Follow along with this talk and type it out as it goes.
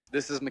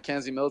This is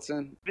Mackenzie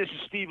Milton, This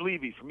is Steve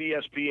Levy from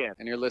ESPN,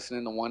 and you're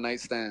listening to One Night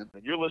Stand.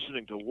 and you're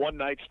listening to One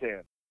Night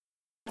Stand.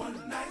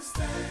 One night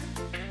stand,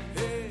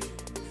 hey,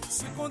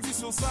 c'est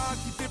condition ça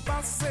qui t'est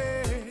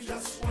passé.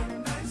 Just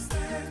one night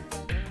stand,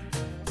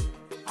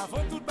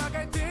 avant toute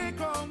bagaille t'est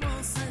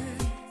commencé.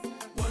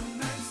 One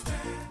night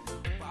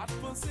stand, pas de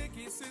penser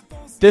que c'est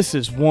ton. This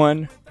is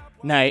One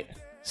Night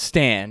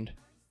Stand,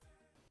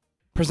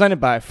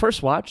 presented by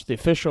First Watch, the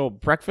official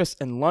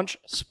breakfast and lunch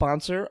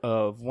sponsor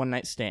of One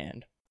Night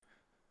Stand.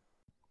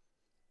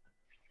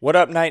 What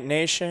up, Night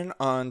Nation?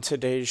 On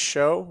today's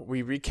show,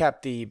 we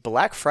recap the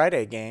Black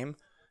Friday game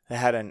that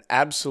had an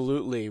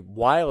absolutely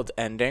wild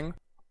ending.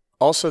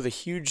 Also, the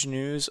huge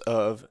news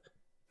of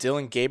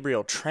Dillon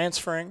Gabriel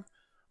transferring,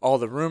 all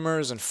the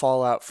rumors and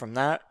fallout from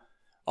that.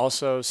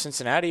 Also,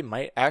 Cincinnati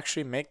might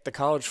actually make the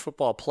college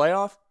football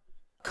playoff.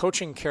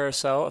 Coaching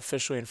carousel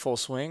officially in full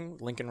swing.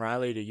 Lincoln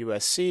Riley to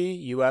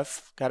USC.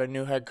 UF got a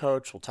new head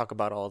coach. We'll talk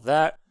about all of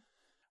that.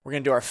 We're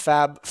going to do our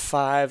Fab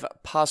 5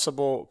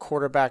 possible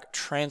quarterback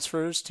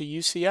transfers to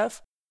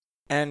UCF.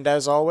 And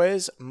as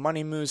always,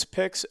 Money Moo's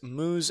Picks,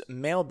 Moo's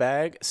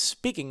Mailbag.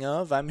 Speaking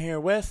of, I'm here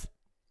with...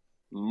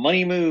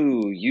 Money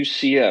Moo,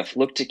 UCF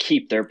look to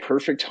keep their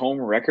perfect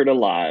home record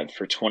alive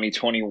for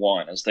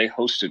 2021 as they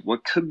hosted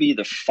what could be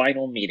the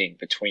final meeting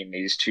between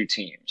these two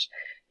teams.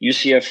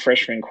 UCF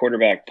freshman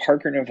quarterback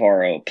Parker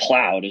Navarro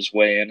plowed his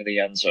way into the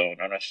end zone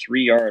on a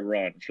 3-yard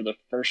run for the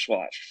first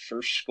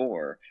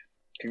score.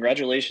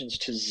 Congratulations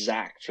to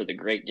Zach for the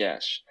great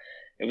guess.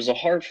 It was a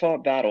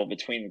hard-fought battle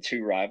between the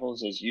two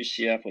rivals as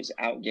UCF was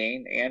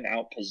outgained and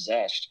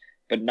outpossessed,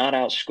 but not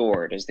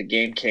outscored as the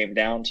game came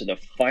down to the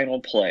final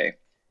play.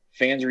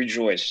 Fans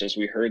rejoiced as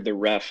we heard the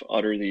ref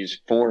utter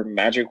these 4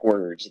 magic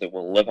words that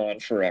will live on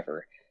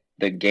forever.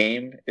 The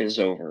game is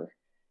over.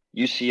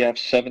 UCF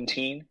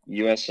 17,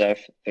 USF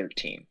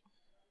 13.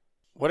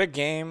 What a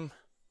game.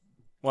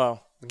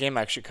 Well, the game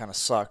actually kind of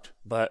sucked,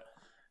 but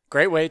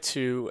great way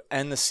to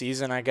end the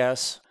season, I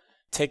guess.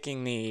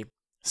 Taking the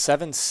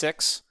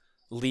 7-6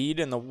 lead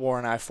in the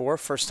Warren I-4.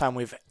 First time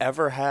we've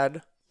ever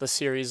had the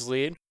series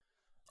lead.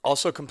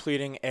 Also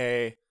completing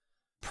a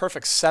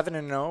perfect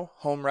 7-0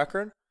 home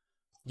record.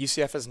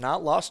 UCF has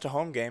not lost a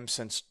home game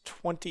since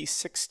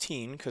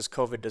 2016 because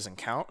COVID doesn't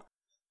count.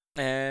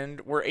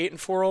 And we're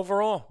 8-4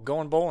 overall,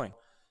 going bowling.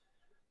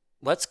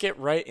 Let's get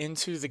right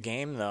into the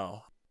game,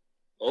 though.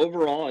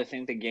 Overall, I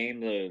think the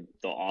game, the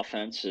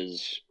offense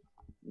is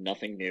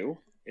nothing new.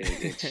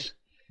 It's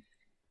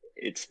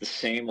the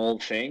same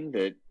old thing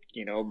that,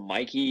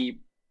 Mikey,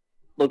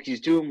 look,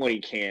 he's doing what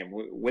he can.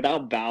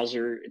 Without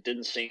Bowser, it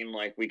didn't seem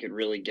like we could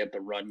really get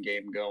the run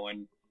game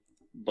going.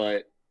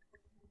 But,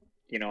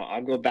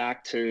 I'll go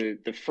back to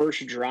the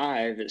first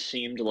drive. It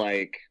seemed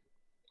like,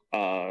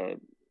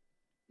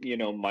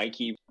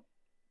 Mikey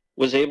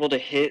was able to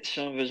hit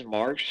some of his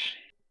marks.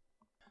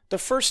 The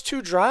first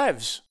 2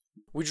 drives,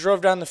 we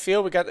drove down the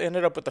field. We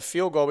ended up with the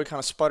field goal. We kind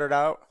of sputtered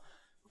out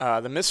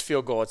the missed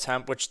field goal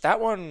attempt, which that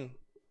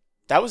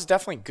was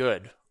definitely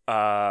good.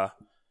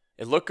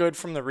 It looked good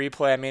from the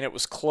replay. I mean, it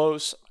was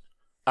close.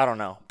 I don't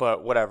know,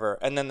 but whatever.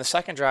 And then the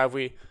second drive,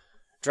 we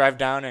drive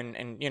down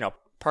and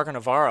Parker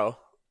Navarro,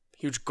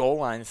 huge goal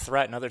line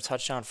threat, another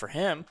touchdown for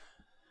him.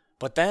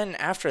 But then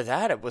after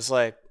that, it was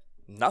like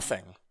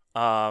nothing.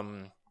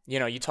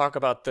 You talk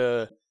about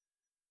the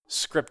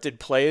scripted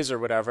plays or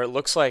whatever. It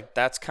looks like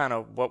that's kind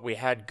of what we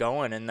had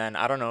going. And then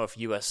I don't know if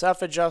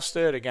USF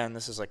adjusted. Again,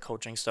 this is like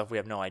coaching stuff we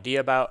have no idea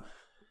about.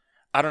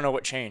 I don't know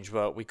what changed,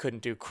 but we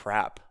couldn't do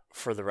crap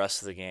for the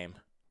rest of the game.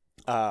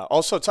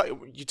 Also,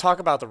 you talk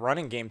about the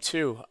running game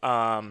too.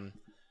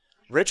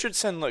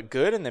 Richardson looked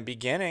good in the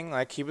beginning.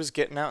 Like he was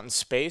getting out in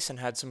space and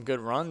had some good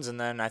runs. And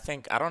then I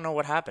don't know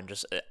what happened.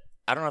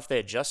 I don't know if they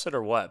adjusted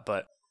or what,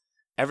 but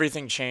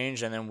everything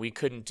changed, and then we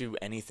couldn't do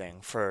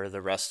anything for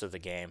the rest of the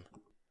game.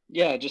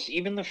 Yeah, just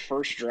even the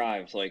first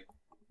drive, like,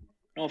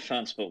 no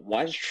offense, but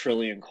why is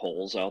Trillian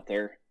Coles out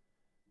there?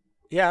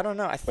 Yeah, I don't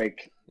know.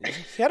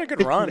 He had a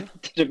good run.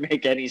 Didn't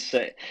make any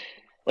sense.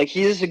 Like,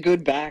 he is a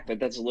good back, but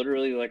that's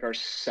literally like our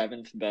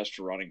 7th best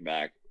running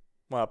back.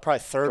 Well, probably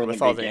 3rd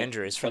with all the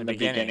injuries from the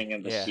beginning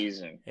of the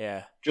season.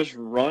 Yeah. Just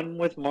run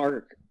with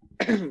Mark,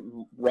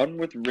 run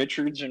with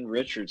Richards and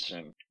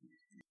Richardson.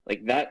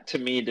 Like, that to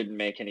me didn't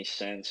make any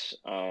sense.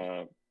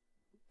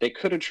 They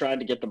could have tried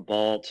to get the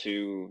ball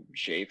to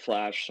J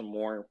Flash some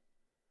more.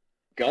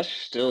 Gus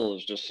still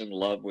is just in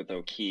love with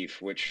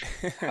O'Keefe, which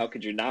how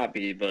could you not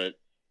be? But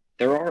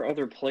there are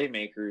other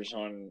playmakers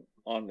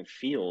on the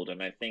field,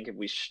 and I think if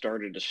we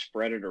started to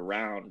spread it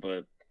around,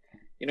 but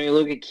you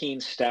look at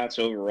Keene's stats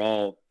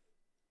overall,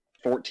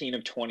 14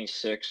 of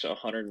 26,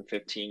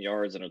 115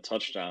 yards and a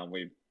touchdown.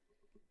 We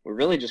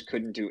really just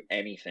couldn't do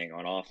anything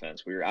on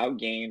offense. We were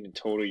outgained in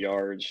total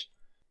yards.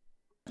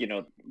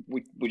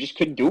 We just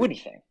couldn't do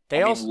anything.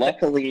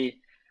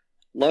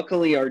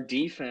 Luckily our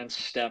defense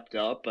stepped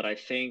up, but I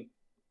think,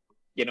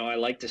 I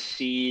like to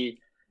see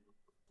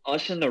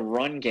us in the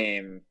run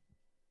game.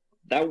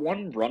 That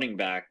one running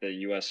back that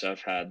USF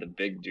had, the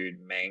big dude,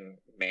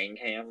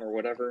 Mangham or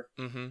whatever.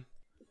 Mm-hmm.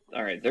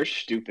 all right, they're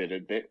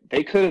stupid.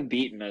 They could have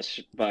beaten us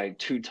by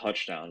 2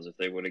 touchdowns if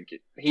they would have.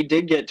 He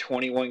did get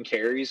 21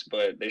 carries,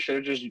 but they should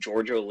have just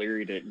George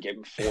O'Leary to give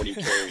him 40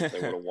 carries if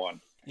they would have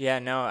won. Yeah,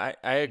 no,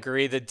 I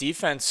agree. The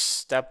defense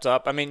stepped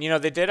up. I mean,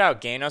 they did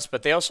outgain us,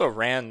 but they also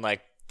ran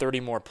like 30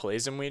 more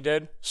plays than we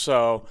did.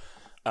 So,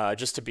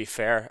 just to be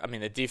fair, I mean,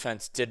 the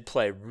defense did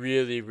play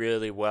really,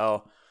 really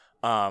well.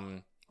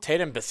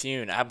 Tatum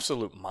Bethune,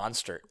 absolute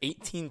monster.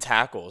 18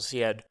 tackles he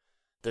had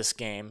this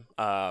game.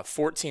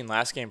 14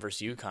 last game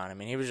versus UConn. I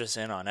mean, he was just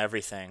in on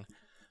everything.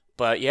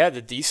 But yeah,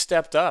 the D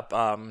stepped up.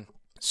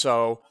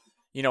 So,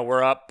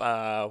 we're up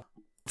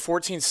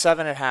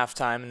 14-7 at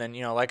halftime. And then,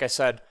 like I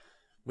said,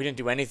 we didn't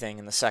do anything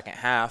in the second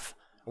half.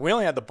 We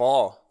only had the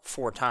ball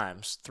 4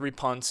 times, 3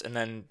 punts, and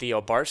then the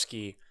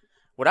Obarski,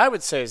 what I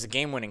would say is the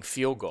game-winning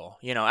field goal.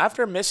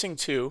 After missing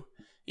 2,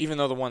 even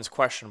though the one's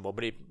questionable,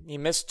 but he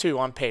missed 2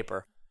 on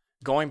paper,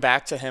 going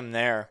back to him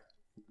there,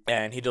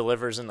 and he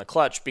delivers in the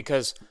clutch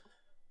because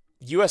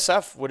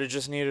USF would have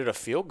just needed a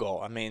field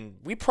goal. I mean,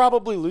 we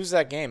probably lose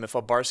that game if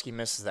Obarski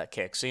misses that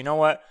kick. So you know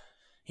what?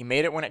 He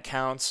made it when it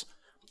counts.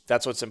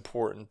 That's what's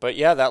important. But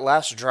yeah, that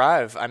last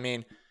drive, I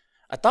mean,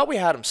 I thought we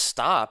had him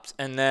stopped,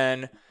 and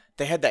then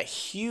they had that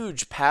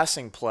huge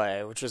passing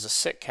play, which was a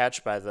sick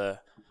catch by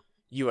the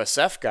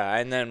USF guy.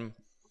 And then,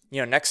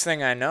 next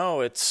thing I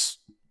know, it's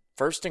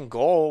 1st and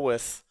goal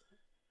with,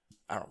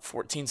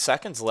 14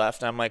 seconds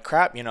left. And I'm like,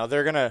 crap,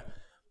 they're gonna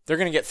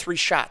get 3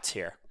 shots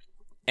here.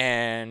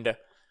 And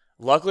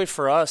luckily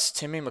for us,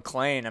 Timmy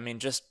McClain, I mean,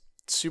 just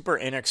super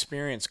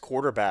inexperienced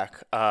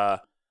quarterback,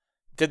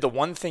 did the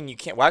one thing you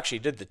can't, well, actually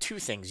did the 2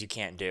 things you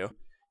can't do.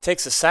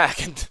 Takes a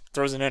sack and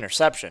throws an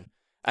interception.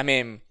 I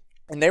mean,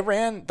 and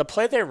the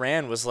play they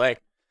ran was like,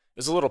 it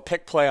was a little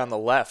pick play on the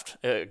left.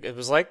 It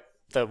was like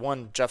the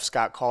one Jeff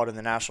Scott called in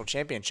the national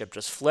championship,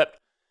 just flipped.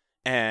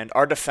 And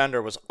our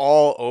defender was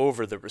all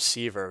over the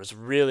receiver. It was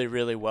really,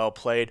 really well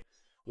played.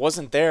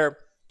 Wasn't there.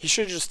 He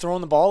should have just thrown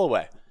the ball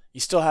away.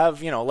 You still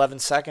have, 11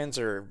 seconds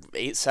or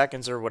 8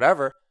 seconds or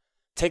whatever.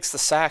 Takes the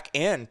sack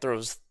and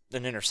throws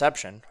an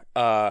interception.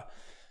 So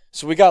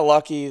we got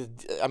lucky.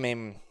 I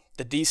mean,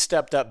 the D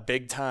stepped up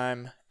big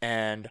time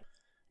and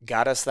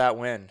got us that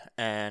win.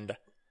 And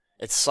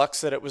it sucks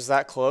that it was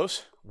that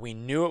close. We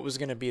knew it was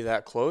going to be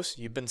that close.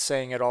 You've been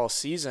saying it all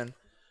season.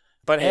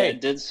 But yeah, hey, it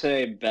did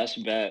say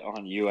best bet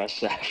on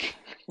USF.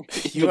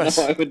 Even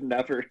though I would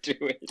never do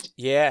it.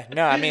 Yeah,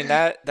 no, I mean,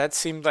 that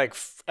seemed like,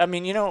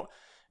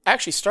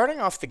 actually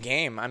starting off the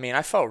game, I mean,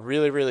 I felt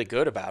really, really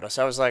good about us.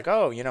 I was like,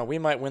 oh, we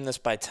might win this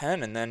by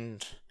 10, and then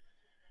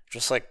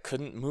just like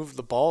couldn't move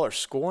the ball or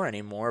score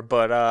anymore.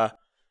 But,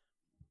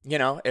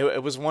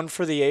 it was one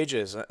for the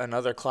ages,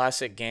 another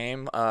classic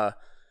game.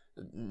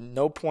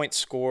 No points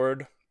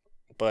scored,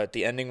 but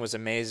the ending was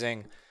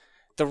amazing.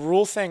 The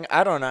rule thing,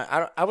 I don't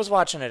know. I was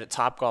watching it at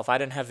Topgolf. I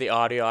didn't have the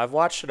audio. I've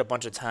watched it a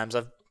bunch of times.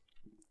 I've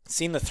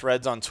seen the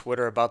threads on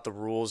Twitter about the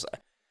rules.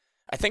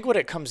 I think what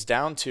it comes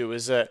down to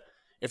is that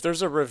if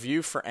there's a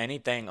review for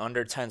anything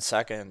under 10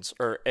 seconds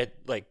or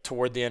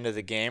toward the end of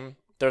the game,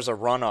 there's a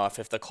runoff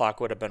if the clock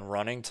would have been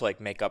running to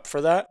make up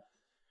for that.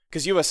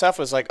 Because USF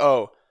was like,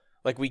 oh,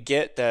 we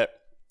get that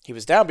he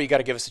was down, but you got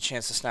to give us a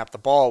chance to snap the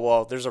ball.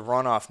 Well, there's a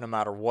runoff no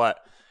matter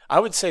what. I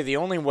would say the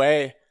only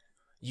way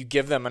you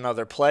give them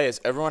another play is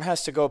everyone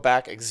has to go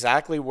back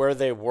exactly where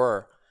they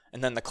were,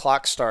 and then the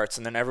clock starts,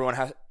 and then everyone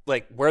has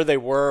where they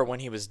were when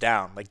he was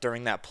down,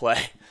 during that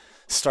play.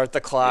 Start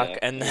the clock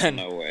and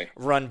then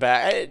run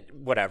back.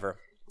 Whatever.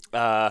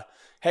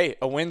 Hey,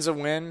 a win's a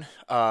win.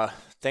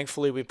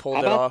 Thankfully, we pulled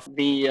it off.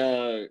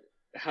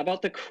 How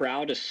about the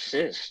crowd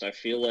assist? I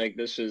feel like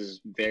this is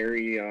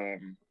very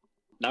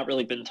not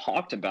really been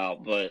talked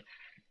about, but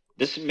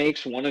this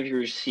makes one of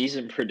your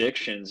season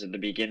predictions at the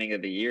beginning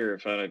of the year,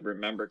 if I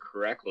remember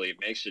correctly. It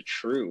makes it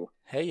true.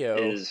 Hey, yo.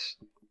 Is,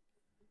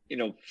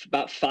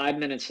 about 5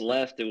 minutes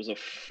left. It was a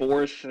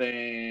 4th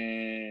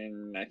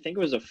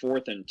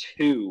and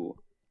 2.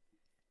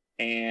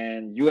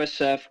 And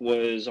USF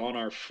was on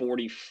our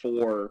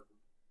 44.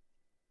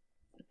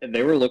 And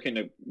they were looking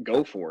to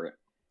go for it.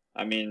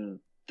 I mean,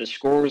 the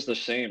score was the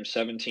same,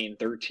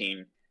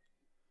 17-13.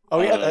 Oh,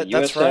 yeah,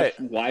 that's right.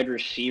 USF wide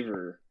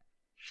receiver,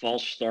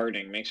 false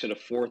starting, makes it a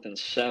 4th and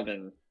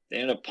 7. They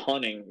ended up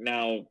punting.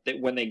 Now,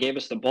 when they gave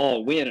us the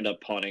ball, we ended up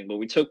punting, but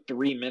we took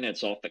 3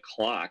 minutes off the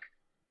clock.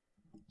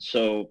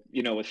 So,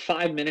 with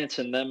 5 minutes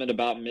and them at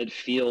about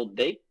midfield,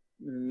 they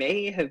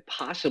may have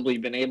possibly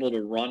been able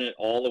to run it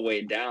all the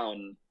way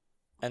down.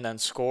 And then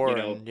score,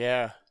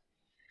 yeah.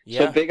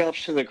 So big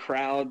ups to the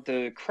crowd.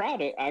 The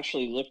crowd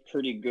actually looked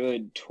pretty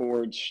good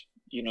towards,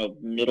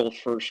 middle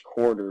first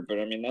quarter.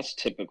 But, I mean, that's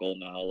typical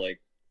now.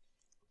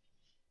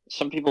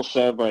 Some people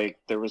said,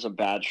 there was a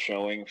bad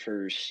showing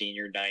for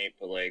senior night.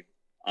 But,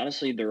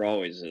 honestly, there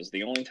always is.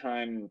 The only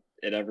time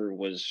it ever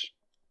was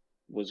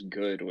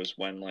good was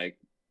when,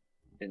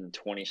 in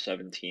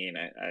 2017,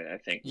 I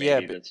think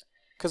maybe that's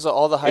because of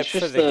all the hype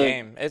for the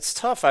game. It's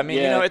tough. I mean,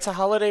 it's a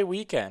holiday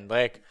weekend.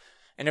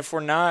 And if we're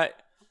not,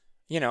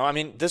 I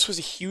mean, this was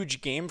a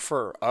huge game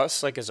for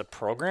us, as a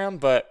program,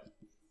 but,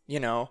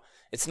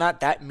 it's not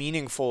that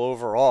meaningful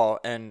overall.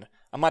 And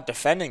I'm not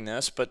defending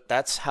this, but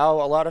that's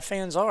how a lot of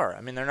fans are.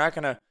 I mean, they're not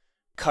going to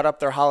cut up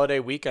their holiday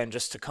weekend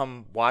just to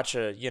come watch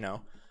a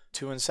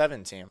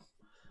 2-7 team.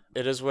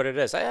 It is what it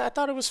is. I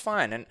thought it was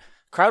fine, and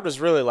crowd was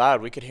really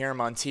loud. We could hear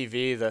him on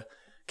TV. The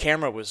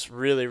camera was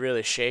really,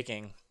 really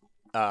shaking.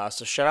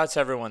 So shout out to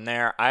everyone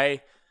there.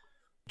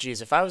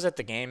 If I was at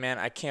the game, man,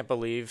 I can't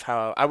believe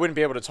how I wouldn't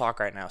be able to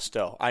talk right now.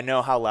 Still, I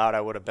know how loud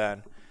I would have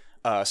been,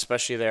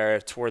 especially there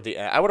toward the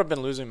end. I would have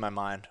been losing my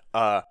mind.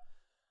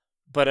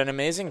 But an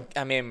amazing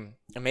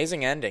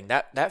ending.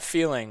 That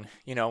feeling,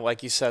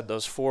 like you said,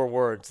 those 4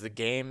 words, the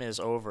game is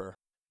over.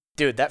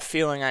 Dude, that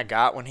feeling I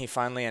got when he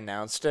finally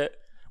announced it.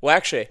 Well,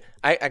 actually,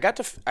 I got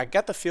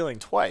the feeling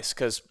twice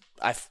because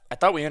I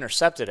thought we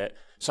intercepted it,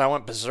 so I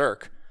went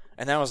berserk,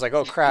 and then I was like,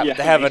 oh crap, Yeah,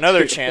 they have me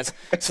another too. chance.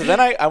 So then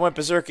I went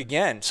berserk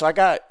again. So I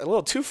got a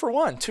little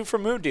 2-for-1,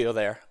 2-for-mood deal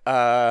there.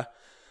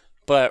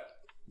 But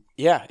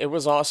yeah, it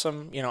was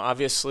awesome.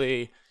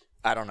 Obviously,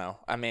 I don't know.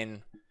 I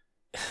mean,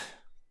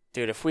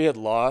 dude, if we had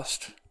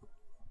lost,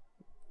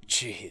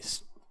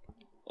 jeez.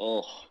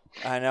 Oh,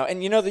 I know.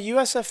 And the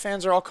USF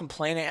fans are all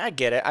complaining. I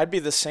get it. I'd be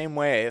the same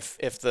way if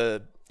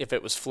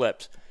it was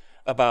flipped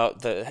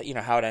about the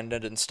how it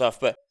ended and stuff.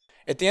 But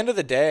at the end of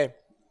the day,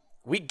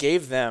 we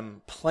gave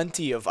them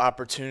plenty of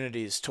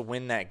opportunities to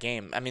win that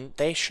game. I mean,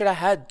 they should have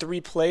had 3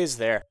 plays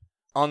there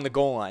on the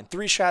goal line,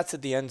 3 shots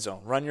at the end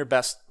zone. Run your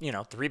best,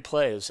 3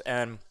 plays,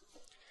 and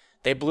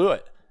they blew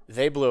it.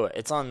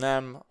 It's on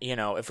them.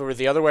 If it were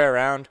the other way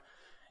around,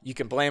 you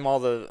can blame all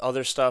the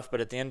other stuff, but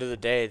at the end of the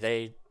day,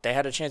 they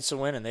had a chance to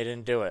win and they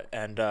didn't do it.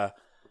 And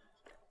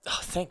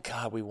thank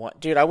God we won,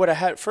 dude. I would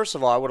have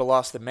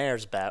lost the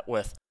mayor's bet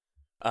with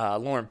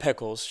Lauren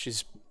Pickles.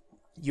 She's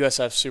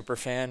USF super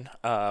fan.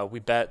 We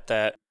bet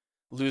that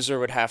loser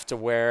would have to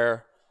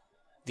wear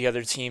the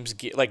other team's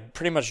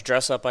pretty much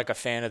dress up like a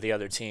fan of the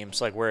other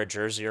teams, like wear a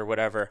jersey or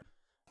whatever,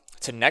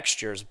 to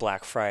next year's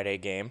Black Friday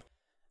game.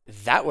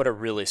 That would have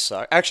really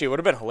sucked. Actually, it would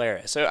have been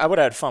hilarious. I would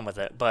have had fun with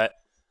it, but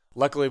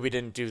luckily we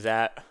didn't do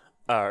that.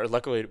 Or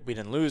luckily we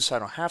didn't lose, so I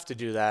don't have to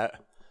do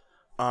that.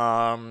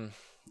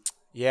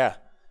 Yeah.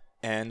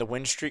 And the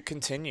win streak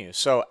continues.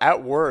 So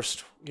at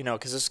worst,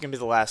 because this is going to be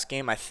the last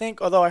game, I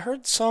think, although I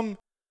heard some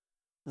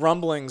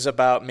rumblings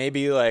about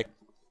maybe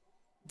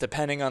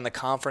depending on the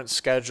conference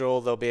schedule,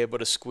 they'll be able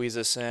to squeeze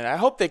us in. I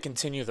hope they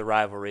continue the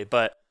rivalry,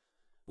 but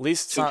at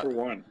least it's 2 not. for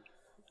 1.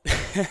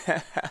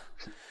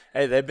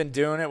 Hey, they've been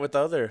doing it with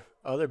other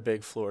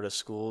big Florida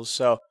schools.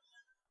 So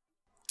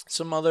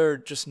some other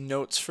just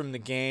notes from the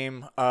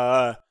game.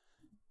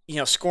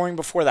 Scoring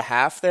before the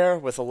half there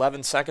with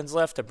 11 seconds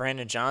left to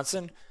Brandon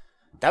Johnson,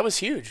 that was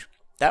huge.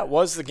 That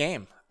was the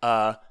game.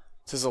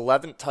 It's his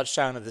 11th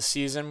touchdown of the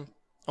season.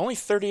 Only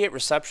 38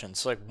 receptions,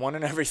 so 1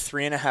 in every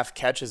 3.5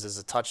 catches is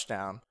a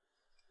touchdown.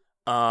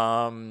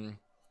 How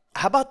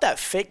about that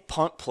fake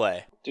punt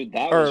play? Dude,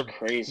 that was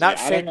crazy. Not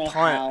I fake don't know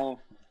punt.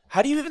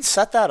 How do you even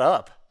set that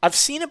up? I've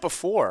seen it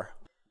before.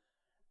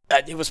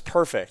 It was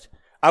perfect.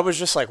 I was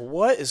just like,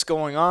 what is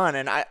going on?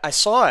 And I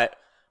saw it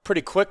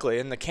pretty quickly,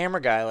 and the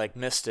camera guy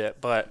missed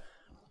it. But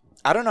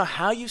I don't know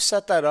how you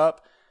set that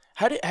up.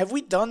 Have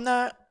we done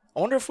that? I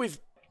wonder if we've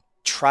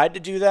tried to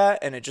do that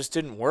and it just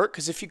didn't work.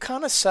 Because if you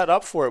kind of set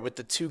up for it with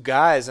the 2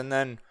 guys and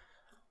then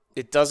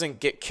it doesn't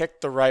get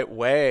kicked the right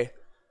way,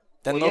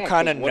 then they'll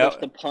kind of know. What if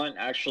the punt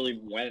actually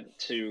went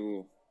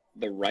to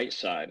the right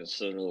side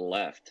instead of the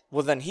left?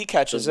 Well, then he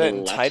catches Does it the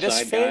and left Titus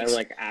side fakes.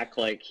 guy act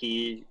like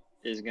he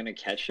is gonna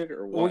catch it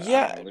or what? Well,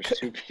 yeah, I don't know. There's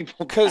 2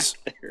 people because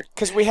back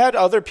there. we had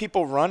other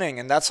people running,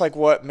 and that's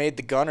what made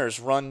the Gunners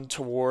run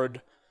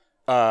toward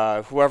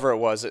whoever it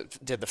was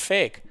that did the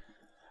fake.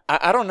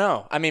 I don't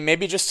know. I mean,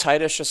 maybe just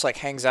Titus just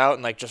hangs out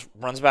and just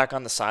runs back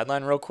on the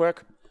sideline real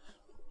quick.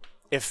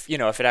 If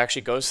if it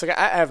actually goes to the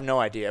guy, I have no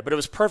idea. But it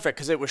was perfect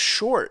because it was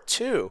short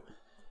too.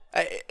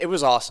 It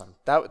was awesome.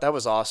 That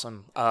was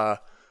awesome.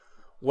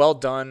 Well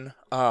done.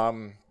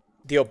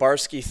 The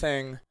Obarski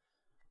thing,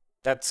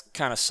 that's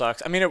kind of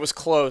sucks. I mean, it was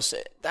close.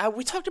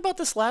 We talked about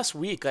this last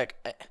week.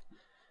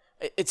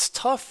 It's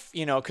tough,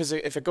 because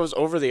if it goes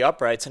over the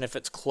uprights and if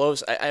it's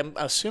close, I'm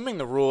assuming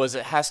the rule is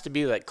it has to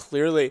be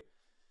clearly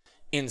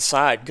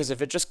inside. Because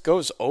if it just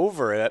goes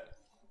over it,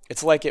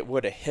 it's like it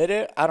would have hit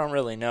it. I don't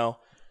really know.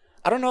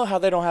 I don't know how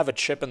they don't have a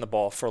chip in the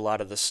ball for a lot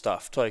of this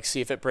stuff to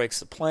see if it breaks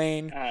the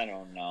plane. I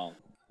don't know.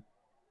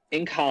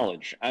 In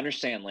college, I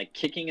understand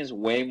kicking is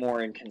way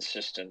more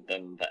inconsistent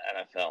than the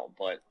NFL,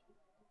 but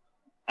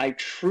I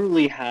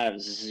truly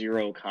have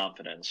 0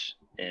 confidence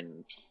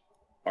in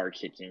our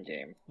kicking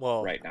game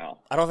right now.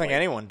 I don't think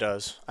anyone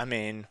does. I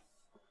mean,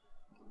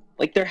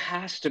 there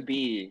has to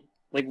be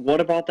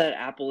what about that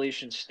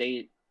Appalachian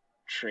State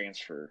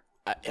transfer?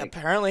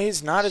 Apparently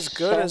he's not as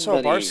good as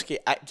Obarski.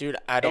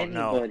 I don't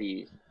know.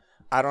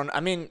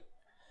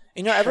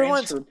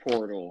 Everyone's transfer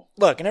portal.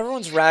 Look, and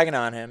everyone's ragging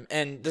on him,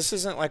 and this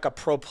isn't a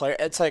pro player.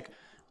 It's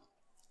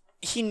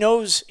he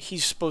knows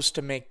he's supposed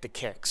to make the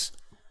kicks.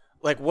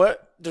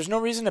 What? There's no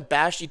reason to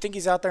bash. You think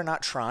he's out there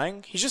not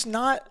trying? He's just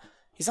not.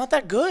 He's not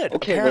that good.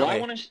 Okay, apparently. well, I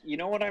want to. You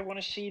know what I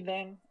want to see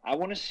then? I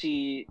want to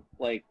see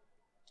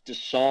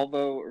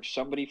DeSalvo or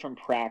somebody from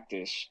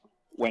practice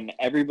when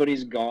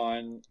everybody's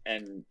gone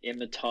and in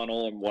the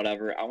tunnel and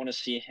whatever. I want to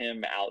see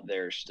him out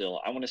there still.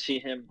 I want to see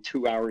him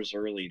 2 hours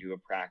early to a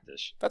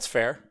practice. That's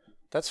fair.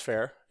 That's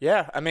fair.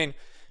 Yeah, I mean,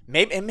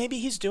 maybe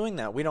he's doing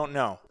that. We don't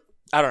know.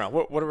 I don't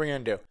know. What are we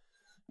gonna do?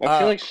 Well, I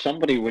feel like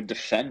somebody would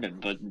defend him,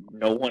 but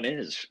no one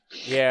is.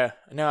 Yeah.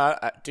 No,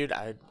 dude,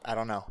 I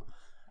don't know.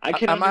 I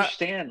can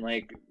understand,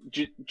 like,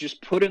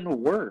 just put in the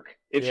work.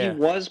 Maybe he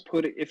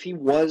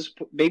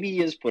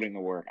is putting the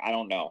work. I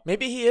don't know.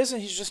 Maybe he isn't.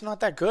 He's just not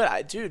that good.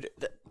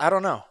 I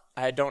don't know.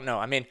 I don't know.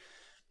 I mean,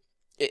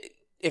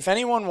 if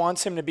anyone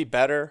wants him to be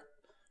better,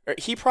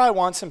 he probably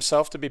wants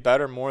himself to be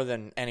better more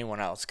than anyone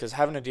else because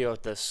having to deal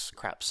with this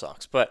crap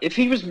sucks. But if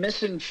he was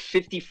missing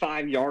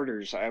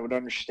 55-yarders, I would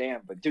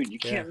understand. But, dude, you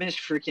can't miss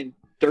freaking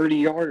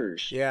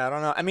 30-yarders. Yeah, I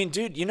don't know. I mean,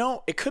 dude,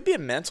 it could be a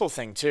mental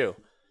thing, too.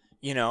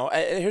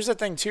 Here's the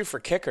thing, too,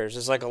 for kickers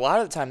is like a lot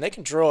of the time they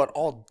can drill it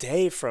all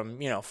day from,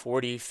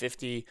 40,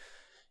 50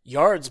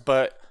 yards,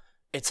 but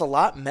it's a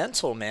lot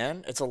mental,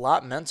 man. It's a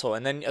lot mental.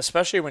 And then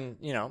especially when,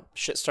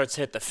 shit starts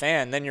to hit the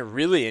fan, then you're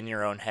really in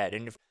your own head.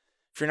 And if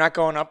you're not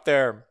going up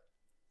there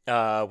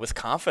with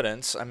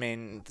confidence, I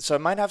mean, so it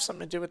might have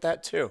something to do with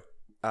that, too.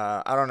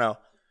 I don't know.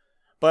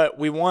 But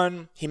we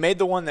won. He made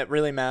the one that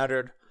really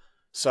mattered,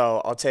 so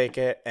I'll take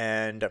it.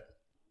 And,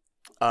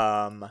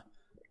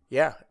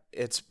 yeah.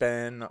 It's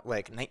been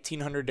like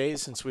 1,900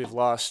 days since we've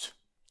lost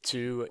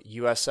to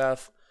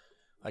USF.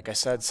 Like I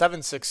said,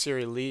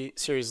 7-6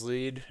 series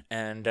lead,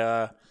 and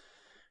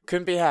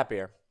couldn't be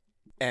happier.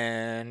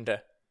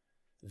 And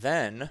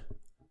then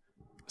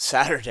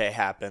Saturday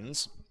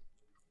happens.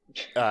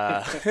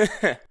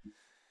 And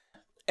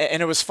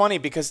it was funny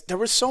because there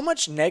was so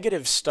much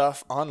negative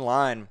stuff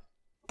online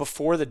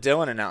before the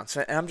Dillon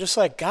announcement. And I'm just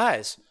like,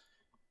 guys,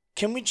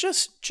 can we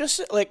just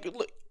like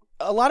 –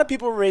 a lot of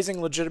people were raising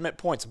legitimate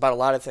points about a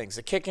lot of things.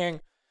 The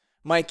kicking,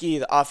 Mikey,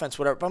 the offense,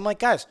 whatever. But I'm like,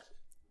 guys,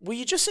 will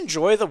you just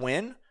enjoy the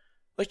win?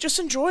 Like, just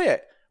enjoy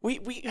it.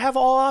 We have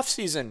all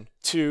offseason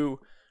to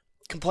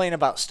complain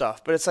about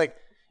stuff. But it's like,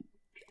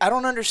 I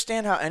don't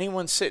understand how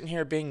anyone's sitting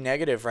here being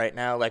negative right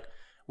now. Like,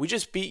 we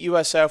just beat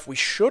USF. We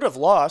should have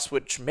lost,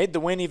 which made the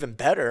win even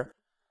better.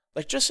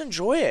 Like, just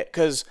enjoy it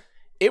because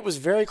it was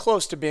very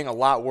close to being a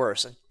lot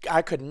worse.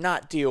 I could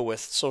not deal with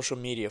social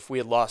media if we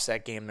had lost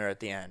that game there at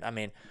the end. I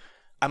mean,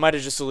 I might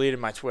have just deleted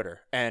my Twitter.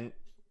 And,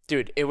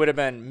 dude, it would have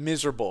been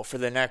miserable for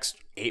the next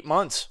 8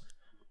 months.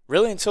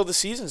 Really, until the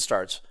season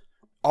starts.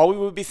 All we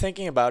would be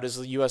thinking about is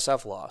the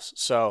USF loss.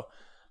 So,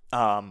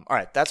 all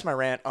right, that's my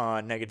rant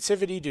on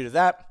negativity due to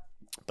that.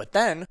 But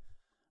then,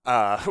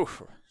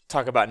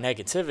 talk about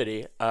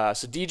negativity.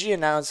 So DG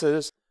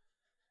announces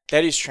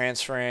that he's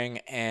transferring,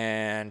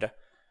 and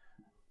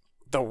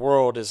the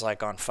world is,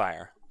 like, on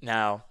fire.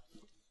 Now,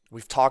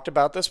 we've talked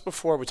about this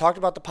before. We talked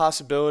about the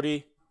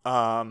possibility.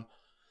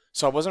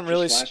 So I wasn't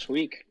really just last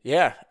week.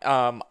 Yeah,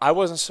 I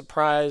wasn't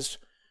surprised.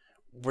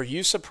 Were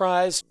you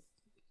surprised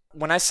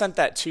when I sent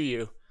that to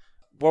you?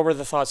 What were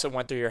the thoughts that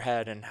went through your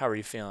head, and how are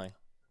you feeling?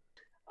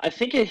 I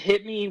think it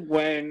hit me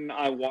when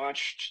I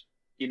watched,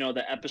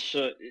 the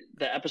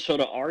episode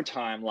of Our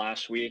Time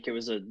last week. It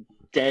was a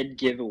dead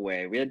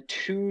giveaway. We had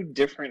 2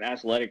 different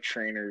athletic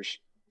trainers,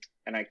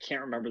 and I can't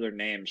remember their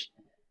names,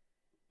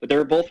 but they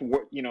were both,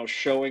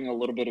 showing a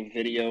little bit of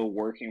video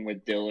working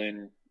with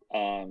Dillon.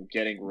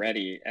 Getting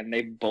ready, and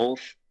they both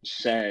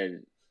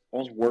said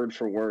almost word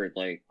for word,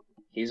 like,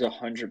 he's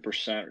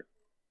 100%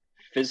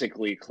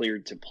 physically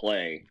cleared to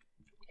play.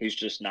 He's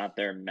just not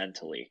there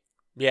mentally.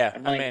 Yeah,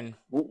 I mean,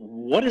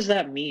 what does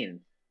that mean?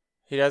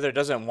 He either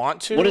doesn't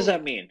want to. What does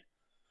that mean?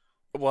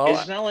 Well,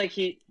 it's not like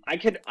I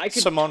could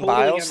Simone totally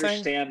Biles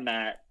understand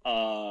that.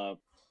 And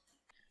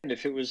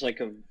if it was like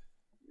a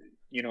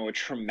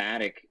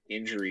traumatic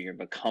injury of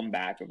a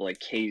comeback of like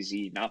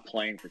KZ not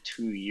playing for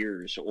 2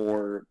 years,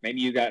 or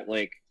maybe you got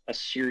like a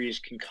serious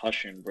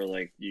concussion where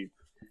like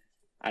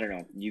I don't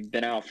know, you've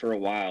been out for a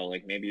while,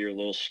 like maybe you're a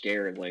little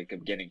scared like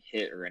of getting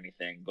hit or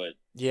anything, but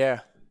yeah,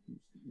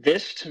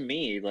 this to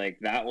me, like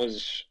that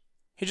was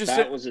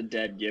a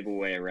dead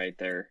giveaway right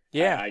there.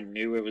 Yeah, I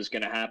knew it was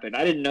going to happen.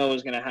 I didn't know it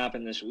was going to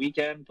happen this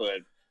weekend,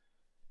 but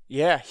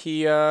yeah,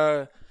 he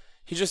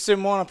just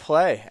didn't want to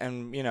play,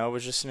 and it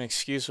was just an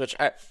excuse, which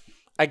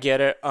I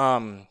get it.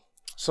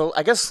 So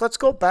I guess let's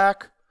go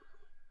back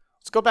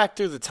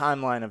through the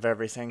timeline of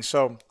everything.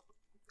 So,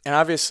 and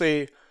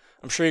obviously,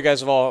 I'm sure you guys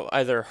have all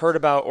either heard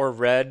about or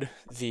read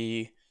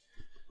the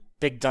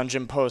big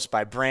dungeon post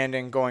by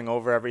Brandon going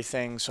over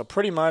everything. So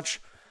pretty much,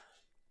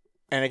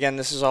 and again,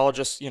 this is all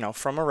just,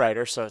 from a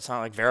writer, so it's not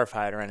like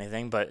verified or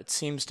anything, but it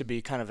seems to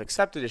be kind of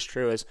accepted as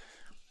true, is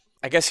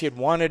I guess he had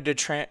wanted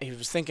to he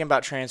was thinking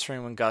about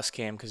transferring when Gus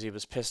came because he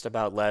was pissed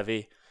about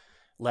Lebby,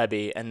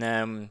 and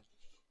then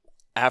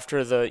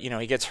after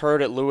he gets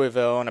hurt at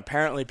Louisville, and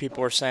apparently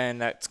people are saying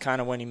that's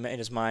kind of when he made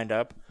his mind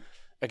up.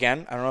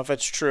 Again, I don't know if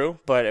it's true,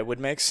 but it would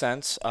make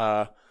sense.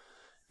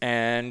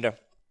 And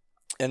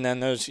then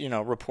there's,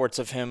 reports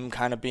of him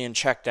kind of being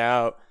checked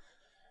out,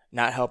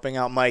 not helping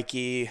out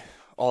Mikey,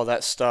 all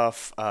that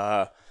stuff.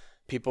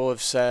 People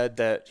have said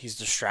that he's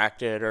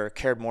distracted or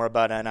cared more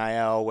about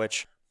NIL,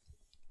 which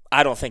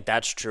I don't think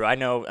that's true. I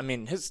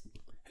mean, his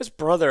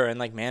brother and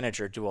like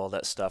manager do all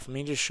that stuff. I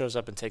mean, he just shows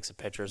up and takes the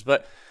pictures.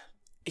 But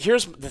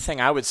here's the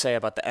thing I would say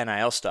about the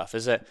NIL stuff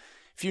is that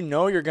if you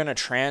know you're going to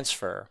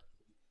transfer,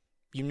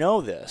 you know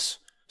this.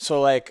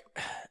 So like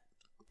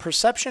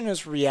perception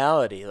is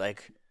reality.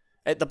 Like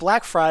the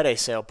Black Friday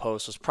sale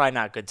post was probably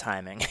not good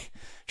timing.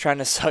 Trying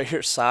to sell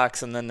your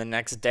socks and then the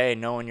next day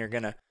knowing you're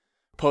going to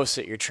post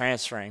it, you're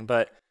transferring.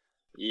 But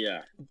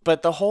yeah.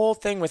 But the whole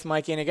thing with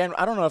Mikey, and again,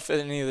 I don't know if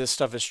any of this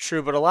stuff is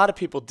true, but a lot of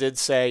people did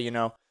say, you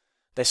know,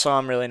 they saw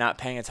him really not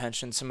paying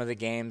attention to some of the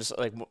games.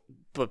 Like,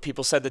 but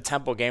people said the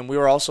Temple game, we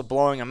were also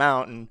blowing him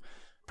out and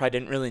probably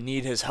didn't really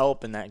need his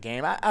help in that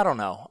game. I don't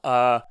know.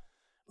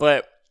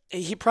 But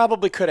he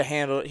probably could have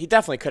handled it. He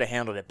definitely could have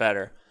handled it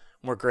better,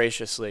 more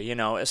graciously, you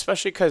know,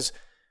 especially because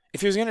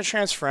if he was going to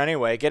transfer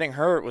anyway, getting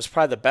hurt was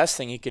probably the best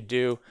thing he could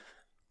do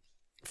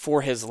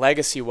for his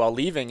legacy while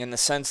leaving, in the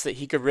sense that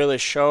he could really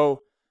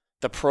show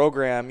the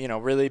program, you know,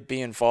 really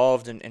be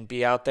involved and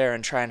be out there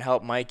and try and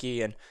help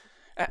Mikey. And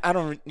I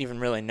don't even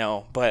really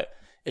know, but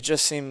it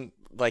just seemed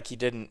like he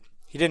didn't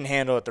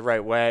handle it the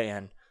right way.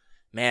 And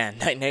man,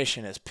 Night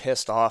Nation is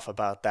pissed off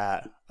about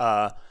that.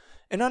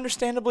 And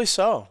understandably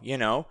so, you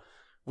know.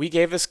 We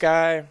gave this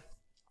guy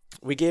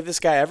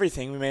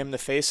everything. We made him the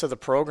face of the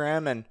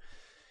program. And,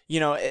 you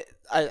know,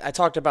 I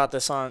talked about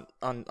this on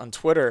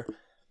Twitter.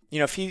 You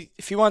know, if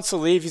he wants to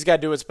leave, he's got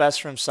to do what's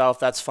best for himself.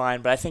 That's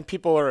fine. But I think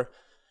people are,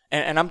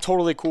 and I'm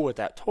totally cool with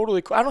that.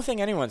 Totally cool. I don't think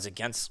anyone's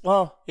against.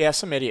 Well, yeah,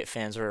 some idiot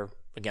fans are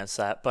against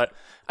that, but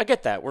I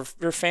get that.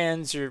 We're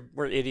fans.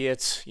 We're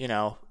idiots. You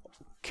know,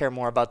 care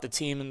more about the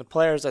team and the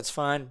players. That's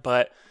fine.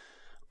 But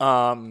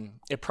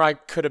it probably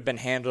could have been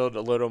handled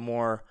a little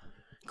more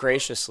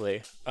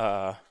graciously.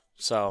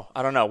 So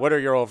I don't know. What are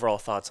your overall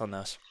thoughts on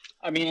this?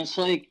 I mean, it's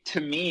like,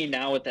 to me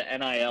now with the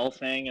NIL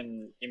thing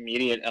and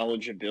immediate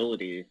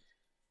eligibility,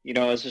 you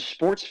know, as a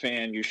sports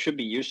fan, you should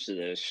be used to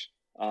this.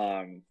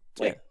 It's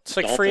like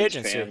Dolphins free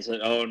agency. fans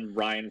that own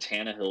Ryan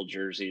Tannehill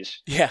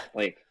jerseys. Yeah.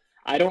 Like,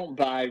 I don't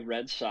buy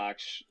Red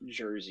Sox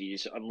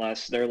jerseys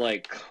unless they're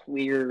like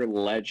clear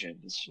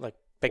legends. Like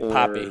Big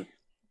Papi.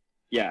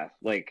 Yeah,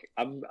 like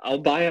I'll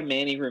buy a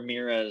Manny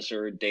Ramirez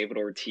or a David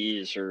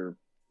Ortiz or,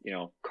 you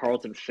know,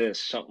 Carlton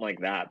Fisk, something like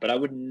that. But I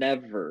would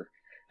never.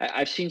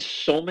 I've seen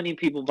so many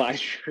people buy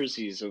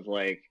jerseys of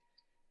like,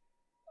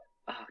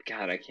 oh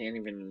God, I can't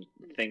even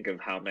think of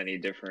how many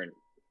different.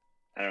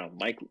 I don't know,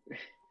 Mike.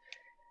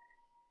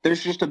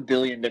 There's just a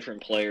billion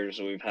different players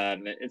that we've had,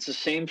 and it's the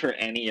same for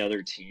any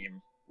other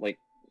team. Like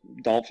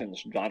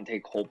Dolphins,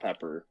 Vontae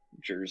Culpepper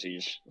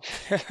jerseys,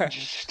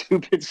 just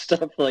stupid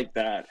stuff like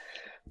that.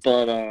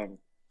 But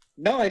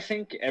no, I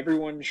think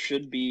everyone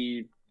should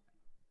be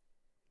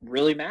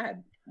really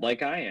mad,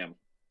 like I am.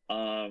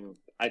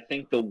 I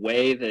think the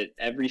way that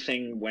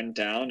everything went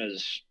down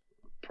is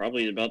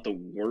probably about the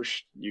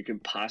worst you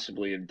could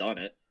possibly have done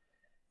it.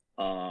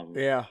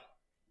 Yeah.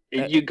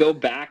 You go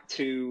back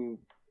to,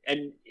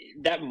 and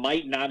that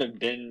might not have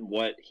been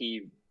what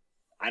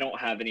I don't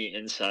have any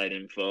inside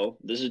info.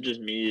 This is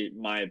just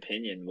my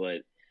opinion,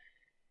 but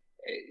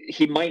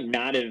he might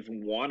not have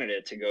wanted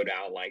it to go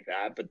down like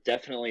that, but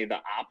definitely the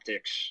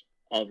optics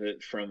of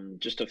it from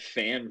just a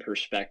fan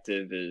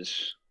perspective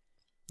is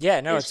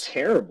it's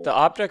terrible. The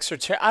optics are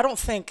terrible. I don't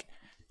think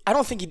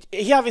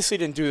he obviously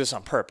didn't do this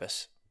on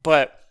purpose,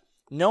 but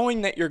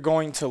knowing that you're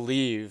going to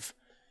leave,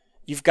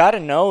 you've got to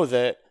know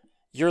that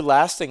your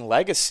lasting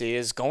legacy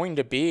is going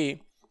to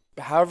be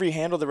however you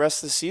handle the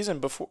rest of the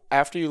season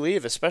after you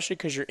leave, especially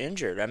because you're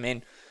injured. I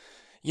mean,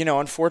 you know,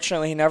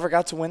 unfortunately, he never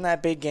got to win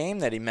that big game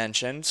that he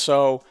mentioned.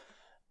 So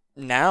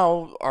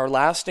now our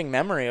lasting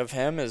memory of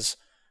him is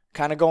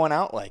kind of going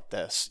out like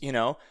this, you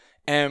know.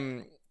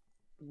 And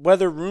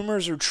whether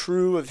rumors are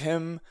true of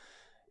him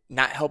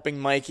not helping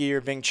Mikey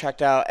or being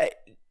checked out,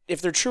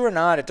 if they're true or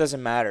not, it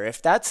doesn't matter.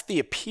 If that's the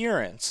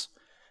appearance,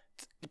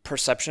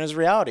 perception is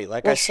reality,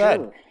 like I said.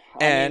 Sure.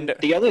 And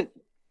the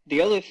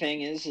other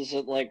thing is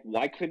that, like,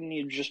 why couldn't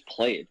you just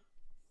play it?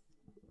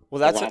 Well,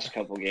 that's the last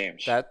couple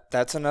games.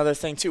 That's another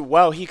thing too.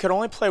 Well, he could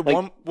only play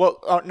one.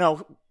 Well,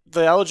 no,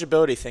 the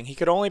eligibility thing. He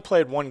could only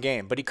played one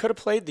game, but he could have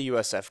played the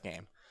USF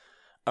game.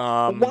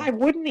 Why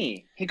wouldn't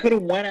he? He could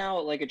have went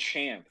out like a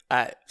champ.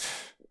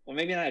 Well,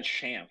 maybe not a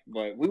champ,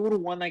 but we would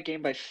have won that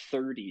game by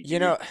 30. You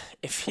know,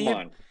 if he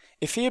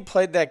had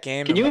played that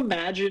game, can you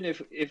imagine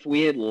if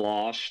we had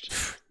lost?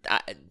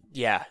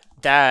 Yeah,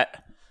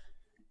 that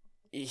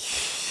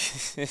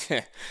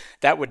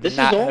would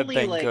not have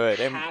been like good.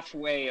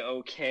 Halfway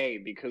okay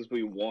because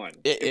we won.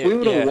 If we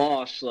would have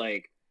lost,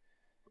 like,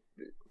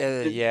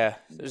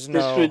 there's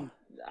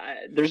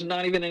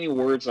not even any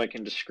words I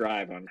can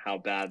describe on how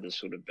bad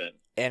this would have been.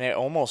 And it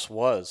almost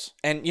was.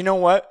 And you know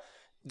what?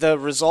 The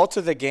result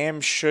of the game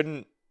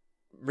shouldn't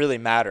really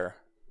matter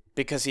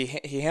because he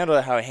handled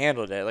it how he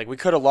handled it. Like, we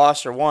could have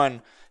lost or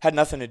won, had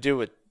nothing to do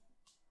with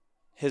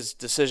his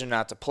decision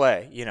not to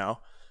play, you know.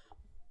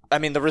 I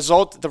mean, the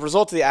result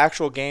of the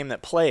actual game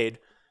that played,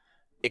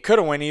 it could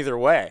have went either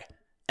way.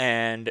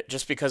 And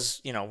just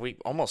because, we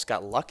almost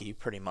got lucky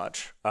pretty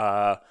much.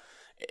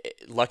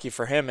 Lucky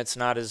for him,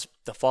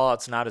 the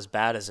fallout's not as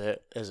bad as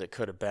it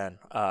could have been.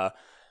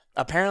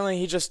 Apparently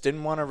he just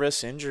didn't want to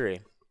risk injury.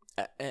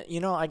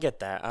 I get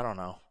that. I don't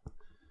know.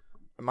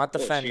 I'm not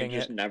defending so you're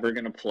just it. never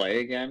going to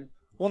play again?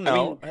 Well,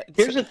 no. I mean,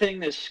 here's the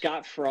thing that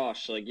Scott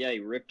Frost, he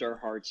ripped our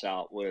hearts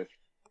out with,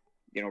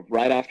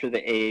 right after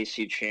the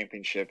AAC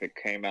championship, it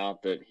came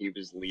out that he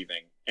was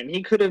leaving. And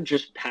he could have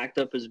just packed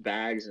up his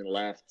bags and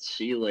left.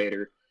 See you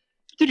later.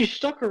 Dude, he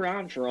stuck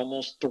around for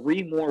almost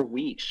 3 more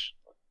weeks.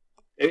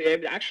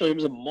 Actually, it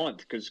was a month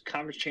because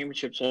conference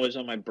championship's always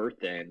on my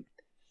birthday.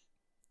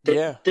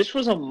 And this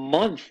was a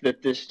month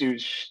that this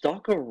dude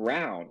stuck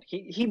around.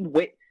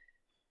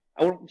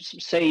 I won't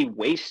say he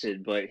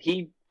wasted, but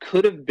he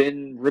could have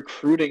been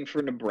recruiting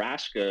for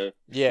Nebraska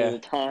full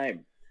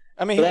time.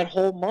 I mean, for that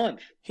whole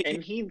month.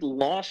 And he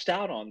lost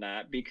out on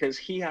that because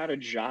he had a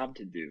job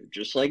to do,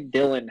 just like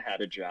Dylan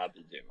had a job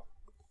to do.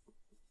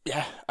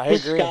 Yeah, I agree.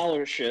 His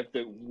scholarship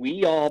that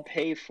we all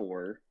pay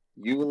for,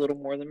 you a little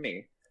more than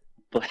me,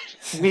 but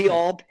we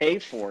all pay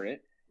for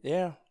it.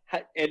 Yeah.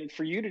 And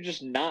for you to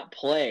just not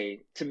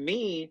play, to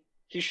me,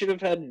 he should have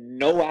had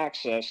no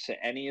access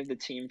to any of the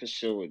team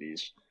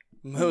facilities.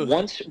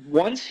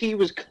 Once he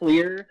was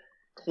cleared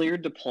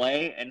to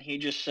play and he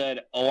just said,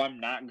 "Oh, I'm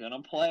not going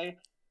to play,"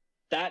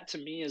 that to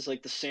me is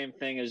like the same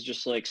thing as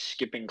just like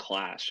skipping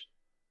class.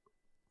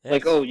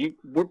 Yes.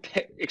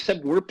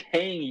 Except we're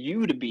paying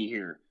you to be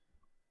here.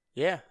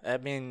 Yeah, I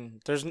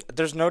mean,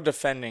 there's no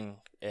defending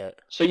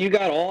it. So you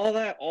got all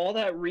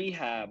that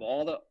rehab,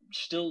 all the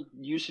still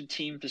use of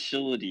team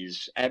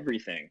facilities,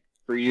 everything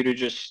for you to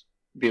just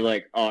be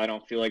like, "Oh, I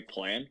don't feel like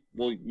playing."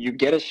 Well, you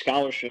get a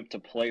scholarship to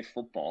play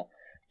football.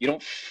 You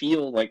don't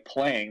feel like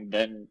playing,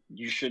 then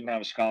you shouldn't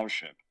have a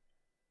scholarship.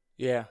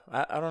 Yeah,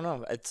 I don't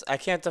know. I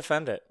can't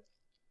defend it.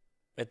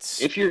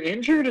 If you're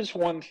injured, it's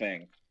one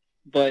thing,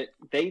 but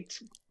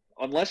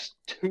unless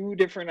 2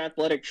 different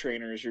athletic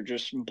trainers are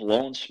just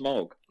blowing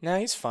smoke. No,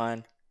 he's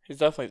fine. He's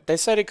definitely. They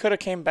said he could have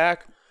came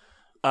back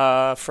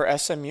for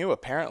SMU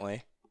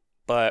apparently,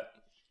 but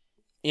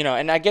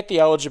and I get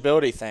the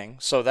eligibility thing,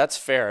 so that's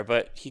fair.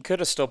 But he could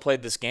have still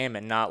played this game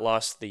and not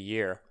lost the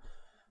year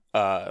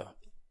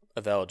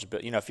of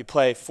eligibility. If you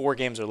play 4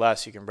 games or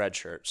less, you can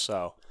redshirt.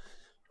 So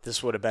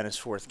this would have been his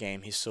 4th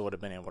game. He still would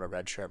have been able to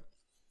redshirt.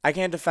 I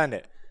can't defend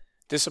it.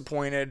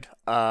 Disappointed.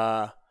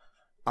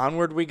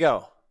 Onward we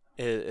go.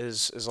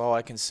 Is all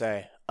I can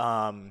say.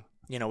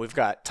 We've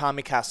got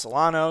Tommy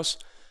Castellanos,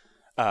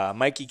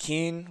 Mikey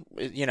Keene.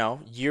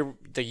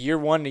 The year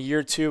 1 to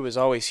year 2 is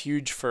always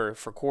huge for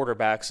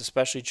quarterbacks,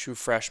 especially true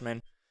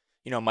freshmen.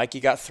 Mikey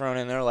got thrown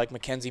in there like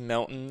Mackenzie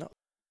Milton.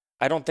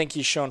 I don't think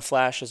he's shown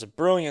flashes of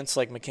brilliance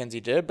like Mackenzie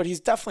did, but he's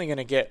definitely going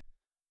to get,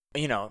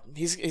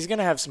 he's going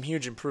to have some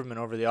huge improvement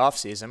over the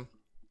offseason.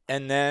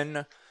 And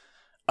then,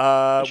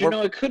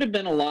 it could have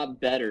been a lot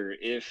better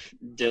if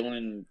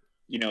Dylan,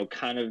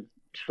 kind of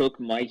took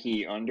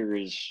Mikey under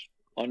his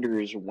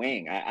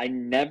wing. I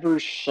never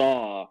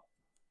saw,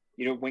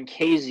 when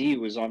KZ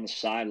was on the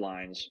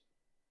sidelines,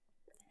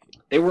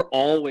 they were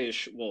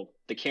always,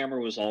 the camera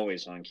was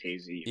always on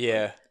KZ.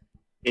 Yeah.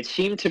 It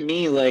seemed to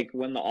me like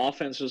when the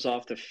offense was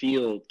off the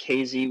field,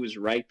 KZ was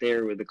right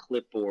there with a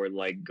clipboard,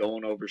 like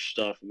going over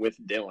stuff with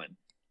Dylan.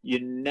 You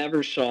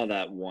never saw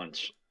that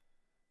once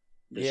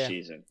this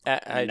season.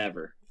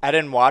 Never. I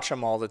didn't watch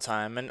him all the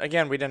time. And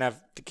again,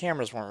 the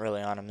cameras weren't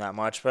really on him that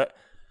much, but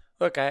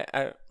look,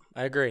 I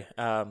agree.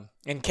 And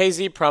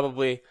KZ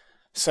probably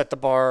set the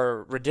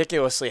bar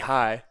ridiculously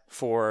high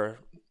for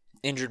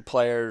injured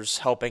players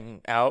helping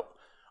out.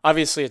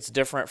 Obviously, it's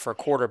different for a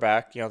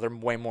quarterback. They're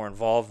way more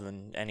involved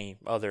than any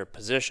other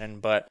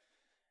position. But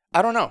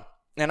I don't know.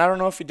 And I don't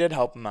know if he did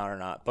help him out or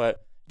not. But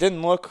it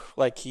didn't look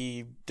like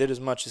he did as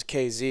much as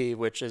KZ,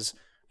 which is,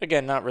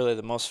 again, not really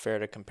the most fair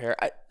to compare.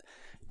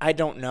 I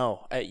don't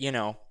know.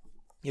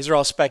 These are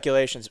all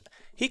speculations.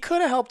 He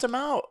could have helped him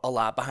out a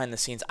lot behind the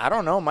scenes. I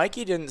don't know.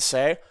 Mikey didn't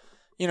say.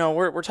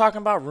 We're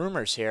talking about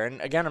rumors here. And,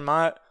 again, I'm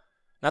not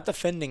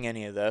defending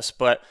any of this.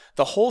 But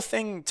the whole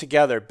thing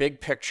together, big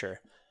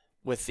picture,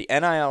 with the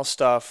NIL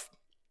stuff,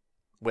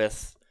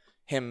 with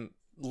him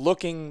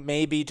looking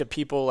maybe to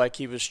people like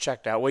he was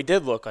checked out. Well, he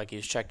did look like he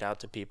was checked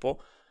out to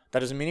people. That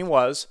doesn't mean he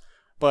was.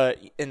 But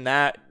in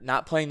that,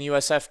 not playing the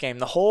USF game,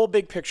 the whole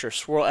big picture,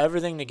 swirl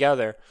everything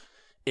together,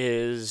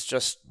 it's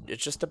just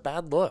a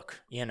bad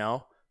look,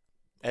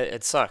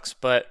 It sucks,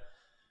 but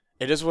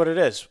it is what it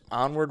is.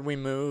 Onward we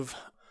move.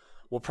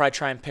 We'll probably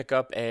try and pick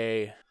up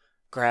a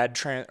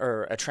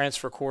a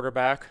transfer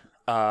quarterback.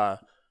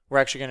 We're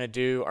actually going to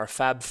do our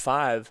Fab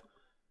 5.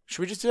 Should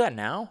we just do that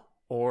now?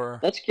 Or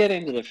let's get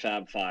into the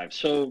Fab 5.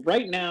 So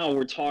right now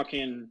we're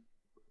talking,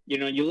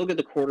 you look at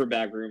the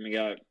quarterback room, we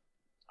got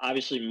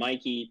obviously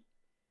Mikey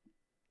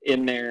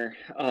in there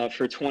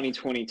for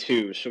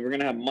 2022. So we're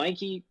going to have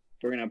Mikey,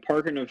 we're going to have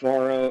Parker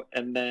Navarro,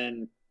 and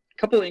then a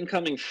couple of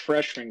incoming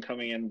freshmen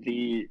coming in.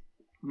 The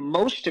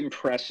most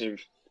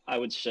impressive, I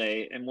would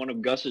say, and one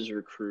of Gus's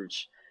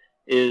recruits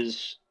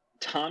is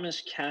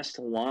Thomas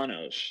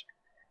Castellanos.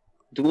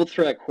 dual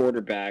threat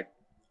quarterback,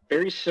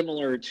 very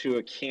similar to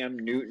a Cam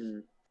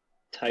Newton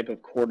type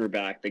of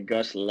quarterback that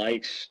Gus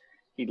likes.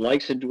 He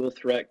likes a dual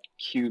threat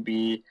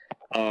QB.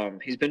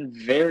 He's been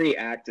very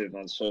active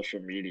on social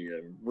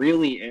media,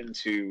 really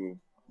into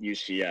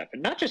UCF.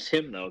 And not just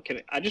him, though.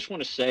 I just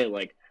want to say,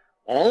 like,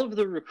 all of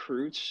the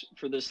recruits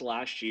for this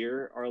last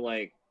year are,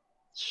 like,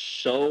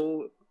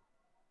 so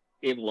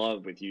in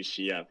love with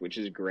UCF, which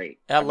is great.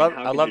 I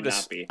love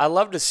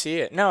to see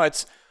it. No,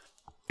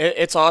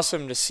 it's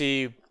awesome to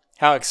see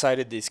how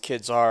excited these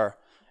kids are.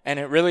 And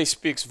it really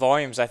speaks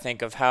volumes, I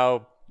think, of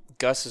how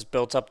Gus has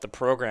built up the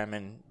program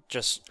in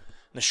just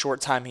the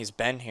short time he's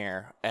been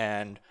here,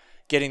 and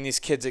getting these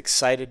kids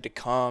excited to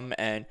come.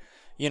 And,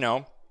 you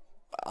know,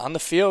 on the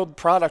field,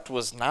 product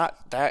was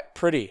not that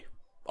pretty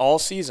all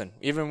season,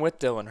 even with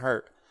Dylan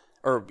hurt,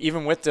 or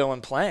even with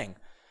Dylan playing,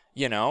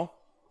 you know,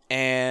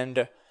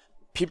 and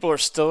people are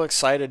still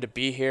excited to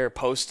be here,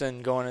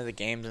 posting, going to the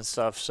games and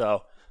stuff.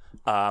 So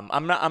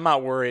I'm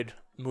not worried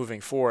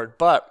moving forward.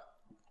 But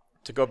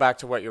to go back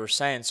to what you were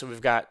saying, so we've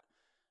got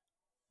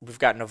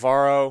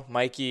Navarro,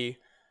 Mikey.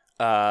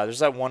 There's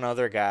that one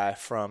other guy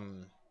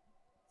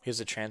he was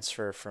a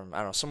transfer from, I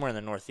don't know, somewhere in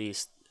the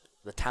Northeast,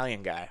 the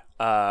Italian guy.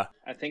 I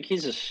think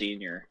he's a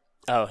senior.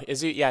 Oh,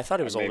 is he? Yeah, I thought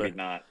he was older. Maybe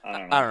not. I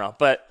don't know.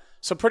 But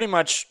so pretty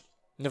much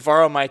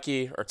Navarro,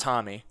 Mikey, or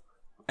Tommy.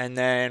 And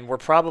then we're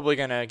probably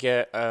going to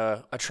get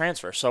a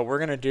transfer. So we're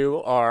going to do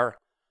our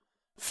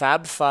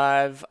Fab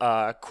Five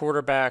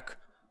quarterback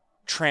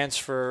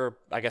transfer,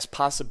 I guess,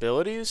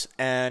 possibilities.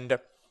 And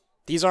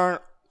these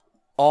aren't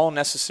all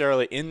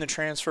necessarily in the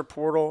transfer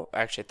portal.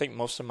 Actually, I think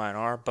most of mine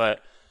are,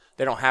 but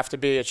they don't have to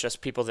be. It's just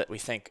people that we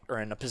think are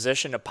in a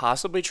position to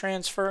possibly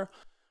transfer,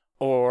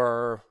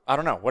 or I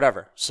don't know,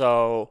 whatever.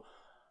 So,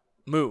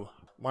 Moo,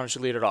 why don't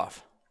you lead it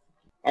off?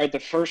 All right, the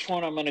first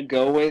one I'm going to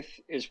go with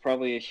is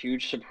probably a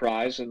huge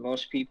surprise to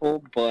most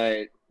people,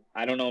 but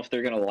I don't know if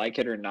they're going to like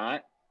it or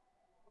not.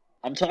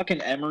 I'm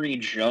talking Emory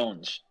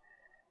Jones,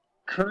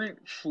 current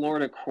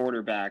Florida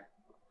quarterback,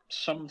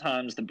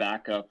 sometimes the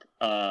backup,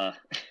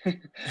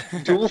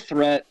 dual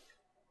threat,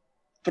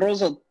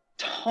 throws a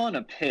ton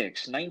of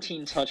picks,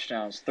 19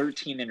 touchdowns,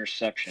 13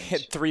 interceptions.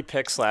 Hit 3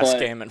 picks last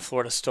game and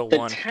Florida still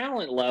won. The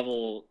talent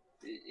level,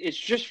 it's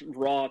just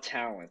raw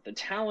talent. The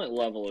talent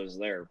level is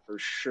there for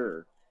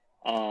sure.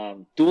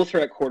 Dual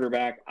threat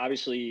quarterback,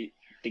 obviously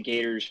the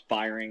Gators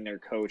firing their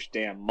coach,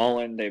 Dan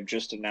Mullen. They've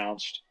just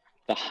announced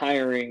the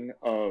hiring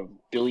of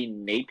Billy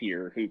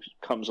Napier, who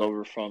comes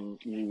over from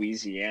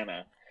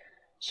Louisiana.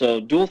 So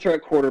dual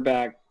threat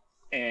quarterback,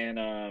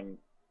 and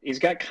he's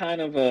got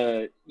kind of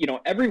a,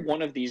 every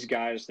one of these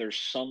guys, there's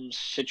some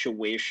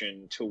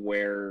situation to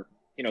where,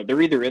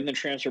 they're either in the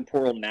transfer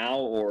portal now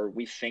or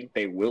we think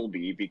they will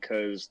be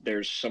because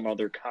there's some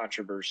other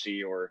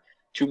controversy or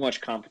too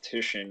much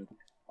competition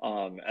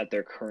at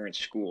their current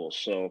school.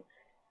 So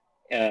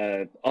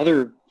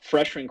other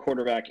freshman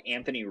quarterback,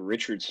 Anthony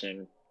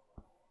Richardson,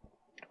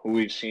 who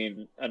we've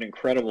seen an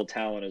incredible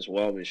talent as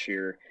well this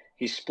year,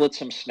 he split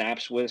some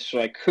snaps with.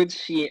 So I could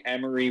see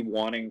Emory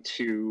wanting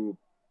to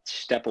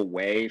step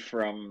away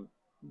from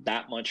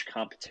that much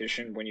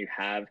competition when you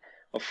have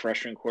a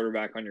freshman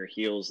quarterback on your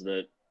heels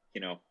that,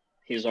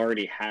 he's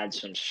already had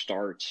some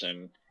starts.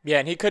 And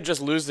he could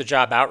just lose the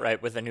job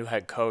outright with a new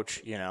head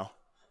coach,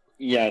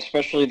 Yeah,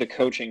 especially the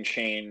coaching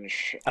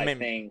change. I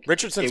think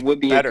Richardson's it would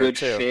be better a good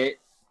too. fit.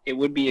 It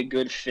would be a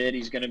good fit.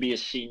 He's going to be a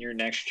senior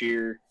next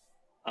year.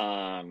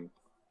 So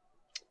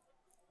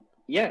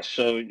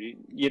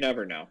you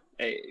never know.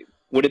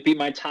 Would it be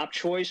my top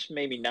choice?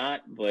 Maybe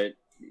not, but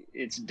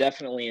it's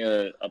definitely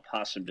a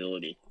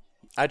possibility.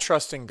 I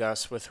trust in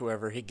Gus with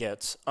whoever he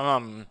gets.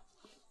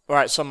 All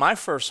right, so my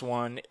first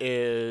one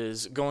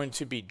is going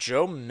to be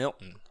Joe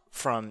Milton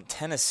from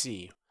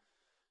Tennessee.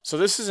 So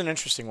this is an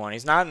interesting one.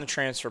 He's not in the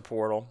transfer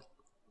portal.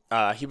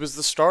 He was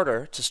the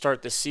starter to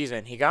start this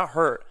season. He got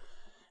hurt,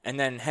 and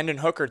then Hendon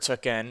Hooker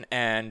took in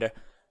and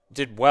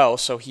did well,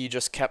 so he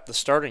just kept the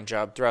starting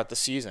job throughout the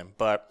season.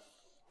 But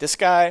this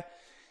guy,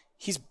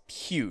 he's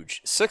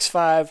huge,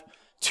 6'5",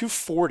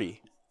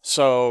 240.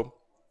 So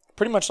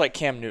pretty much like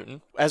Cam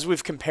Newton, as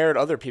we've compared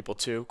other people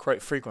to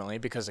quite frequently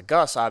because of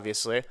Gus,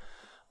 obviously.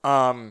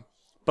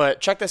 But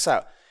check this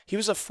out. He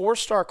was a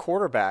 4-star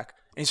quarterback,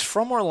 and he's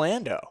from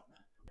Orlando.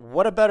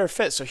 What a better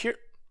fit. So here,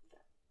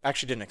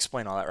 actually didn't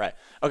explain all that right.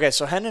 Okay,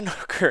 so Hendon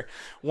Hooker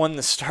won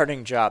the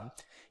starting job.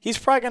 He's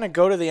probably going to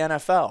go to the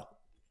NFL.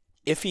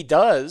 If he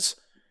does,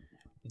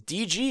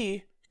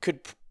 DG could,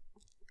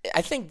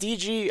 I think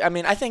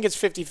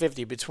it's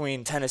 50-50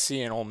 between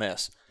Tennessee and Ole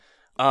Miss.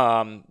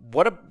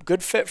 What a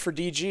good fit for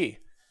DG.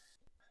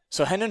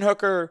 So Hendon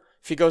Hooker,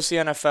 if he goes to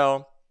the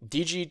NFL,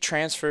 DG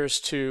transfers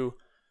to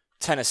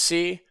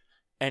Tennessee.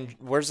 And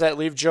where does that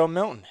leave Joe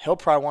Milton? He'll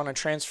probably want to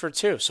transfer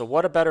too. So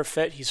what a better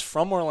fit. He's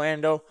from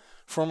Orlando,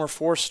 former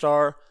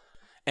 4-star,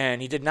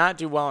 and he did not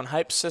do well in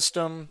hype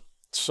system.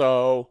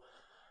 So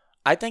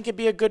I think it'd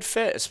be a good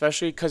fit,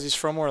 especially because he's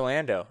from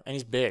Orlando and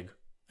he's big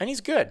and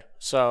he's good.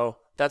 So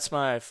that's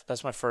my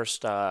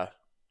first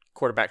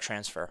quarterback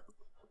transfer.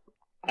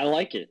 I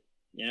like it.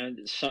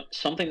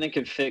 Something that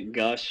could fit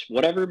Gus.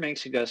 Whatever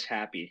makes Gus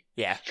happy.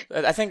 Yeah,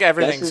 I think Gus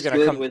everything's is gonna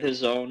good come with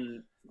his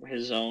own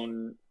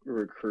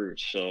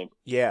recruits. So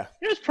Yeah,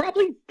 it's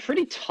probably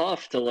pretty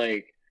tough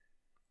to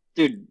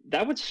dude,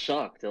 that would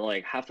suck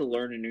to have to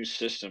learn a new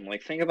system.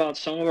 Think about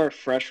some of our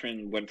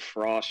freshmen when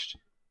Frost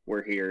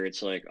were here.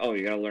 It's oh,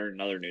 you got to learn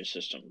another new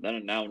system.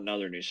 Then now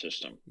another new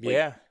system.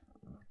 yeah,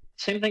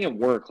 Same thing at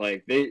work.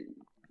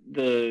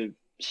 The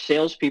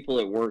salespeople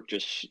at work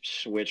just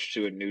switched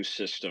to a new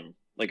system,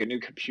 a new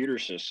computer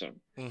system,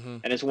 hmm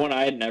and it's one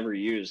I had never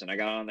used. And I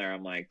got on there,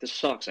 I'm like, this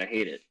sucks. I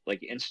hate it,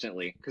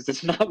 instantly, because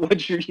it's not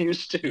what you're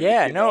used to.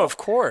 Yeah, you no, know? of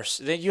course.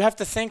 You have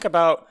to think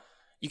about.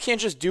 You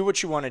can't just do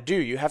what you want to do.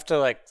 You have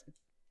to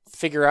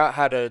figure out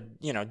how to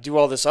do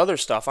all this other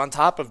stuff on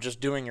top of just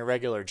doing your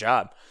regular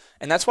job.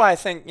 And that's why I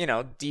think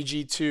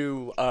DG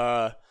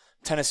to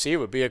Tennessee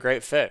would be a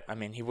great fit. I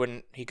mean,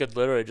 he could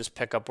literally just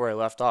pick up where he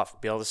left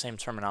off, be all the same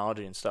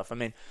terminology and stuff. I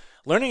mean,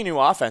 learning a new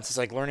offense is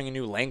like learning a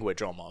new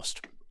language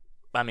almost.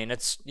 I mean,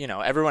 it's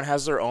everyone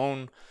has their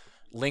own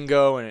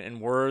lingo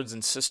and words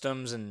and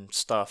systems and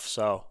stuff.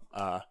 So,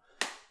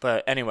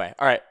 but anyway,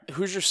 all right.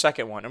 Who's your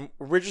second one? And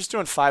we're just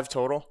doing 5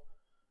 total,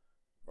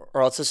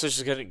 or else this is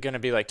just gonna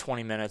be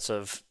 20 minutes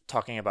of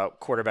talking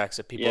about quarterbacks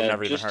that people have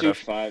never even heard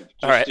of. All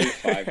right,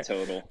 just do 5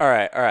 total. All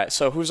right.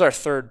 So who's our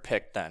third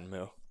pick then,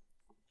 Moo?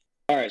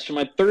 All right, so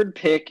my third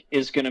pick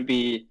is going to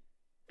be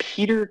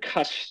Peter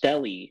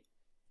Costelli,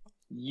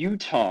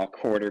 Utah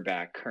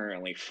quarterback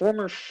currently.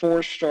 Former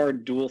 4-star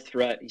dual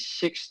threat. He's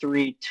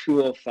 6'3",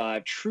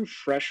 205, true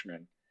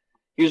freshman.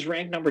 He was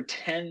ranked number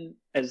 10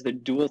 as the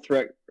dual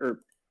threat,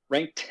 or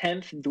ranked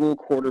 10th dual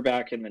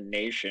quarterback in the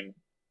nation.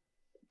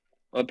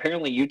 Well,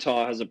 apparently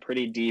Utah has a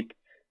pretty deep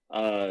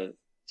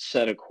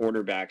set of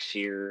quarterbacks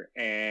here,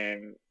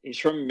 and he's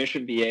from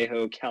Mission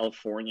Viejo,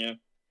 California.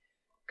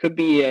 Could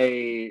be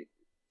a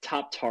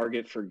top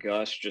target for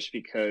Gus just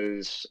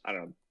because, I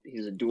don't know,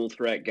 he's a dual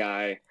threat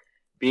guy.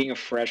 Being a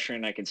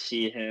freshman, I could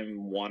see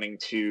him wanting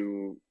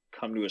to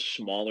come to a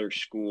smaller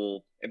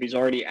school. If he's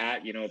already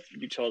at, if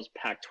Utah's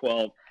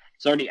Pac-12,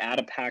 he's already at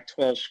a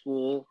Pac-12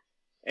 school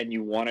and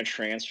you want to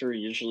transfer,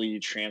 usually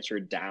you transfer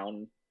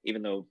down,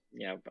 even though,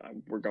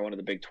 we're going to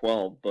the Big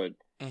 12. But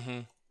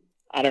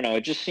I don't know.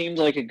 It just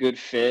seems like a good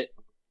fit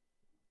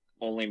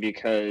only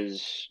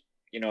because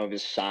of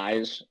his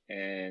size,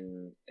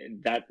 and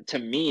that, to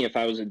me, if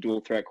I was a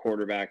dual threat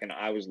quarterback and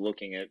I was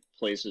looking at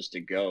places to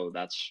go,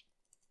 that's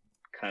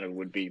kind of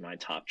would be my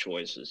top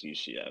choice as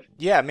UCF.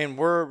 Yeah, I mean,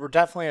 we're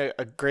definitely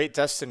a great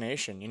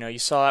destination. You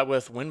saw that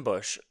with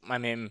Winbush. I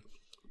mean,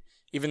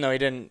 even though he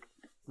didn't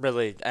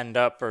really end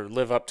up or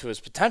live up to his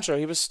potential,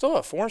 he was still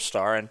a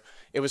 4-star, and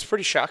it was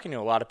pretty shocking to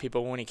a lot of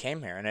people when he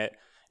came here, and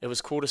it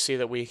was cool to see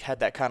that we had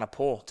that kind of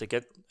pull to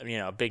get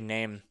a big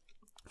name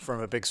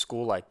from a big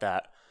school like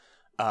that.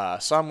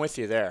 So I'm with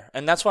you there.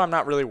 And that's why I'm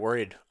not really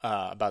worried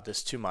about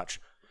this too much.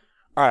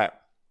 All right.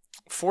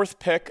 4th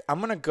pick, I'm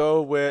going to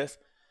go with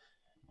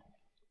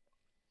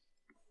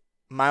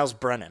Miles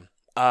Brennan.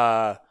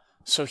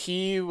 So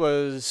he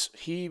was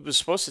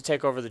supposed to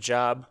take over the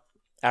job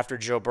after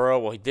Joe Burrow.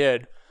 Well, he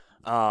did.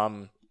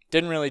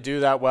 Didn't really do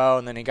that well,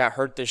 and then he got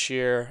hurt this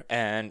year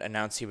and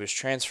announced he was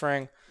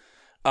transferring.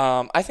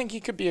 I think he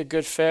could be a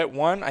good fit.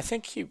 I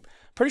think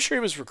pretty sure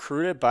he was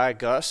recruited by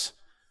Gus,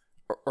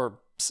 or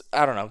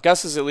I don't know.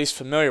 Gus is at least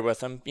familiar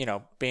with him,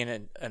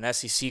 being an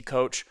SEC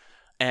coach.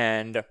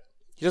 And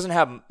he doesn't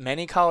have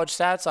many college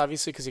stats,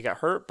 obviously, because he got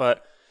hurt.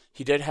 But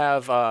he did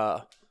have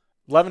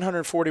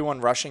 1,141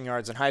 rushing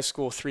yards in high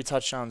school, 3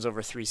 touchdowns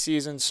over 3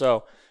 seasons.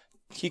 So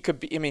he could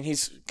be,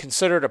 he's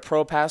considered a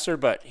pro passer,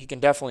 but he can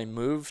definitely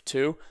move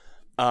too.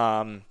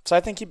 So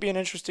I think he'd be an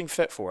interesting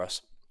fit for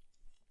us.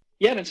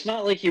 Yeah, and it's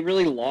not like he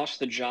really lost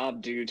the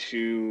job due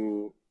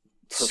to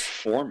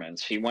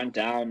performance. He went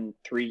down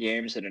 3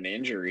 games at an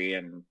injury,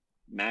 and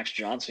Max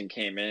Johnson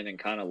came in and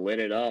kind of lit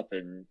it up,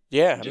 and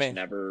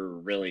never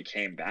really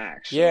came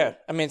back. So. Yeah,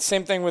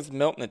 same thing with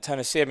Milton at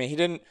Tennessee.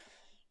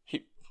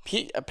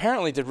 He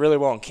apparently did really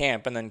well in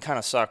camp and then kind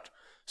of sucked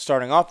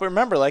starting off. But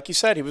remember, like you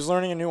said, he was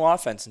learning a new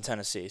offense in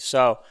Tennessee.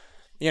 So,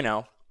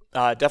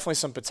 definitely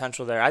some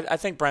potential there. I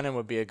think Brennan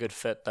would be a good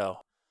fit,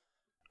 though.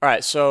 All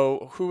right,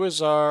 so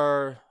who's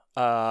our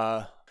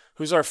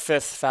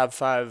 5th Fab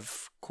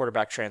 5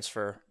 quarterback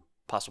transfer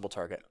possible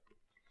target?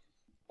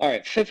 All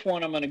right, 5th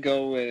one, I'm going to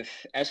go with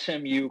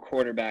SMU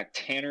quarterback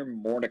Tanner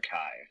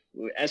Mordecai.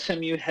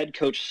 SMU head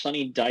coach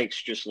Sonny Dykes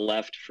just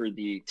left for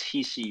the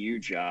TCU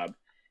job.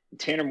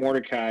 Tanner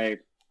Mordecai,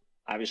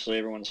 obviously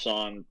everyone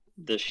saw him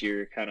this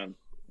year kind of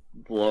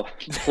blow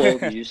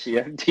the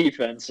UCF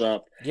defense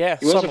up. Yeah,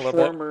 he was a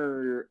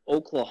former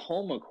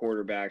Oklahoma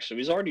quarterback, so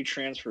he's already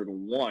transferred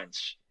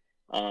once.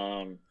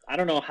 I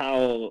don't know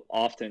how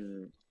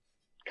often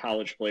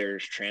college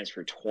players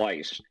transfer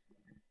twice,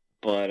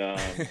 but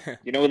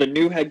with a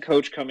new head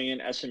coach coming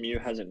in, SMU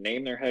hasn't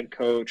named their head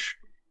coach.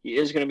 He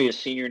is going to be a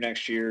senior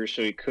next year,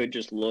 so he could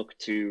just look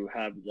to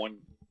have one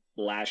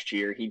last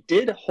year. He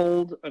did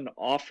hold an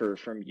offer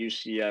from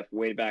UCF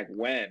way back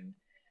when.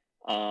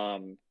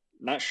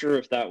 Not sure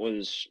if that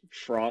was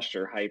Frost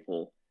or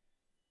Heupel,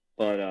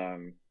 But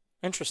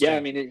Interesting. yeah,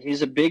 I mean,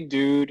 he's a big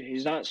dude.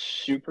 He's not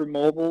super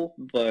mobile,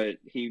 but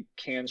he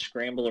can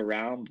scramble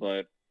around.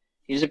 But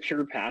he's a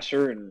pure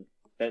passer, and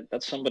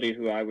that's somebody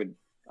who I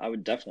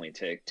would definitely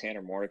take,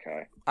 Tanner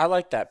Mordecai. I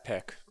like that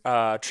pick.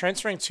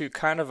 Transferring to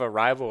kind of a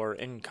rival or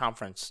in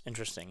conference,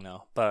 interesting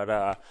though. But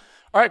all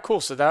right,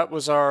 cool. So that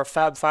was our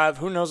Fab Five.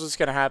 Who knows what's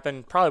gonna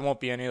happen? Probably won't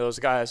be any of those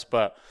guys,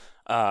 but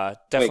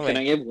definitely. Wait, can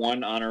I give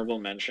one honorable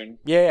mention?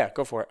 Yeah,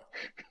 go for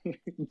it.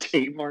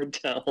 Tate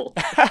Martell.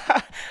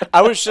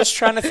 I was just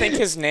trying to think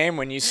his name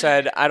when you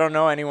said I don't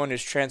know anyone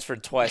who's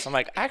transferred twice. I'm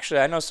like, actually,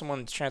 I know someone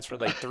who's transferred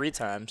like 3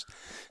 times.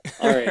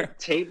 All right,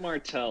 Tate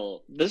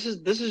Martell. This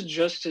is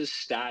just his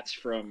stats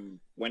from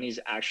when he's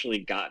actually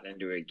gotten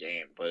into a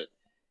game, but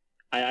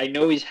I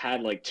know he's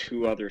had like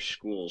 2 other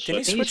schools. So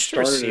Didn't I he think switch to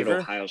started receiver? at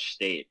Ohio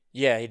State.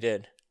 Yeah, he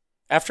did.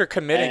 After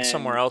committing And-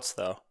 somewhere else,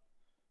 though.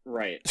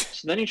 Right.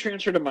 So then he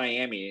transferred to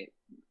Miami,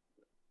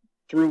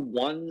 threw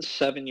 1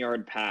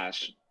 7-yard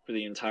pass for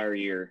the entire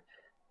year.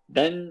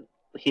 Then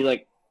he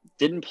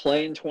didn't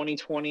play in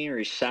 2020 or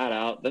he sat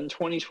out. Then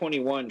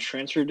 2021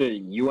 transferred to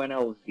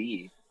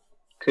UNLV.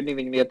 Couldn't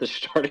even get the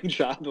starting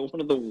job at one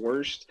of the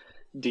worst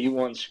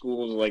D1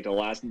 schools like the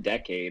last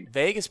decade.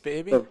 Vegas,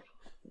 baby. The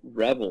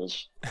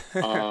Rebels.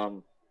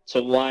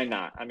 So why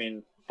not? I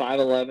mean,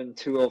 5'11",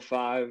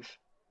 205.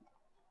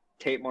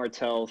 Tate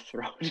Martell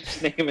throwing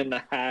his name in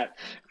the hat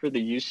for the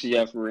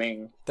UCF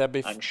ring.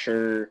 I'm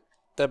sure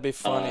that'd be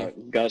funny.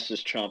 Gus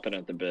is chomping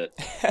at the bit.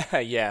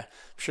 Yeah,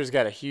 I'm sure he's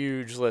got a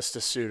huge list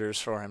of suitors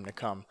for him to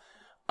come.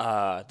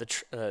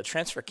 The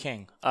transfer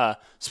king.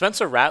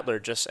 Spencer Rattler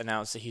just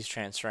announced that he's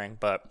transferring,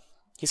 but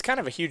he's kind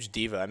of a huge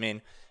diva. I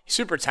mean, he's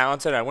super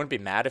talented. I wouldn't be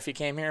mad if he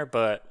came here,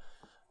 but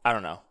I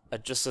don't know.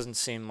 It just doesn't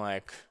seem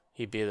like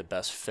he'd be the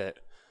best fit.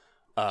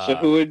 So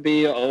who would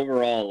be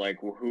overall,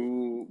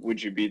 who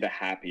would you be the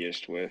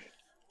happiest with?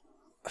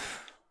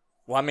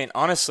 Well, I mean,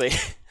 honestly,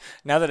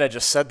 now that I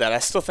just said that, I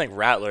still think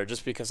Rattler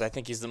just because I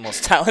think he's the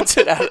most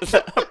talented out of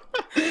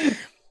them.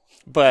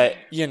 But,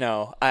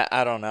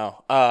 I don't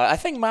know. I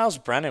think Miles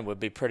Brennan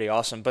would be pretty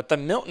awesome. But the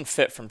Milton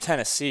fit from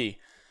Tennessee,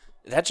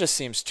 that just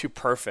seems too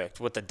perfect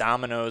with the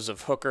dominoes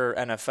of Hooker,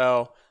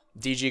 NFL,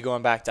 DG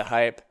going back to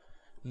hype,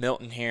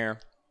 Milton here.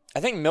 I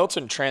think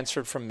Milton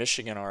transferred from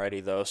Michigan already,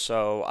 though,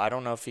 so I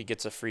don't know if he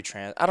gets a free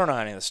I don't know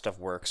how any of this stuff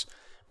works.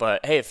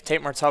 But, hey, if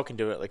Tate Martell can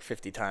do it like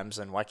 50 times,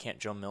 then why can't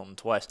Joe Milton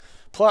twice?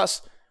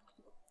 Plus,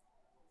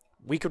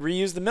 we could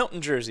reuse the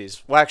Milton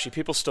jerseys. Well, actually,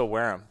 people still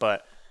wear them,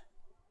 but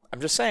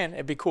I'm just saying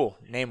it'd be cool,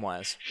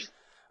 name-wise.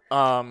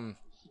 All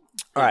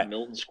right.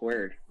 Milton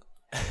squared.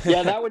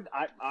 Yeah, that would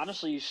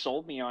honestly, you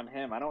sold me on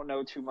him. I don't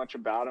know too much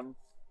about him.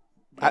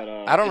 But,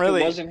 I don't really.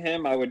 If it wasn't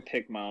him, I would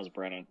pick Miles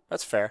Brennan.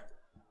 That's fair.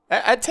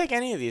 I'd take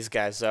any of these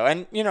guys, though.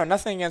 And,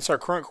 nothing against our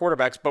current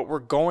quarterbacks, but we're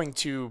going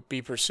to be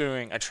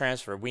pursuing a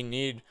transfer. We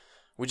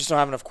just don't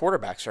have enough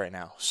quarterbacks right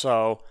now.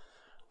 So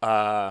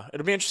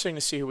it'll be interesting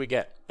to see who we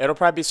get. It'll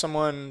probably be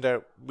someone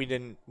that we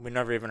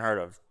never even heard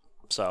of.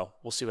 So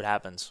we'll see what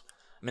happens.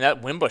 I mean,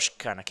 that Wimbush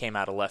kind of came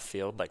out of left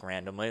field,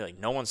 randomly.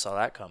 No one saw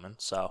that coming.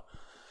 So,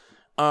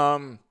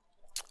 all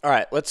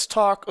right, let's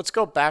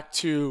go back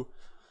to,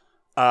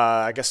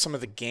 I guess, some of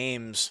the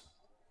games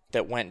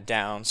that went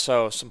down.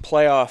 So some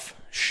playoff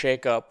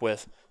shakeup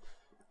with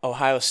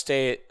Ohio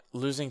State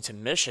losing to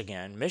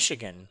Michigan.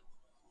 Michigan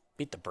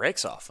beat the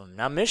brakes off them.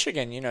 Now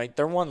Michigan,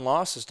 their one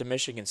loss is to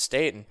Michigan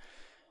State, and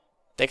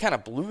they kind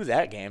of blew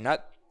that game.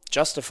 Not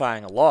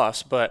justifying a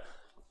loss, but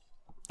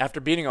after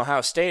beating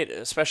Ohio State,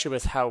 especially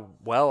with how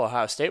well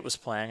Ohio State was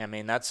playing, I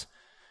mean,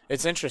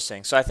 it's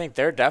interesting. So I think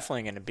they're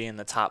definitely going to be in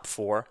the top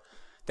 4.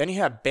 Then you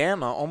have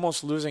Bama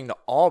almost losing to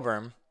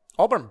Auburn.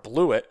 Auburn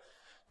blew it.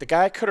 The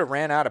guy could have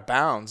ran out of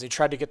bounds. He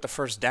tried to get the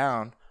first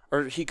down,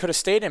 or he could have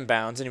stayed in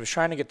bounds, and he was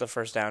trying to get the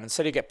first down.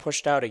 Instead, he got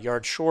pushed out a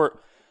yard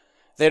short.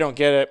 They don't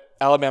get it.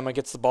 Alabama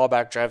gets the ball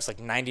back, drives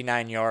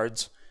 99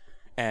 yards,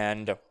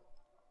 and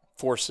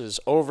forces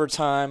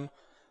overtime.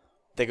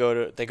 They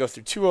go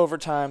through 2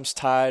 overtimes,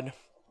 tied,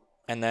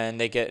 and then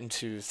they get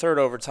into 3rd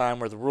overtime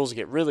where the rules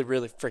get really,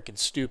 really freaking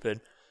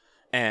stupid,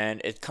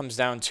 and it comes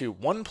down to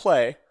one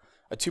play,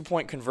 a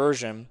 2-point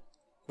conversion,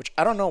 which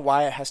I don't know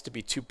why it has to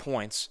be 2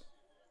 points.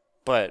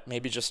 But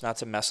maybe just not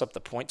to mess up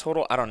the point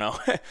total. I don't know.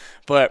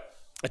 But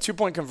a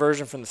 2-point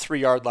conversion from the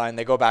 3-yard line.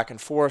 They go back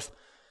and forth.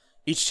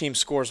 Each team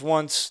scores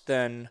once.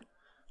 Then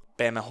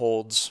Bama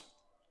holds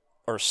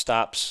or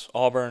stops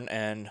Auburn,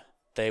 and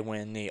they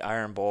win the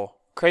Iron Bowl.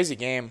 Crazy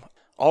game.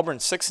 Auburn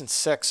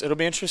 6-6. It'll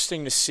be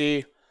interesting to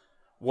see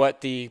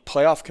what the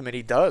playoff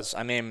committee does.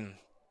 I mean,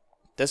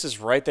 this is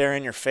right there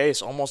in your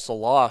face. Almost a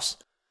loss,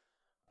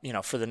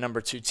 for the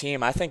number 2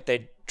 team. I think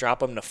they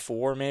drop them to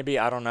 4 maybe.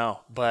 I don't know.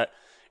 But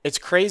it's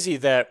crazy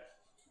that,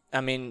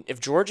 if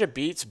Georgia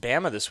beats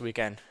Bama this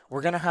weekend,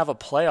 we're going to have a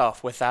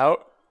playoff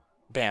without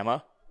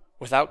Bama,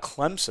 without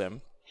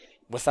Clemson,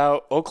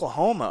 without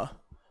Oklahoma,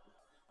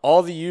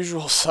 all the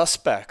usual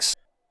suspects.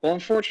 Well,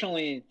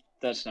 unfortunately,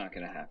 that's not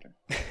going to happen.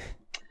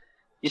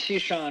 You see,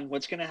 Sean,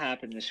 what's going to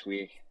happen this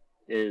week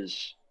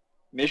is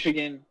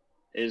Michigan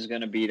is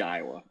going to beat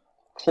Iowa.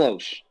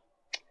 Close.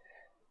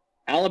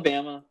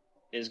 Alabama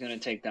is going to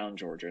take down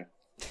Georgia.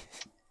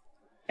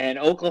 And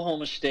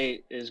Oklahoma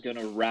State is going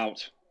to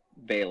rout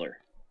Baylor.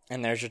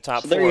 And there's your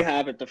top So four. there you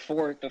have it. The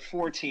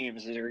four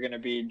teams that are going to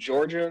be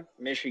Georgia,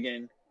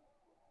 Michigan,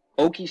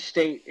 Okie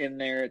State in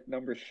there at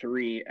number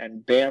 3,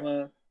 and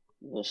Bama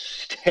will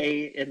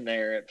stay in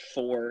there at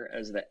 4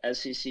 as the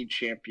SEC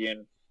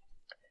champion.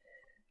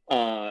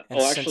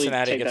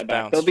 Cincinnati take gets that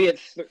back. bounced.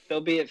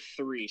 They'll be at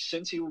 3.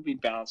 Cincy will be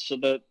bounced, so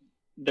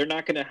they're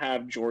not going to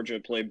have Georgia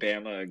play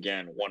Bama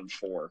again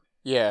 1-4.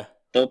 Yeah.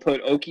 They'll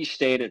put Okie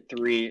State at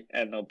 3,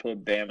 and they'll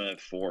put Bama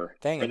at 4.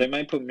 Dang Or it. they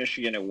might put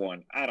Michigan at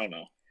 1. I don't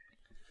know.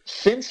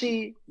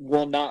 Cincy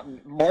will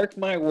not, mark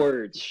my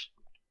words,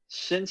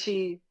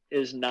 Cincy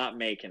is not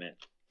making it.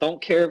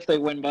 Don't care if they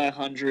win by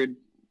 100.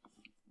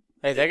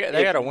 Hey, they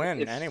got to if-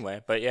 win if-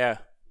 anyway. But yeah.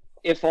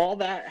 If all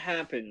that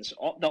happens,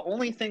 the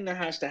only thing that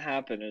has to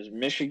happen is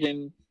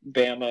Michigan,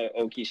 Bama,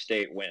 Okie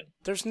State win.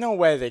 There's no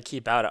way they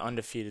keep out an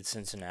undefeated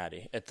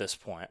Cincinnati at this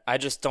point. I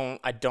just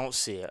don't. I don't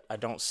see it.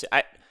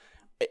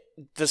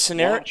 The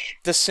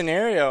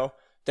scenario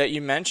that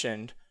you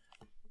mentioned.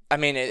 I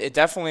mean, it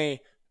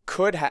definitely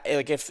could.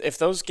 Like if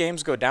those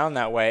games go down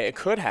that way, it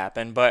could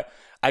happen. But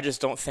I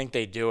just don't think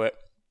they do it.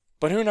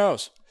 But who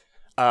knows?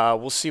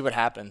 We'll see what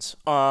happens.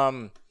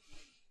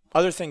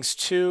 Other things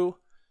too.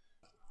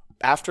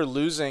 After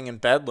losing in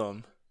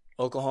Bedlam,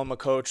 Oklahoma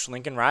coach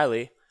Lincoln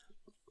Riley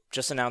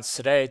just announced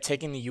today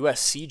taking the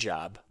USC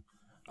job.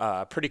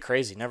 Pretty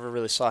crazy. Never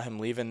really saw him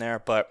leaving there.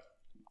 But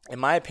in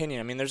my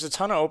opinion, I mean, there's a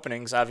ton of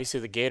openings. Obviously,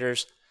 the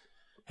Gators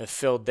have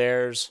filled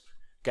theirs.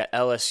 Got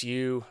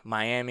LSU,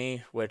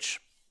 Miami,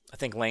 which I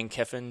think Lane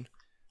Kiffin,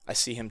 I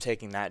see him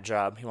taking that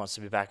job. He wants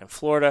to be back in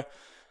Florida.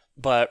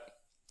 But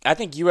I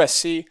think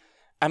USC,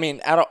 I mean,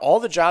 out of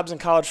all the jobs in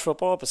college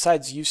football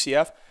besides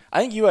UCF, I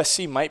think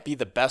USC might be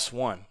the best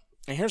one.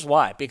 And here's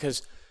why.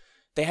 Because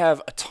they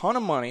have a ton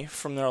of money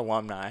from their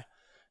alumni.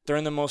 They're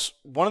in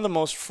one of the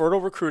most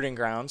fertile recruiting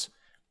grounds.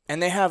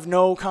 And they have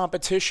no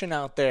competition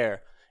out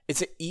there.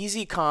 It's an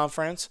easy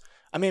conference.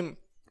 I mean,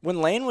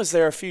 when Lane was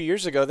there a few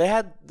years ago, they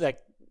had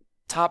like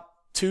top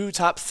 2,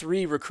 top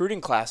 3 recruiting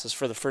classes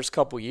for the first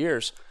couple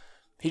years.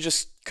 He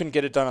just couldn't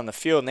get it done on the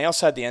field. And they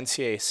also had the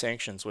NCAA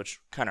sanctions, which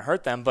kind of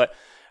hurt them. But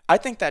I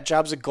think that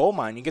job's a gold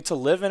mine. You get to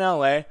live in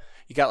LA.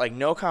 You got like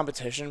no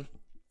competition.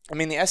 I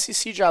mean, the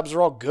SEC jobs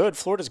are all good.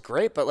 Florida's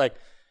great, but like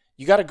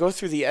you got to go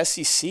through the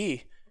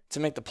SEC to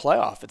make the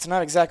playoff. It's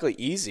not exactly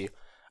easy.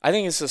 I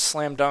think it's a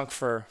slam dunk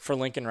for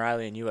Lincoln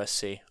Riley and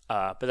USC,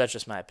 but that's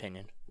just my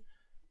opinion.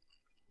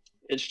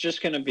 It's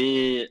just going to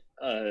be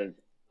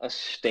a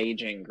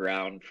staging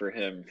ground for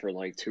him for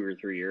like 2 or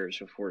 3 years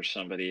before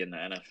somebody in the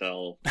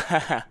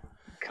NFL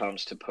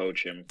comes to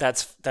poach him.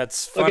 That's Look,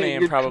 funny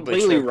and probably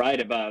completely true.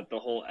 right about the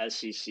whole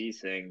SEC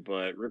thing,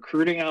 but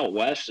recruiting out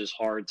west is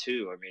hard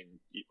too. I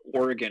mean,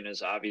 Oregon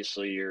is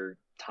obviously your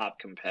top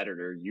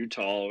competitor.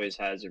 Utah always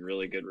has a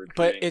really good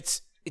recruiting.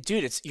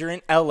 But you're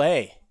in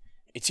LA.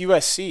 It's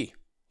USC.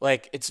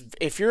 Like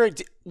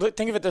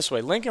think of it this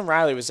way. Lincoln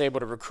Riley was able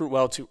to recruit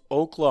well to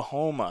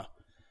Oklahoma.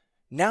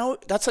 Now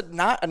that's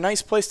not a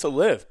nice place to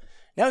live.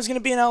 Now he's going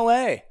to be in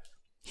LA.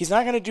 He's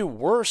not going to do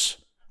worse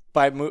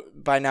by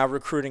now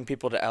recruiting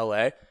people to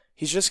LA.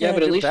 He's just going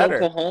to do better.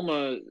 But at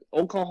least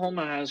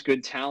Oklahoma has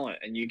good talent,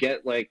 and you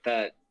get like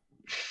that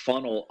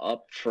funnel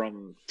up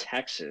from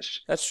Texas.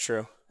 That's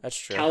true.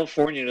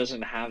 California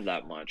doesn't have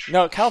that much.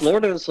 No,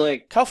 Florida's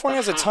like California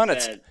has a ton.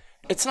 hotbed.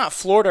 It's not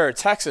Florida or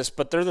Texas,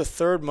 but they're the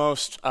third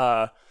most,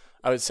 I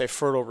would say,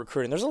 fertile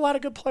recruiting. There's a lot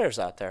of good players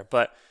out there.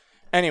 But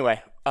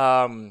anyway,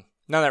 none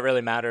of that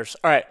really matters.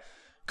 All right,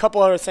 a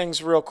couple other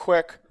things real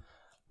quick.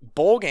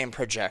 Bowl game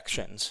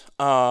projections.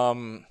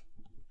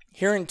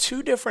 Hearing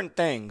 2 different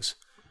things.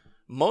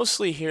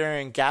 Mostly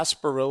hearing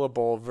Gasparilla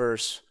Bowl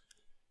versus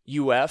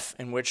UF,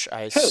 in which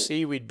I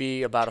see we'd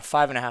be about a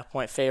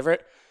 5.5-point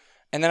favorite.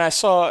 And then I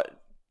saw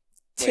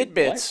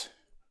tidbits,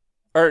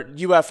 or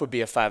UF would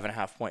be a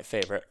 5.5-point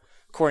favorite.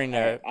 According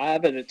to, I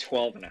have it at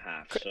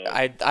 12.5. So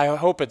I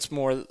hope it's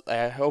more.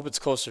 I hope it's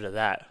closer to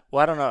that.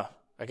 Well, I don't know.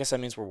 I guess that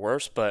means we're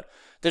worse, but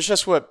that's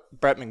just what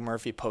Brett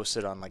McMurphy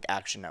posted on like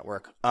Action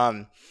Network.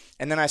 And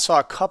then I saw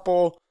a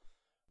couple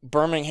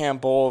Birmingham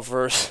Bowl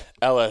versus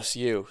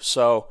LSU.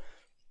 So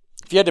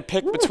if you had to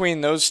pick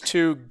between those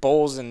 2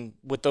 bowls and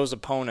with those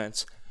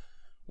opponents,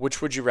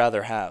 which would you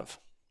rather have?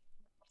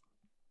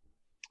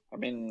 I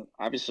mean,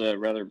 obviously, I'd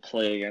rather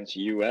play against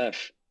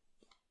UF,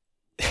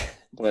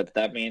 but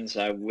that means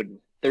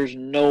there's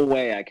no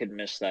way I could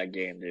miss that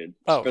game, dude.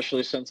 Oh.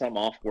 Especially since I'm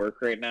off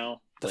work right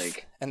now.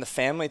 And the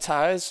family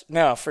ties?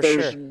 No, for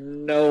there's sure.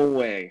 no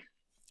way.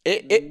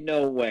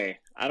 No way.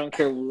 I don't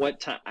care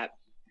what time.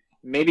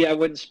 Maybe I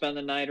wouldn't spend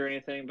the night or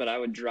anything, but I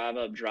would drive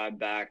up, drive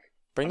back.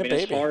 Bring the baby.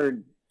 It's baby.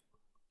 hard.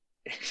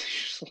 It's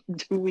just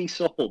like 2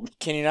 weeks old.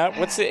 Can you not?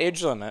 What's the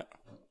age limit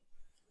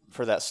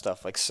for that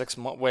stuff? Like 6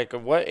 months? Wait,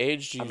 what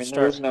age do you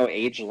start? There's no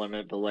age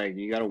limit, but like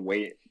you gotta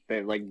wait.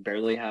 They like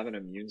barely have an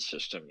immune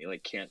system. You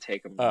like can't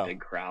take them in big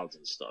crowds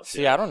and stuff.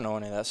 See, I don't know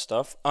any of that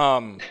stuff.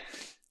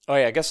 Oh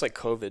yeah, I guess like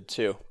COVID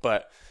too.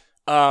 But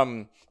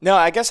no,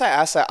 I guess I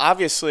asked that.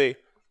 Obviously,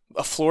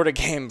 a Florida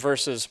game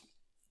versus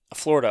a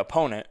Florida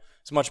opponent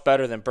is much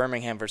better than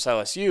Birmingham versus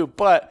LSU.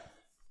 But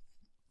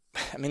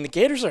I mean, the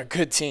Gators are a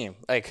good team.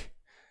 Like,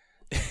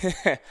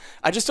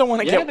 I just don't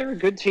want to Yeah, get. they're a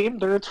good team.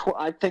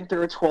 I think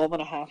they're a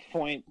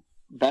 12.5-point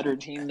better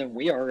team than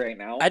we are right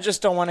now. I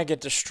just don't want to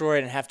get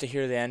destroyed and have to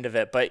hear the end of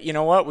it. But you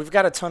know what? We've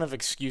got a ton of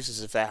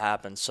excuses if that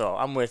happens. So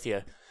I'm with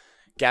you.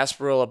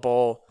 Gasparilla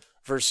Bowl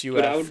versus UF.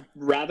 But I would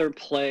rather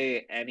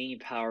play any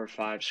Power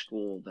 5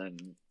 school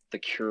than the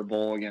Cure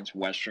Bowl against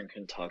Western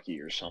Kentucky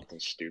or something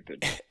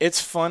stupid.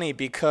 It's funny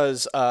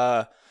because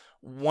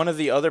one of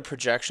the other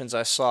projections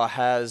I saw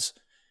has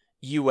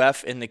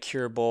UF in the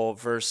Cure Bowl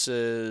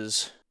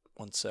versus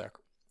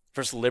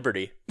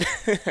Liberty.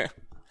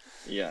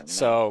 Yeah. No,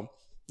 So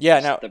yeah,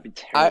 now that'd be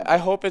terrible. I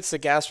hope it's the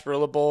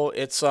Gasparilla Bowl.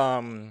 It's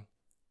I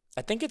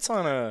think it's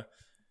on a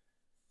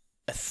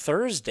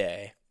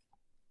Thursday.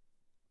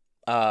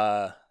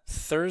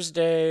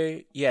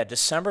 Thursday, yeah,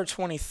 December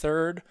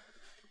 23rd.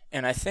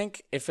 And I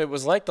think if it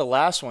was like the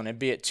last one, it'd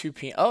be at 2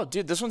 p.m. Oh,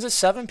 dude, this one's at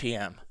 7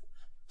 p.m.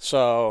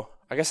 So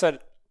I guess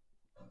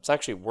it's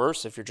actually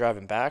worse if you're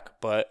driving back.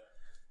 But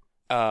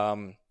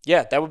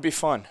yeah, that would be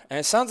fun. And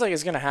it sounds like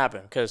it's going to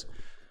happen because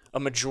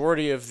a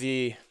majority of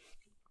the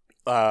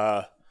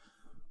analysts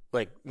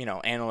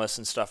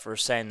and stuff are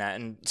saying that.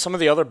 And some of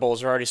the other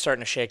bowls are already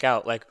starting to shake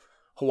out. Like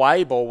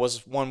Hawaii Bowl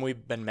was one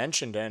we've been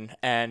mentioned in,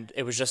 and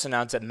it was just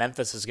announced that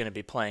Memphis is going to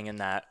be playing in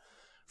that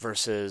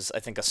versus, I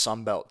think, a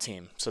Sun Belt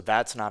team. So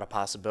that's not a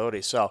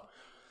possibility. So,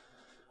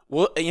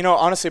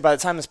 honestly, by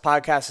the time this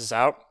podcast is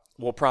out,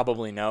 we'll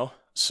probably know.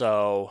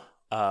 So,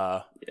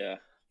 yeah.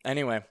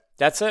 Anyway,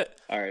 that's it.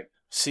 All right.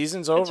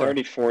 Season's over. It's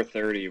already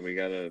 4:30. We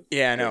gotta.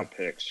 Yeah, I go know. to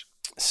picks.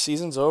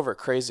 Season's over.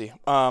 Crazy.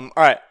 All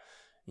right.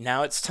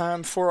 Now it's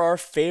time for our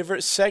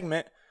favorite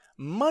segment,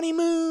 Money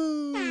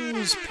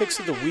Moves Picks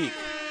of the Week.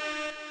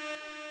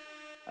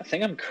 I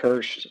think I'm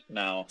cursed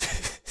now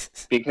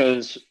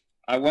because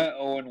I went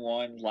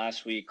 0-1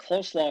 last week.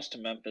 Close loss to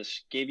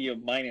Memphis. Gave you a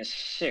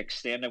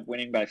 -6. They ended up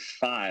winning by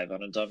 5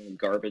 on a dumb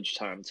garbage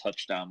time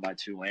touchdown by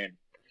Tulane.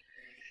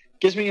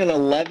 Gives me an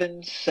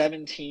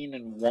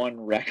 11-17-1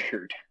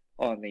 record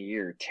on the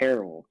year.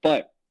 Terrible.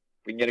 But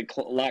we can get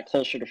a lot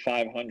closer to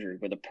 500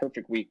 with a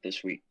perfect week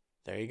this week.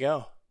 There you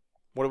go.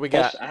 What do we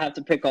Plus, got? I have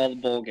to pick all the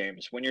bowl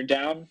games. When you're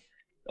down,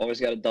 always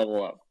got to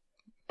double up.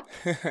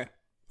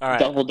 All right.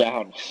 Double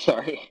down.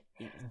 Sorry.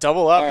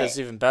 Double up All right. is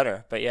even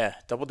better. But yeah,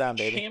 double down,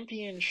 baby.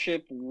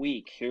 Championship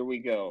week. Here we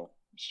go.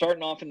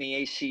 Starting off in the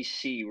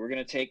ACC, we're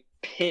going to take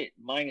Pitt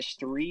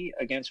 -3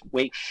 against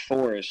Wake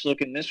Forest.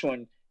 Look, in this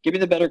one, give me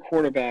the better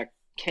quarterback,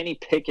 Kenny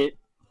Pickett.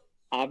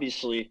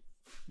 Obviously,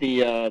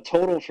 the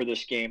total for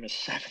this game is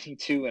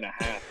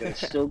 72.5, but it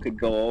still could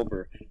go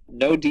over.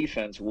 No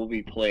defense will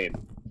be played.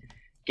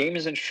 Game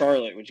is in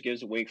Charlotte, which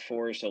gives Wake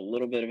Forest a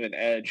little bit of an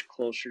edge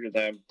closer to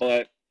them,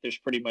 but there's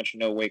pretty much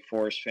no Wake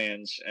Forest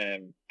fans,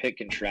 and Pitt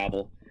can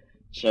travel.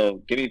 So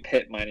give me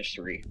Pitt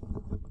 -3.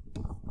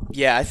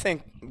 Yeah, I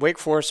think Wake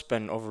Forest's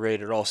been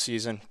overrated all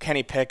season.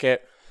 Kenny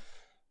Pickett,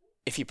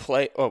 if you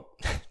play... Oh,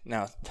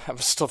 no, I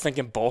was still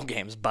thinking bowl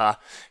games. Bah.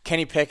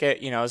 Kenny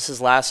Pickett, this is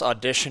his last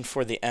audition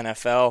for the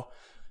NFL.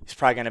 He's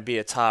probably going to be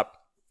a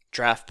top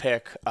draft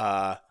pick.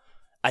 I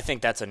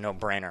think that's a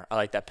no-brainer. I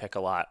like that pick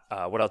a lot.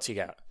 What else you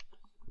got?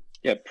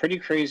 Yeah, pretty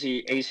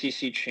crazy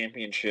ACC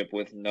championship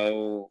with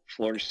no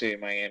Florida State,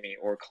 Miami,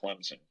 or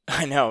Clemson.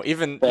 I know.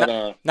 Even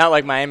But, not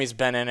like Miami's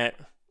been in it.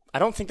 I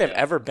don't think they've Yeah.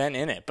 ever been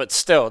in it. But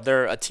still,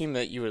 they're a team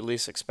that you at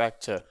least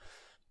expect to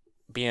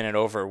be in it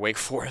over Wake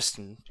Forest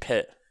and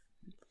Pitt.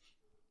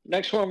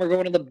 Next one, we're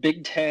going to the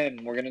Big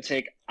Ten. We're going to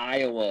take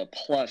Iowa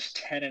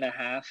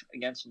 +10.5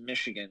 against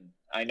Michigan.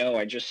 I know,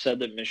 I just said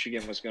that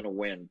Michigan was going to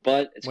win,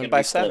 but it's going Win to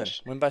by be 7.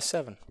 close. Win by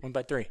 7. Win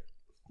by 3.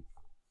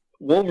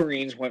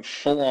 Wolverines went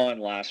full on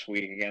last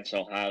week against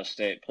Ohio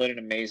State, played an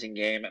amazing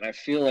game, and I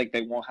feel like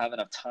they won't have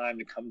enough time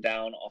to come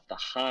down off the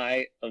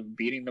high of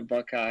beating the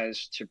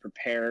Buckeyes to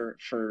prepare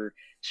for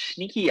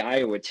sneaky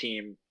Iowa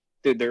team.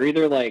 Dude, they're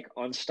either like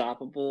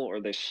unstoppable or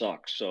they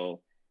suck.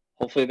 So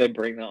hopefully they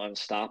bring the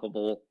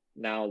unstoppable.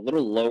 Now, a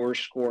little lower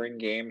scoring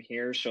game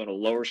here. So in a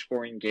lower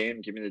scoring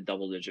game, give me the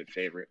double-digit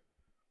favorite.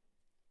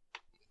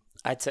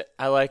 I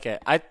like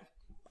it. I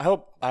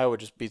hope Iowa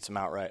just beats them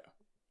outright.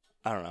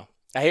 I don't know.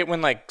 I hate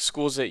when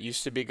schools that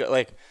used to be good,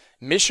 like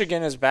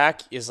Michigan is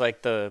back, is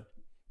like the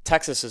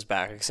Texas is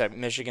back, except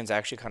Michigan's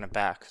actually kind of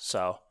back.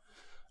 So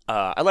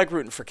I like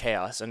rooting for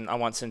chaos, and I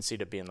want Cincy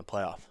to be in the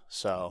playoff.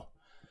 So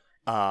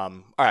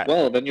all right.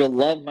 Well, then you'll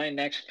love my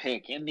next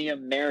pick. In the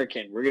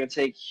American, we're going to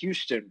take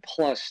Houston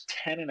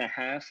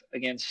 +10.5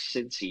 against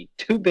Cincy.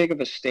 Too big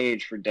of a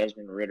stage for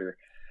Desmond Ridder.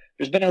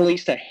 There's been at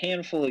least a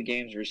handful of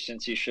games where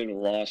Cincy should have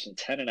lost, and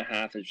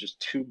 10.5 is just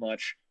too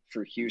much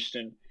for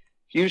Houston.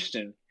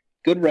 Houston,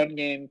 good run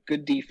game,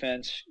 good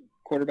defense.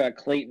 Quarterback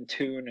Clayton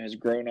Tune has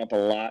grown up a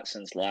lot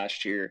since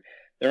last year.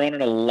 They're on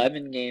an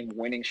 11-game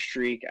winning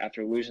streak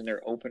after losing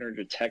their opener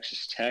to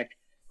Texas Tech.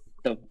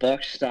 The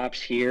buck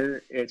stops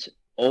here. It's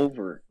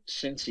over.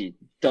 Cincy,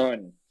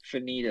 done.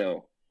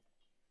 Finito.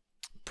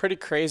 Pretty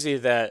crazy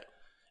that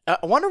I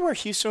wonder where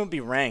Houston would be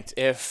ranked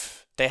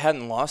if they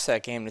hadn't lost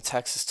that game to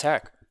Texas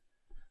Tech,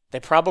 they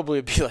probably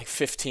would be like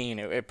 15.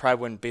 It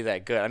probably wouldn't be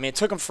that good. I mean, it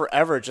took them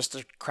forever just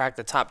to crack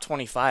the top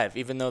 25,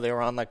 even though they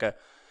were on like a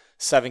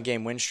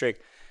 7-game win streak.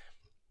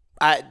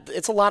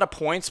 It's a lot of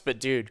points, but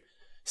dude,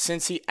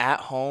 Cincy at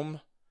home,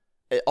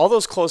 all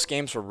those close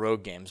games were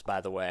road games, by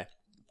the way.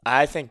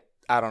 I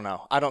don't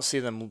know. I don't see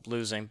them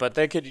losing, but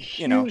they could,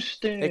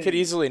 they could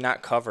easily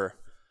not cover.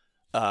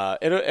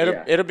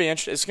 It'll be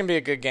interesting. It's gonna be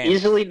a good game.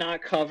 Easily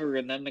not cover,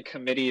 and then the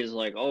committee is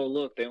like, "Oh,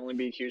 look, they only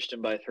beat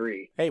Houston by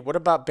 3." Hey, what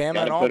about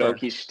Bama and Auburn?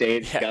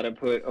 Gotta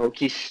put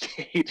Okie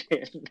State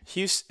in.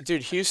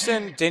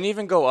 Houston didn't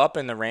even go up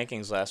in the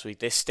rankings last week.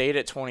 They stayed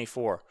at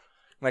 24.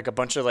 Like a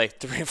bunch of like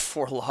 3 or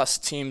 4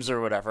 lost teams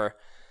or whatever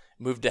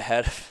moved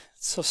ahead.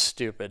 It's so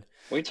stupid.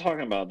 What are you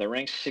talking about? They're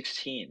ranked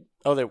 16.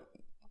 Oh,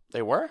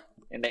 they were?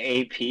 In the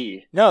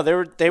AP. No, they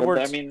were.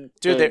 I mean,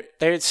 dude,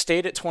 they had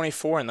stayed at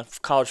 24 in the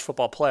college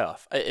football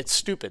playoff. It's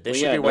stupid. They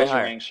should be way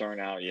higher. Those ranks aren't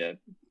out yet.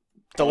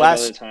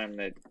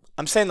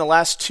 I'm saying the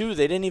last 2,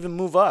 they didn't even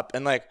move up.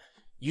 And like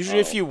usually,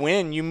 if you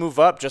win, you move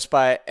up just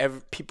by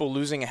people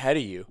losing ahead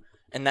of you,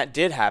 and that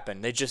did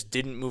happen. They just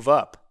didn't move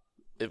up,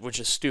 which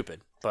is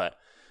stupid. But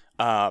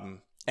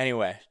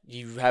anyway,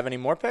 you have any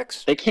more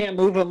picks? They can't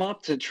move them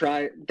up to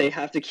try. They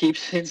have to keep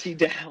Cincy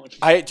down.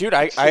 I agree.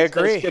 That's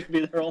gonna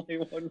be their only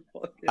one.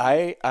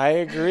 I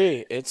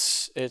agree.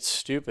 It's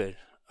stupid.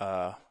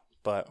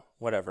 But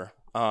whatever.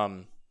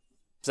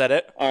 Is that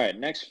it? All right,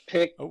 next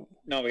pick. Oh.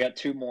 No, we got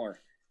 2 more.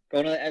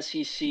 Going to the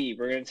SEC,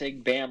 we're going to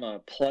take Bama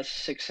plus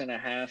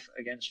 6.5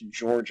 against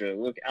Georgia.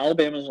 Look,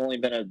 Alabama's only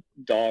been a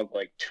dog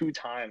like 2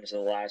 times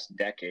in the last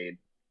decade.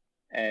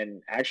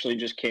 And actually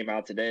just came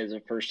out today as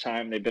the first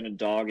time they've been a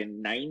dog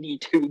in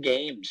 92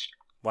 games.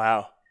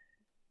 Wow.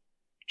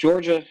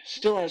 Georgia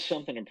still has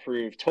something to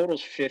prove.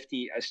 Total's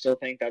 50. I still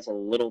think that's a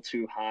little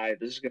too high.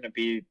 This is going to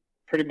be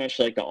pretty much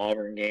like the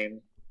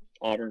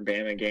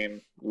Auburn-Bama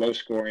game. Low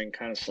scoring,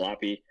 kind of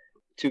sloppy.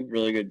 2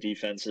 really good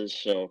defenses.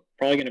 So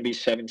probably going to be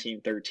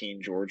 17-13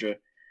 Georgia.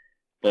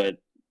 But,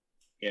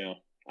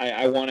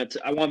 I want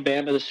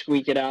Bama to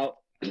squeak it out.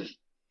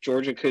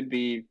 Georgia could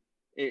be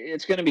 –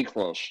 it's going to be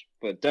close.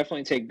 But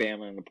definitely take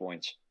Bama in the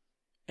points.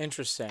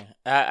 Interesting.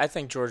 I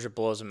think Georgia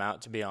blows them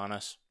out, to be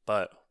honest.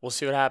 But we'll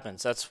see what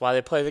happens. That's why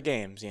they play the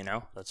games,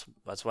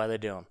 That's why they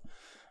do them.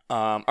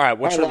 All right,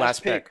 what's your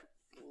last pick?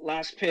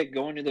 Last pick,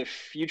 going to the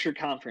future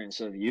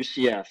conference of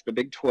UCF, the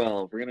Big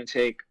 12. We're going to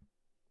take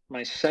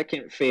my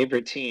second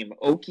favorite team,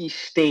 Okie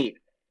State,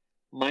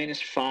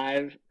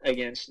 -5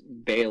 against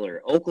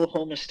Baylor.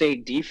 Oklahoma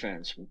State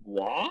defense,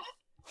 what?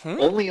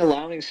 Only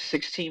allowing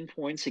 16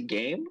 points a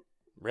game?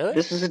 Really?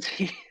 This is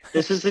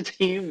a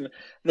team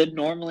that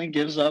normally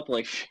gives up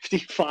like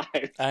 55.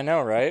 I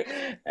know, right?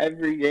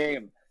 Every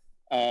game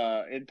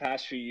in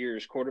past few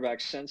years. Quarterback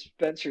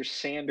Spencer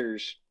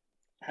Sanders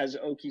has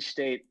Okie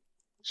State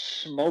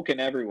smoking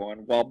everyone,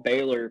 while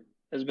Baylor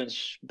has been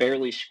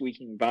barely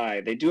squeaking by.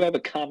 They do have a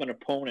common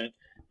opponent,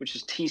 which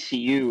is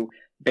TCU.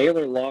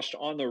 Baylor lost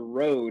on the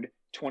road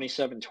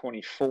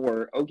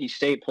 27-24. Okie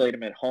State played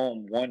them at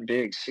home, won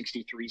big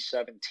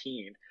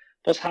 63-17.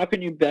 Plus, how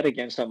can you bet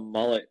against a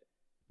mullet?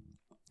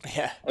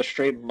 Yeah. A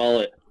straight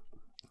mullet.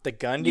 The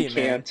Gundy,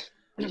 man.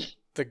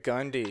 The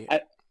Gundy.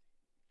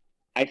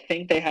 I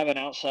think they have an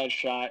outside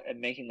shot at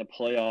making the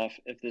playoff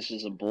if this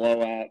is a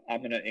blowout.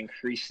 I'm going to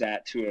increase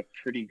that to a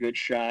pretty good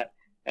shot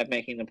at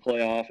making the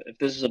playoff. If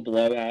this is a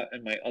blowout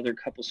and my other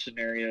couple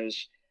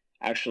scenarios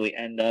actually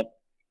end up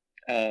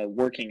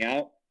working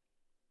out.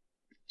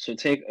 So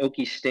take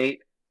Okie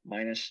State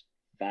 -5.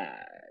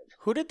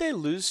 Who did they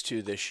lose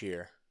to this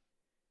year?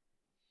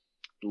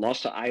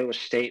 Lost to Iowa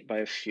State by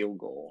a field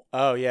goal.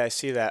 Oh, yeah, I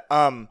see that.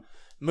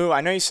 Moo,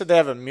 I know you said they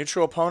have a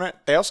mutual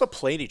opponent. They also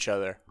played each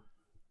other.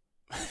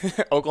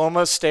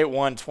 Oklahoma State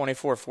won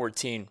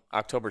 24-14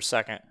 October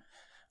 2nd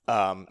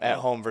at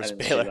home versus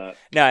Baylor.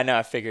 No,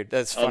 I figured.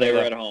 That's funny. Oh, they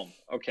were at home.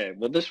 Okay,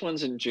 well, this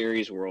one's in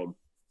Jerry's world.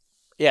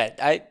 Yeah,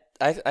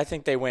 I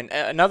think they win.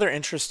 Another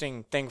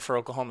interesting thing for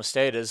Oklahoma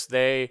State is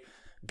they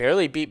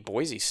barely beat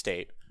Boise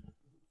State.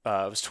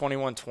 It was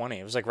 21-20.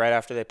 It was like right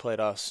after they played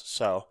us,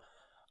 so...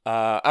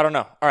 I don't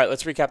know. All right,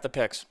 let's recap the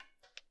picks.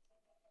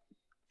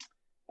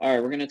 All right,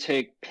 we're going to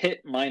take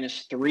Pitt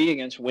 -3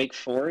 against Wake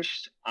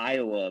Forest,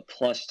 Iowa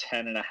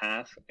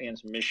 +10.5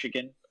 against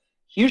Michigan,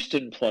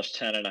 Houston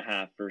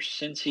 +10.5 versus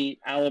Cincy,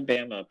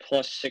 Alabama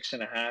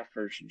 +6.5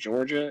 versus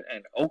Georgia,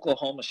 and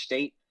Oklahoma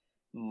State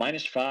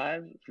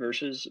 -5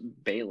 versus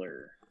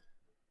Baylor.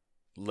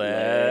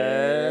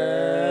 Let's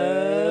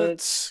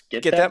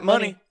get that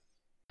money.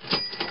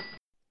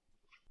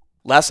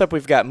 Last up,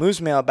 we've got Moo's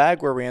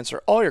Mailbag, where we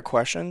answer all your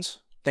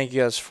questions. Thank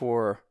you guys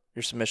for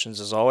your submissions,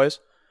 as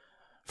always.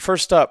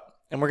 First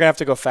up, and we're going to have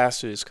to go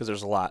fast through these because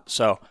there's a lot.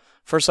 So,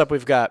 first up,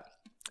 we've got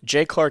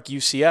Jay Clark,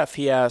 UCF.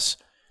 He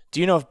asks, do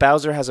you know if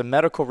Bowser has a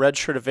medical red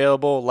shirt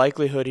available?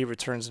 Likelihood he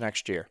returns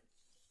next year.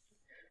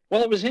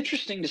 Well, it was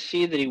interesting to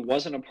see that he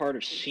wasn't a part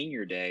of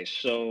Senior Day.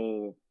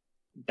 So,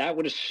 that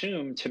would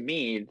assume to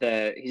me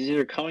that he's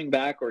either coming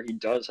back or he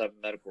does have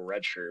a medical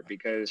red shirt,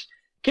 because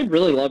kid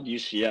really loved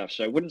UCF,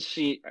 so I wouldn't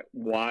see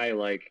why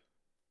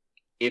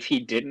if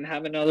he didn't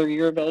have another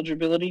year of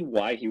eligibility,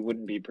 why he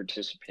wouldn't be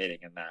participating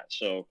in that.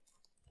 So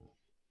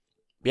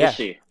Yeah, we'll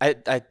see.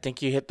 I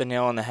think you hit the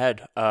nail on the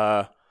head.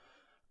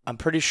 I'm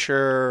pretty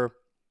sure.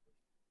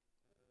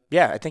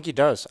 Yeah, I think he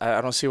does.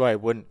 I don't see why he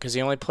wouldn't, because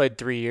he only played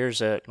 3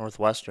 years at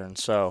Northwestern,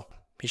 so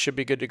he should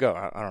be good to go.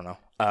 I don't know.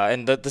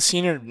 And the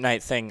senior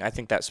night thing, I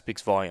think that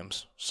speaks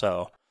volumes.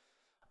 So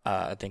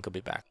I think he'll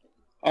be back.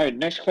 All right,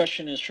 next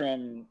question is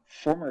from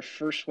former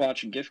First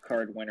Watch gift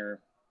card winner,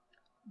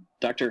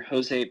 Dr.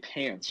 Jose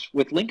Pants.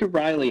 With Lincoln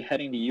Riley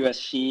heading to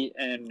USC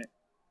and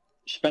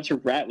Spencer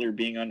Rattler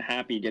being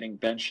unhappy getting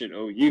benched at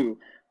OU,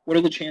 what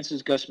are the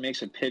chances Gus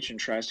makes a pitch and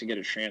tries to get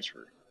a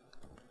transfer?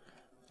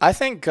 I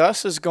think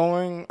Gus is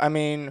going.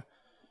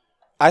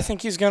 I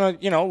think he's gonna,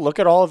 look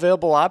at all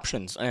available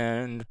options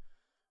and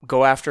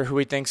go after who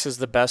he thinks is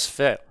the best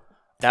fit.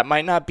 That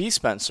might not be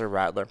Spencer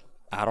Rattler.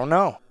 I don't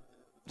know.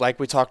 Like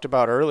we talked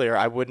about earlier,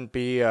 I wouldn't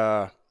be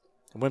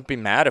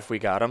mad if we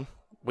got him.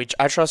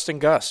 I trust in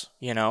Gus,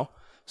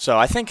 So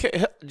I think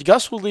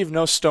Gus will leave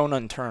no stone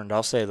unturned.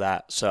 I'll say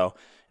that. So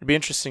it'd be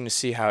interesting to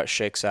see how it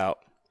shakes out.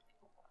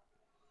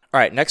 All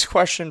right, next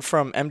question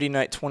from MD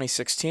Knight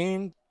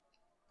 2016.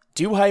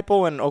 Do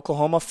Heupel and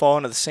Oklahoma fall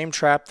into the same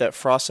trap that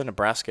Frost and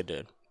Nebraska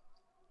did?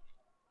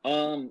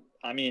 Look,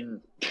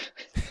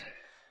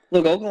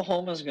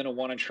 Oklahoma's going to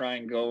want to try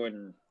and go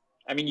and...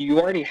 you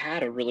already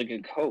had a really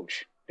good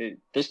coach.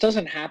 This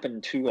doesn't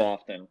happen too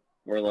often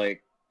where,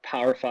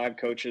 Power 5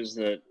 coaches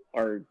that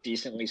are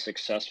decently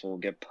successful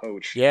get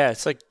poached. Yeah,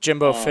 it's like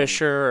Jimbo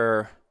Fisher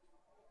or...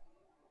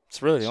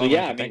 It's really the only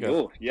one I can think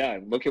of.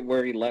 Look at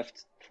where he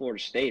left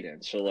Florida State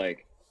in. So,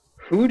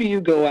 who do you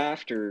go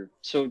after?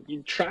 So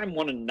you try and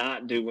want to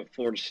not do what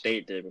Florida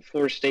State did. What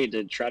Florida State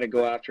did, try to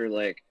go after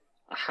a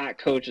hot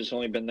coach that's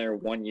only been there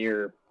 1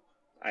 year.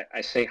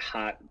 I say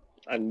hot.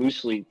 I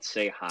loosely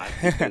say hot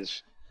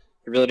because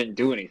he really didn't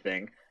do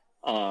anything.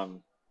 The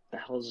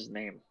hell is his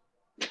name?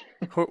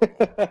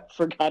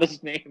 Forgot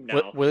his name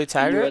now. Willie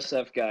Taggart?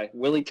 USF guy.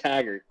 Willie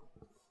Taggart.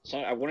 So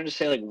I wanted to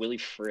say Willie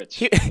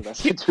Fritz.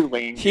 That's a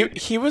Tulane.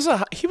 He was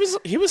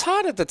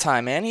hot at the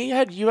time, man. He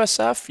had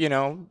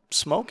USF,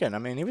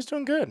 smoking. He was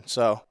doing good.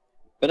 So,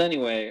 but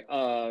anyway,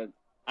 I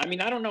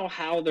don't know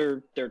how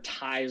their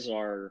ties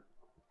are,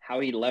 how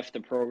he left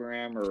the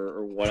program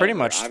or whatever. Pretty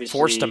much obviously,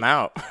 forced him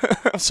out.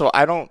 So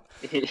I don't.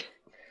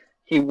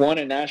 He won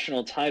a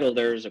national title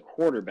there as a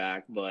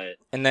quarterback,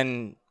 and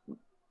then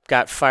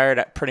got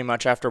fired pretty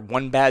much after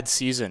one bad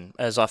season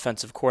as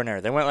offensive coordinator.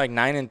 They went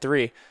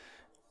 9-3.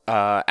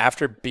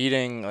 After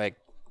beating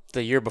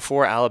the year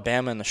before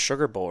Alabama in the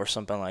Sugar Bowl or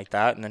something like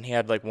that, and then he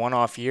had one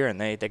off year and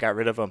they got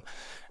rid of him.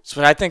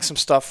 So I think some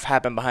stuff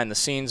happened behind the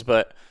scenes,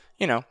 but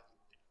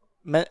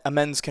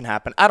amends can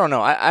happen. I don't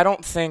know. I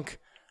think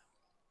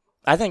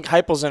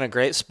Heupel's in a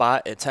great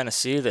spot at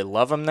Tennessee. They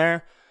love him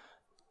there.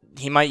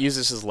 He might use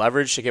this as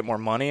leverage to get more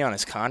money on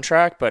his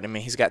contract, but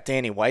he's got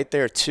Danny White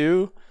there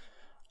too.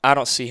 I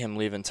don't see him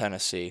leaving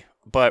Tennessee,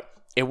 but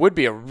it would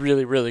be a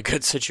really, really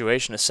good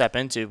situation to step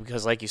into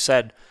because, like you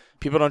said,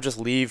 people don't just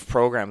leave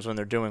programs when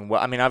they're doing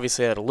well.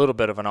 Obviously they had a little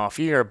bit of an off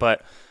year,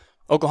 but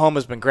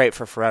Oklahoma's been great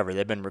for forever.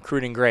 They've been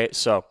recruiting great,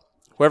 so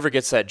whoever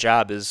gets that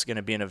job is going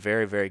to be in a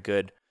very, very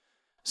good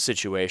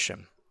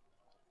situation.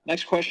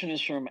 Next question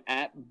is from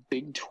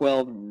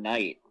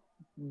 @Big12Night.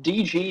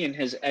 DG and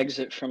his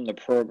exit from the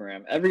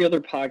program. Every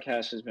other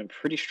podcast has been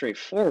pretty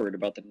straightforward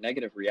about the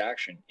negative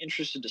reaction.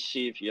 Interested to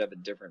see if you have a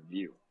different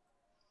view.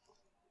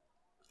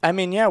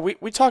 Yeah,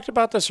 we talked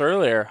about this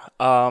earlier.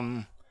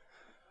 I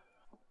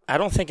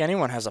don't think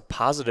anyone has a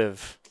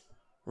positive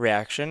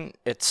reaction.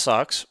 It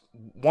sucks.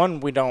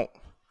 One, we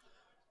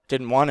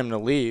didn't want him to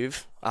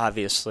leave,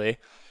 obviously.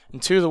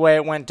 And two, the way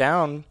it went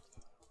down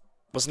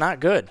was not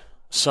good.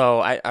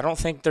 So I don't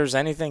think there's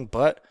anything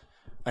but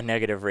a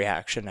negative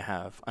reaction to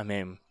have.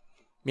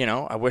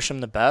 I wish him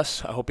the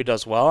best. I hope he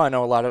does well. I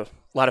know a lot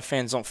of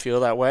fans don't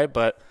feel that way,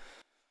 but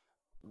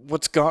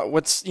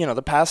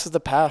the past is the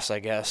past, I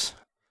guess.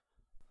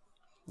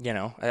 I think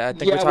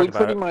we talked about it. Yeah, we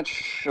pretty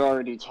much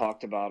already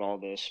talked about all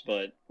this,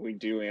 but we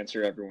do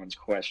answer everyone's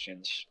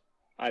questions.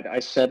 I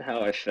said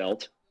how I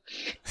felt.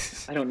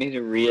 I don't need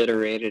to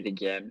reiterate it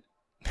again.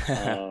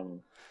 It's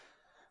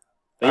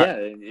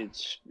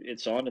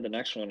on to the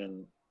next one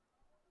in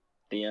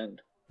the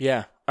end.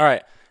 Yeah. All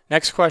right.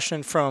 Next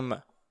question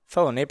from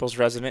fellow Naples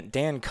resident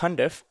Dan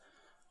Cundiff.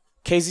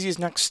 KZ's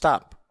next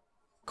stop? ?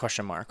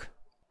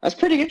 That's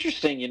pretty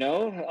interesting, He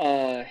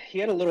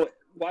had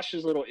watched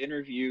his little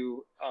interview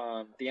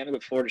at the end of the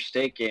Florida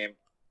State game,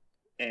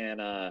 and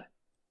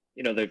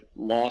they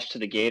lost to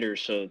the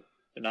Gators, so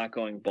they're not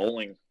going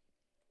bowling.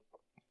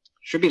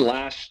 Should be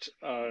last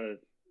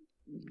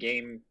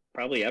game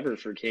probably ever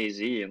for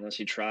KZ unless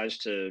he tries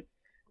to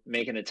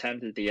make an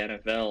attempt at the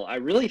NFL. I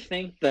really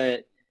think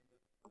that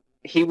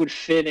he would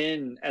fit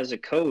in as a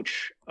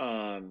coach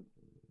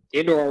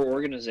into our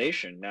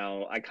organization.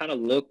 Now, I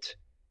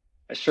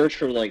searched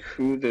for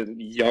who the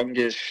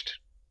youngest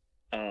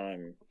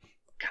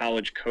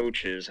college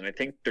coach is, and I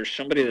think there's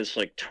somebody that's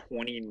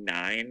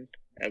 29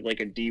 at a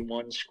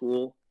D1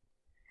 school.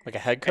 Like a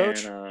head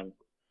coach? And,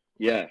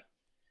 Yeah.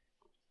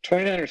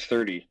 29 or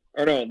 30.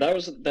 Or no, that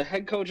was the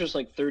head coach was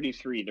like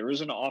 33. There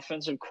was an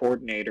offensive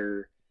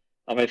coordinator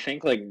of I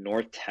think like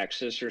North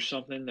Texas or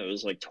something that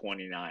was like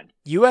 29.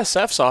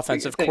 USF's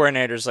offensive think-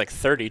 coordinator is like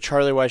 30.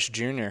 Charlie Weiss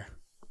Jr.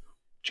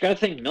 You got to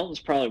think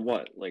Milton's probably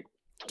what, like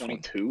 22,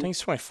 I think he's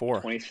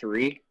 24.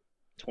 23,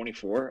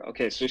 24.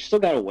 Okay, so he's still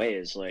got a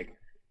ways. Like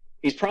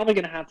he's probably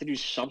going to have to do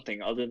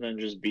something other than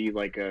just be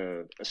like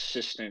a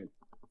assistant,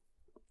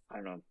 I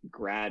don't know,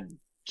 grad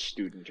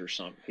student or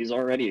something. He's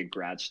already a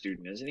grad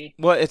student, isn't he?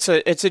 Well, it's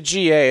a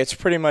GA. It's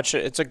pretty much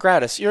it's a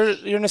gratis. You're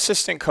an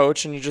assistant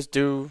coach and you just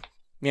do,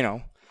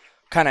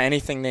 kind of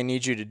anything they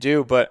need you to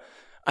do. But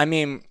I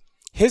mean,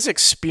 his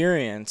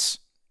experience,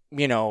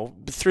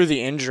 through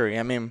the injury,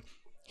 I mean,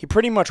 he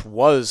pretty much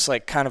was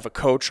like kind of a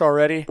coach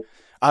already.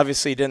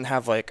 Obviously, he didn't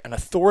have like an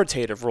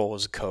authoritative role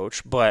as a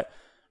coach, but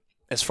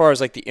as far as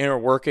like the inner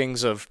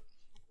workings of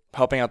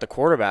helping out the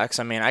quarterbacks,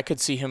 I mean, I could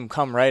see him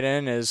come right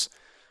in as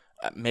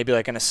maybe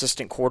like an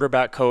assistant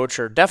quarterback coach,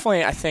 or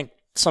definitely I think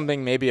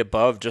something maybe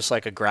above just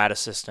like a grad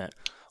assistant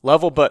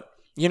level. But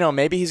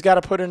maybe he's got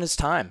to put in his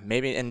time,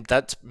 and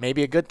that's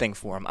maybe a good thing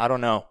for him. I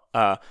don't know.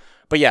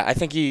 But yeah, I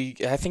think he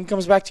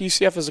comes back to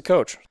UCF as a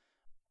coach.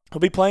 He'll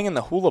be playing in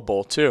the Hula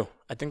Bowl too.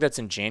 I think that's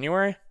in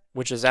January,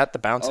 which is at the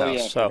Bounce House.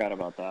 Yeah, I so forgot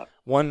about that.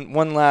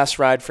 One last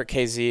ride for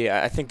KZ.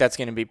 I think that's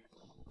going to be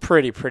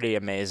pretty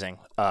amazing.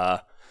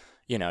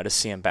 To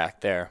see him back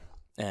there,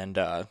 and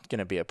going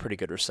to be a pretty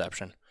good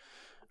reception.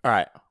 All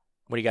right,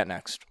 what do you got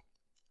next?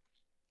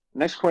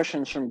 Next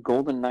question is from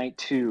Golden Knight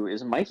 2.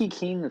 Is Mikey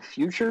Keene the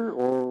future,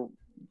 or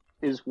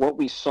is what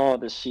we saw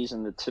this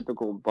season the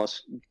typical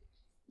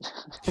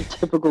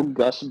typical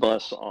Gus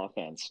Bus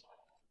offense?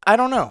 I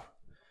don't know.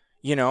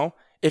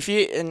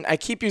 And I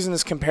keep using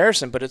this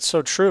comparison, but it's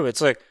so true.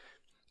 It's like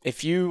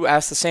if you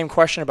ask the same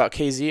question about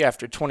KZ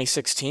after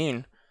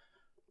 2016,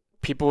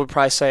 people would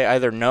probably say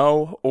either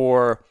no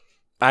or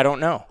I don't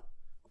know,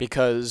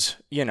 because,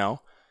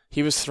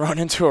 he was thrown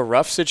into a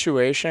rough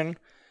situation.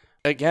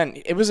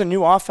 Again, it was a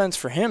new offense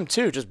for him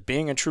too, just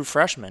being a true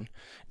freshman.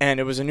 And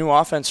it was a new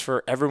offense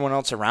for everyone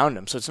else around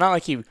him. So it's not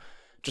like he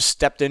just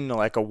stepped into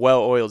like a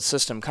well-oiled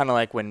system, kind of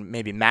like when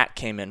maybe Matt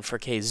came in for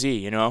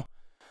KZ,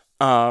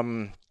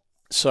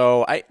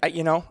 So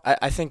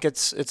I think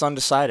it's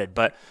undecided,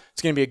 but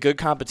it's going to be a good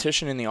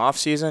competition in the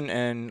offseason,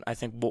 and I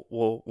think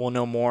we'll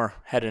know more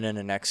headed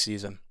into next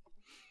season.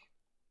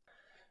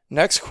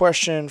 Next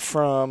question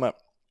from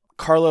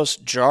Carlos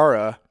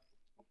Jara.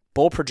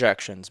 Bowl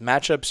projections,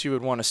 matchups you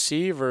would want to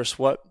see versus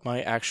what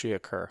might actually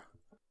occur.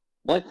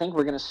 Well, I think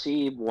we're going to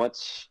see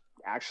what's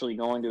actually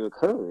going to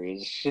occur.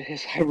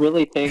 I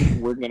really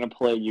think we're going to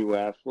play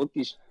UF. Look,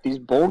 these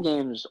bowl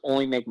games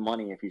only make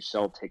money if you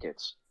sell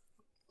tickets.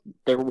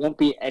 There won't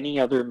be any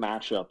other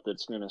matchup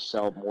that's going to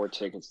sell more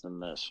tickets than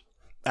this.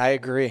 I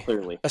agree.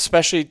 Clearly.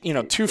 Especially,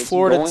 two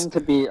Florida. It's going to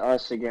be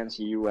us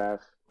against UF.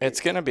 It's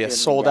going to be a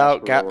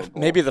sold-out,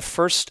 maybe the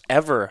first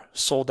ever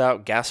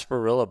sold-out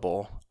Gasparilla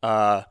Bowl.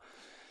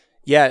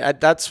 Yeah,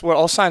 that's what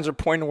all signs are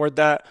pointing toward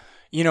that.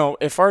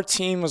 If our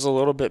team was a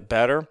little bit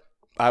better,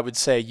 I would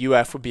say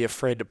UF would be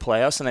afraid to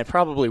play us, and they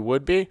probably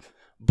would be.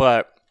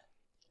 But,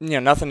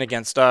 nothing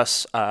against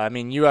us.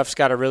 UF's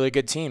got a really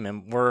good team,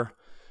 and we're,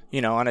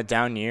 on a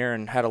down year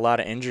and had a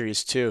lot of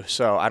injuries too.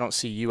 So I don't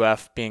see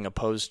UF being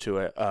opposed to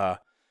it.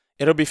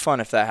 It'll be fun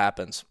if that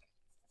happens.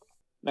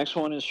 Next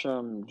one is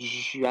from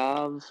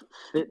Jav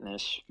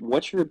Fitness.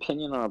 What's your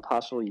opinion on a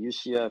possible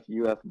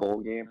UCF-UF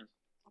bowl game?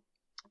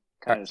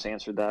 Kind of just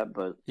answered that,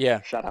 but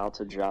yeah. Shout out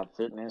to Jav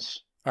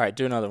Fitness. All right,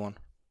 do another one.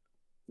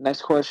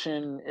 Next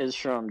question is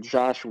from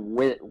Josh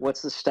Witt.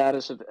 What's the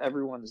status of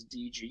everyone's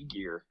DG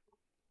gear?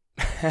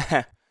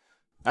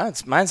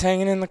 Mine's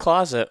hanging in the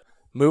closet.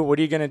 Moo, what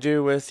are you going to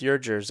do with your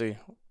jersey?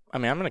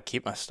 I'm going to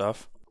keep my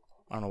stuff.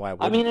 I don't know why I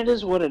wouldn't. It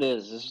is what it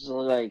is. It's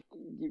like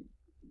you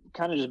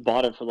kind of just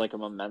bought it for like a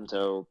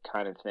memento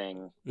kind of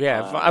thing.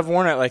 Yeah, I've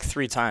worn it like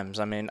 3 times.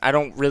 I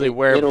don't really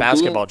wear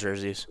basketball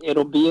jerseys.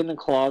 It'll be in the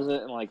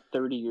closet, and like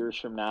 30 years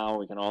from now,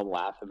 we can all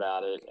laugh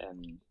about it,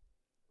 and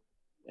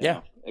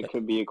it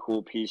could be a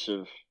cool piece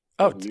of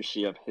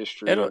UCF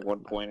history at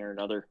one point or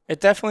another.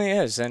 It definitely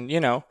is, and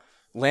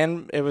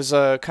it was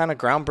a kind of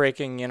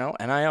groundbreaking,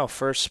 NIL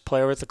first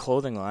player with a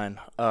clothing line.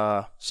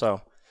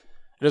 So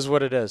it is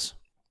what it is.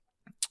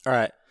 All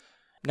right.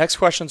 Next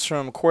question's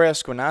from Corey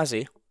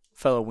Esquenazi,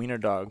 fellow Wiener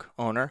Dog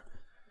owner.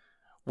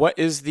 What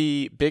is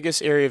the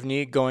biggest area of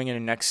need going into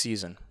next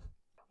season?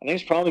 I think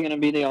it's probably going to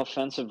be the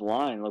offensive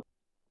line. Look,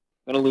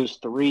 we're going to lose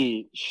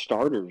 3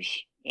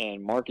 starters,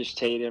 and Marcus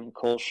Tatum,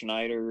 Cole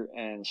Schneider,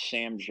 and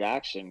Sam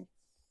Jackson.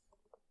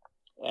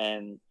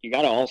 And you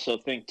got to also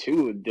think,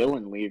 too, with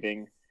Dylan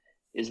leaving,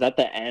 is that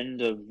the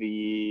end of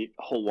the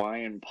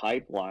Hawaiian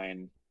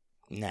pipeline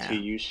to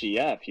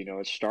UCF?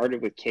 It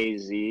started with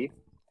KZ,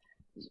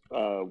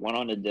 went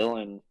on to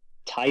Dylan.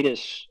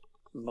 Titus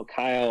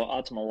Makayo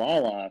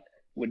Atamalala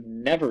would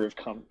never have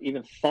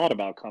even thought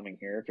about coming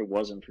here if it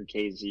wasn't for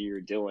KZ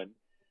or Dylan.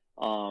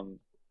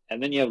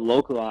 And then you have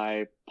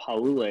Lokalai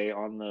Paule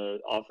on the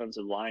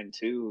offensive line,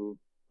 too.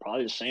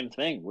 probably the same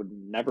thing. Would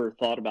never have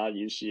thought about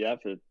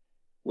UCF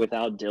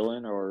without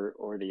Dylan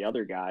or the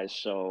other guys.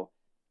 So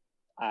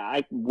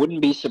I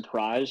wouldn't be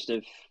surprised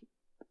if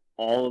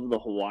all of the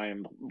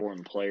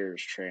Hawaiian-born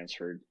players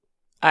transferred.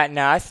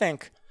 I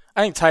think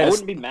I Titus.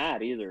 wouldn't be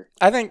mad either.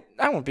 I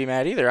won't be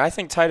mad either. I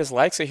think Titus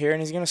likes it here and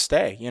he's gonna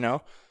stay. You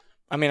know,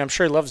 I mean, I'm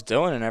sure he loves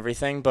Dylan and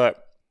everything,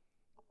 but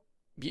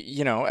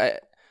you know,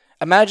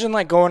 imagine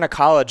like going to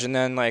college and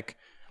then like,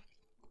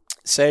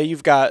 say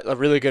you've got a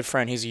really good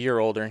friend. He's a year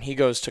older and he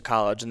goes to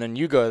college, and then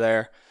you go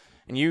there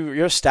and you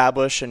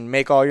establish and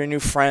make all your new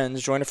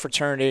friends, join a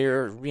fraternity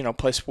or, you know,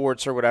 play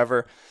sports or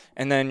whatever.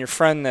 And then your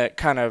friend that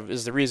kind of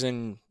is the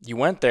reason you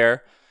went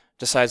there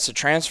decides to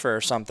transfer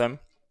or something,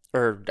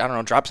 or I don't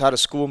know, drops out of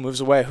school,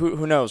 moves away.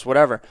 Who knows?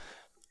 Whatever.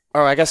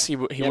 Or I guess he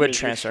would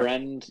transfer. Your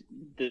friend,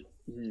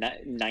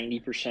 that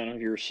 90%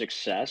 of your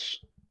success,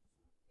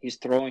 he's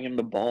throwing him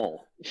the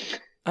ball.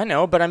 I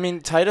know, but I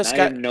mean, Titus I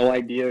got have no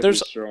idea if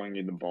he's throwing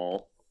you the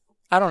ball.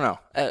 I don't know.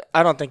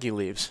 I don't think he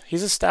leaves.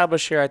 He's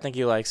established here. I think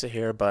he likes it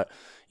here, but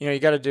you know, you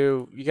got to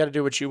do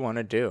what you want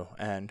to do.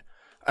 And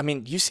I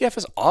mean, UCF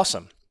is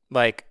awesome.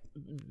 Like,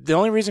 the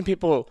only reason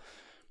people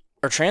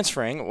are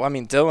transferring, well, I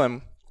mean,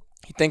 Dylan,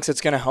 he thinks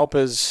it's going to help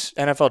his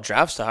NFL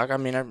draft stock. I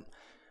mean,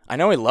 I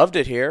know he loved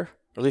it here,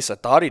 or at least I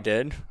thought he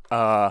did.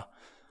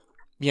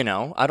 You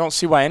know, I don't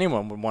see why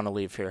anyone would want to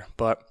leave here,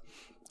 but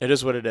it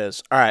is what it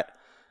is. All right.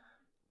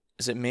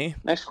 Is it me?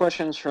 Next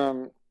question's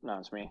from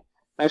it's me.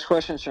 Next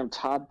question's from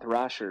Todd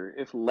Thrasher.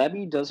 If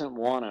Levy doesn't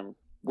want him,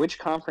 which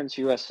Conference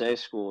USA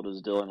school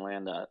does Dylan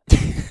land at?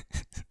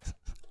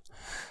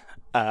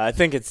 I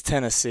think it's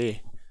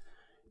Tennessee.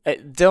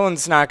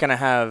 Dylan's not going to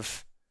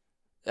have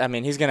 – I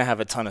mean, he's going to have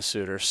a ton of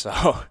suitors,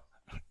 so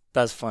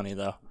that's funny,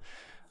 though.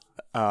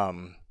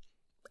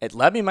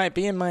 Levy might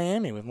be in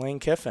Miami with Lane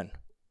Kiffin.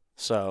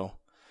 So,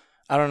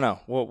 I don't know.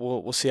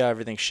 We'll see how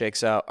everything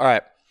shakes out. All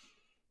right.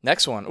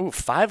 Next one. Ooh,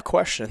 5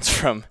 questions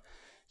from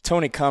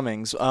Tony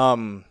Cummings.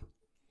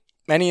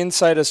 Any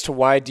insight as to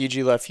why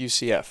DG left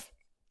UCF?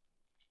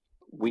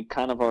 We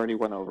kind of already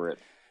went over it.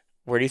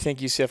 Where do you think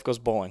UCF goes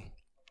bowling?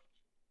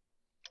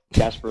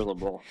 Gasparilla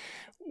Bowl.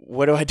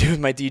 What do I do with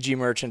my DG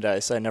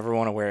merchandise I never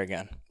want to wear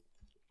again?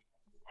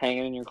 Hang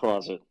it in your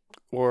closet.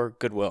 Or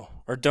Goodwill.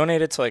 Or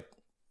donate it to, like,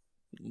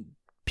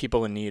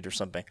 people in need or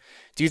something.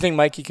 Do you think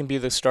Mikey can be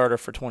the starter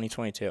for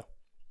 2022?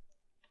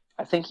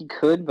 I think he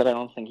could, but I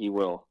don't think he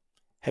will.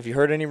 Have you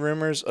heard any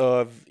rumors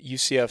of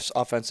UCF's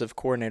offensive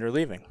coordinator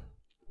leaving?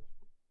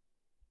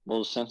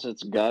 Well, since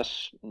it's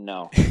Gus,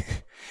 no.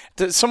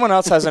 Someone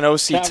else has an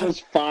OC. That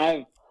was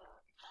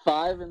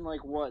five in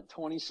like what,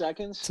 20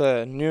 seconds? It's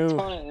a new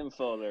ton of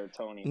info there,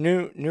 Tony.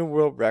 New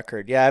world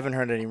record. Yeah, I haven't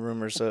heard any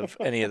rumors of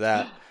any of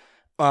that.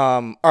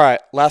 All right,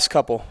 last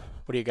couple.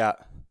 What do you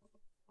got?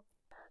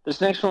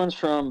 This next one's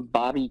from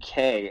Bobby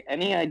K.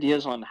 Any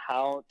ideas on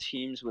how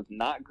teams with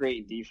not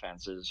great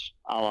defenses,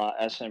 a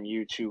la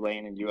SMU,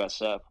 Tulane, and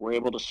USF, were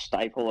able to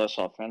stifle us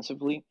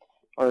offensively?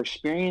 Our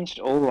experienced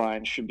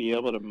O-line should be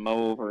able to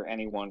mow over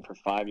anyone for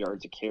 5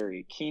 yards a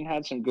carry. Keene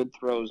had some good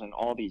throws in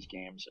all these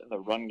games, and the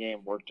run game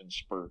worked in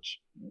spurts.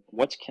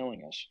 What's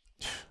killing us?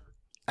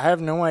 I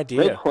have no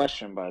idea. Great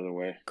question, by the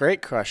way.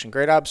 Great question.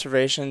 Great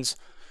observations.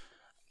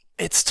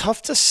 It's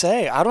tough to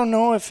say. I don't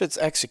know if it's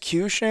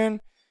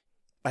execution.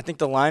 I think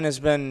the line has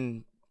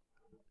been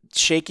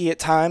shaky at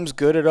times,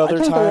 good at other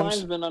times. I think the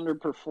line's been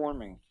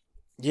underperforming.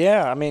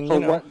 Yeah, I mean, for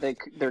what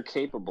they're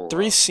capable of.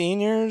 3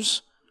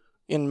 seniors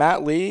in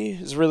Matt Lee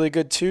is really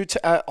good too.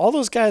 All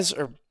those guys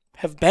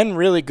have been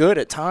really good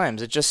at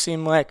times. It just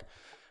seemed like,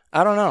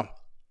 I don't know,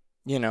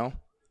 you know.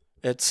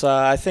 It's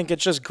I think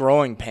it's just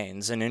growing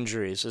pains and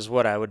injuries is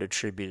what I would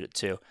attribute it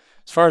to.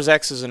 As far as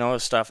X's and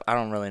O's stuff, I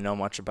don't really know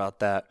much about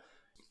that.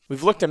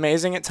 We've looked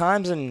amazing at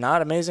times and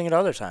not amazing at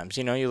other times.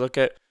 You know, you look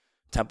at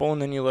Temple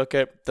and then you look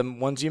at the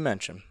ones you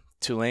mentioned,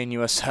 Tulane,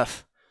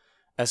 USF,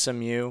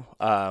 SMU,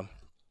 and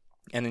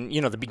then,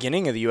 you know, the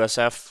beginning of the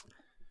USF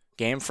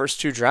game, first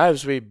 2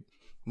 drives, we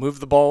moved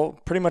the ball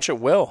pretty much at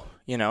will,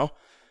 you know,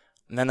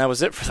 and then that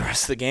was it for the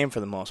rest of the game for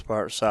the most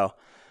part. So,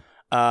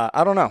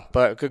 I don't know,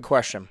 but good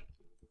question.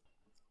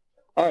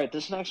 All right,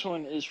 this next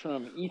one is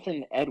from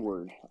Ethan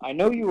Edward. I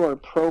know you are a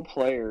pro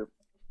player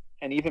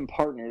and even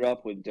partnered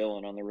up with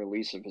Dylan on the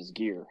release of his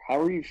gear. How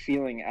are you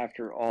feeling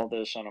after all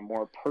this on a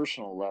more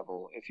personal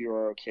level, if you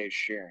are okay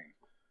sharing?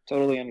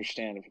 Totally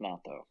understand if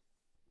not, though.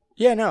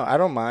 Yeah, no, I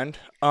don't mind.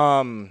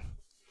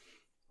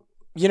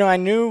 You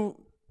know,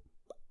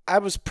 I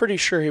was pretty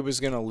sure he was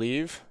going to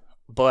leave,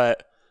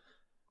 but,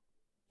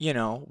 you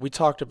know, we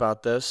talked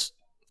about this.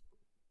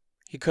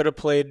 He could have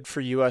played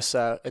for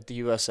USF at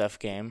the USF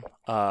game.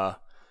 I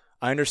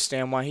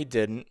understand why he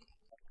didn't.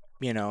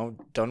 You know,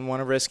 don't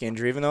want to risk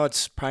injury, even though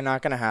it's probably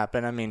not going to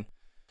happen. I mean,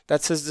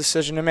 that's his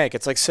decision to make.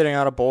 It's like sitting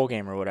out a bowl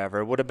game or whatever.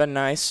 It would have been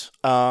nice.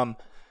 I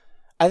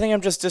think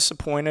I'm just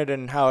disappointed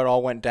in how it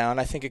all went down.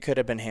 I think it could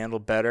have been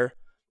handled better.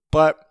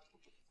 But,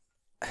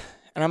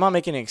 and I'm not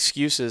making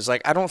excuses,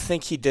 like, I don't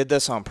think he did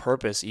this on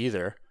purpose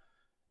either.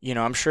 You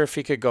know, I'm sure if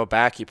he could go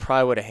back, he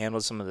probably would have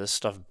handled some of this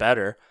stuff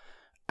better.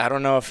 I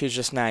don't know if he's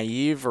just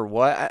naive or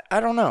what. I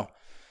don't know.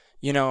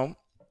 You know,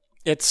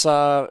 it's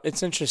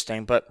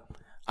interesting, but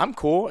I'm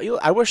cool.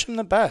 I wish him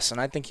the best, and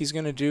I think he's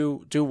gonna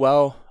do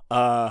well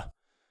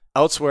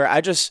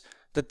elsewhere.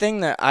 The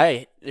thing that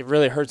it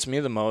really hurts me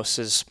the most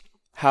is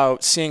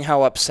seeing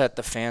how upset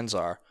the fans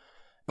are,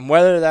 and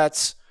whether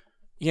that's,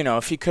 you know,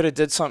 if he could have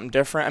did something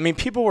different. I mean,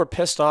 people were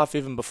pissed off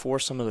even before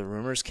some of the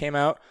rumors came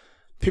out.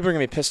 People are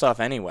gonna be pissed off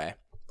anyway.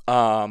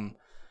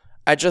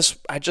 I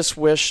just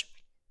wish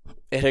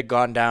it had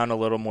gone down a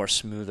little more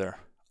smoother.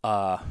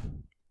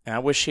 And I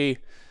wish he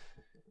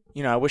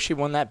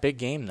won that big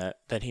game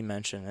that he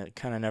mentioned. It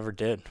kind of never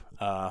did.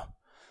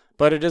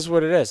 But it is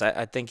what it is.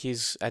 I think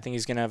he's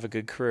gonna have a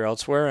good career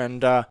elsewhere.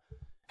 And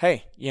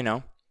hey, you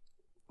know,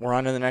 we're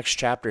on to the next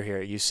chapter here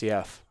at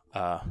UCF.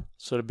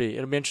 So it'll be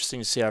interesting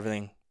to see how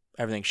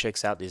everything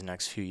shakes out these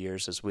next few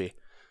years as we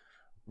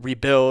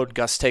rebuild.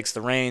 Gus takes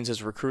the reins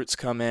as recruits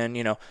come in.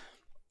 You know,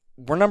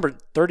 we're number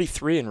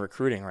 33 in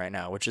recruiting right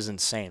now, which is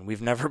insane.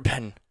 We've never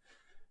been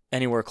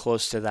anywhere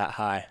close to that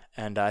high,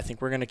 and I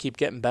think we're going to keep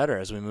getting better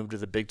as we move to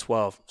the Big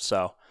 12.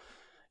 So,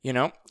 you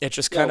know, it's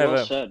just kind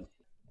of said.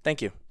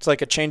 Thank you. It's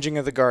like a changing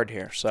of the guard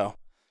here. So,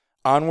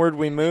 onward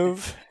we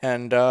move,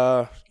 and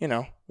you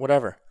know,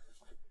 whatever.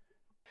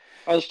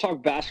 Let's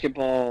talk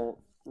basketball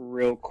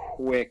real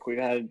quick. We've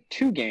had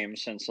 2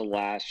 games since the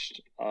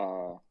last.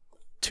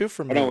 2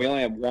 for me. No, we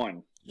only had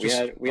 1. We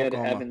had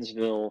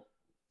Evansville.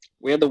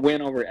 We had the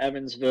win over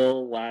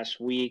Evansville last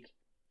week.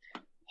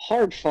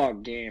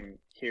 Hard-fought game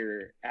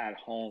here at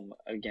home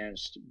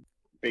against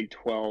Big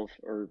 12,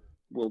 or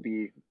will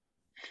be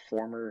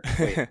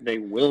they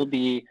will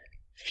be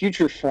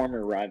future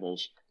former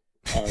rivals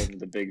of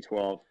the Big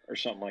 12 or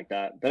something like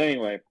that. But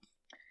anyway,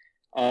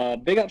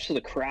 big ups to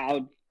the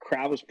crowd.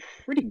 Crowd was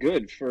pretty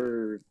good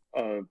for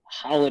a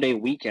holiday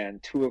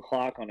weekend, 2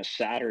 o'clock on a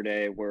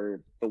Saturday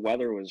where the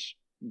weather was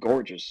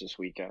gorgeous this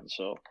weekend.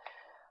 So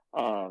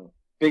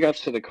big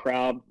ups to the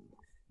crowd.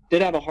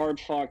 Did have a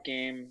hard-fought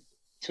game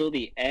till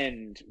the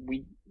end.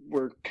 We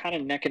were kind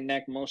of neck and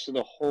neck most of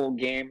the whole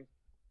game.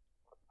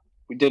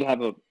 We did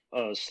have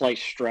a slight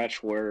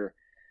stretch where,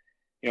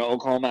 you know,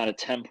 Oklahoma had a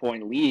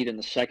 10-point lead in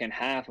the second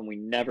half, and we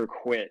never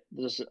quit.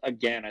 This,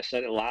 again, I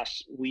said it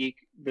last week,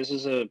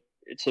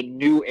 it's a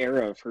new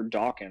era for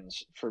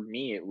Dawkins, for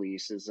me at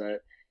least, is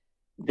that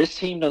this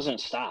team doesn't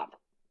stop,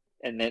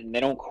 and then they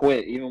don't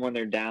quit even when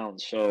they're down.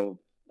 So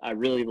I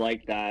really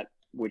like that,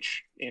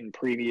 which in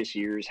previous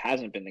years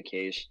hasn't been the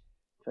case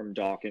from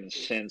Dawkins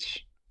since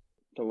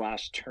the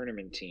last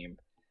tournament team.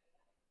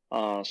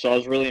 So I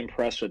was really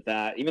impressed with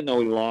that. Even though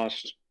we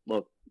lost,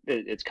 look,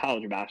 it's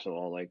college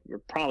basketball. Like, we're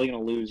probably going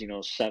to lose,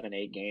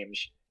 7-8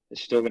 games.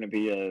 It's still going to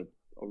be a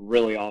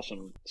really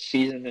awesome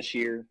season this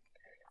year.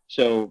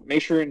 So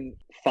make sure and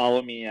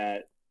follow me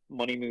at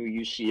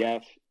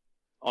MoneyMooUCF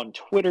on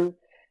Twitter,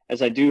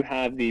 as I do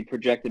have the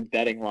projected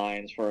betting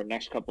lines for our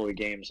next couple of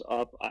games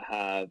up. I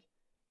have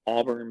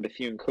Auburn,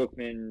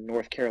 Bethune-Cookman,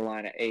 North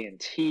Carolina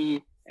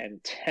A&T,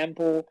 and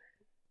Temple.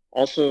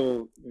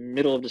 Also,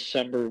 middle of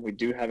December, we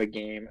do have a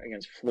game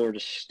against Florida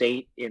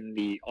State in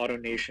the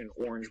AutoNation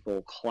Orange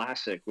Bowl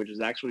Classic, which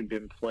has actually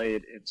been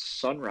played in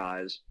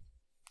Sunrise.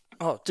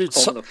 Oh, dude,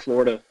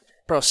 Florida.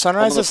 Bro,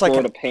 Sunrise is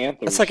like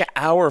Panthers. It's like an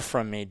hour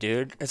from me,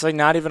 dude. It's like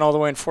not even all the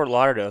way in Fort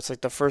Lauderdale. It's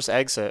like the first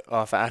exit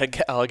off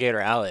Alligator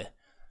Alley.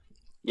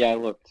 Yeah, I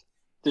looked.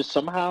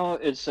 Somehow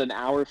it's an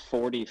hour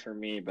 40 for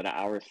me, but an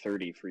hour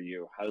 30 for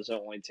you. How does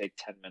that only take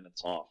 10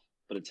 minutes off,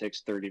 but it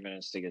takes 30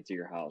 minutes to get to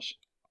your house?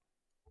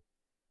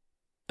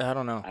 I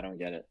don't know. I don't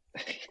get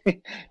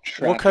it.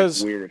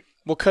 Traffic's weird.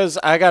 Well, because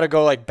I got to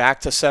go like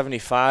back to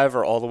 75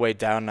 or all the way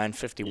down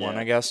 951,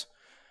 I guess.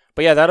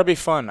 But yeah, that'll be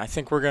fun. I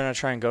think we're going to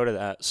try and go to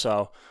that.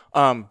 So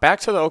back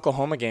to the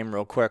Oklahoma game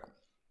real quick.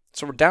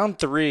 So we're down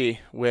 3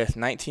 with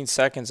 19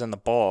 seconds in the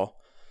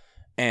ball,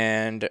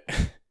 and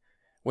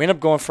we end up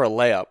going for a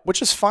layup,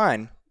 which is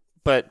fine,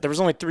 but there was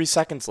only 3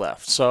 seconds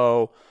left.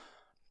 So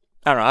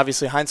I don't know.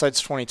 Obviously,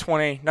 hindsight's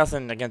 20/20.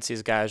 Nothing against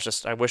these guys.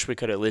 Just I wish we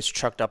could at least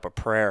chucked up a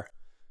prayer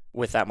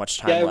with that much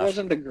time left. Yeah, it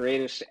wasn't the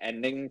greatest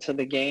ending to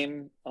the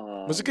game.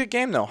 It was a good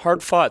game, though.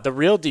 Hard fought. The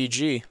real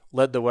DG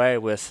led the way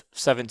with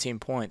 17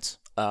 points.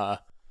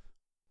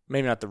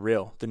 Maybe not the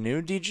real. The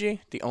new DG?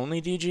 The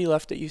only DG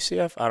left at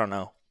UCF? I don't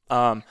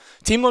know.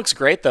 Team looks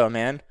great, though,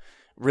 man.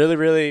 Really,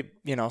 really,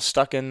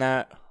 stuck in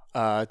that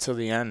till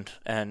the end.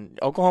 And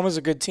Oklahoma's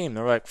a good team.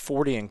 They're like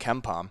 40 in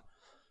KenPom.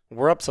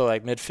 We're up to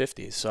like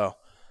mid-50s, so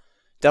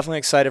definitely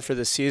excited for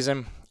this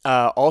season.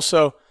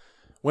 Also,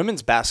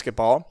 women's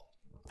basketball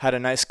had a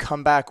nice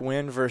comeback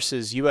win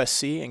versus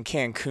USC in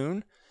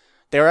Cancun.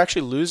 They were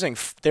actually losing.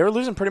 They were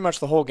losing pretty much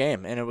the whole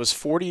game, and it was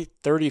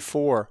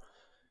 40-34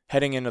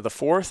 heading into the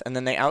fourth, and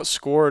then they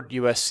outscored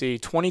USC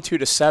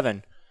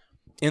 22-7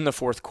 in the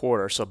fourth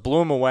quarter. So blew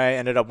them away,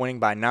 ended up winning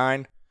by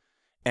 9.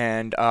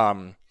 And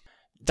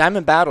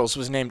Diamond Battles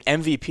was named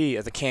MVP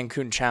of the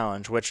Cancun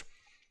Challenge, which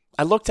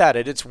I looked at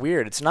it. It's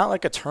weird. It's not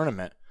like a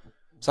tournament.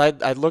 So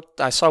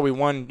I saw we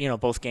won,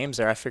 both games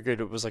there. I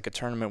figured it was like a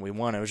tournament we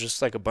won. It was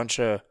just like a bunch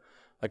of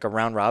like a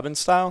round robin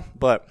style.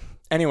 But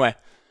anyway,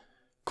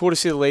 cool to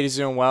see the ladies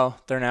doing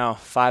well. They're now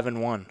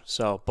 5-1.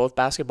 So both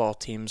basketball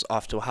teams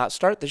off to a hot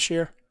start this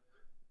year.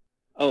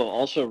 Oh,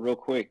 also real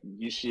quick,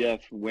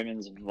 UCF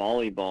women's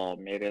volleyball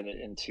made it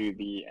into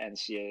the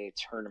NCAA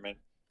tournament.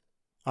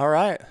 All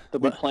right. They'll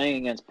be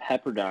playing against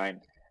Pepperdine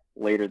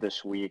later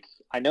this week.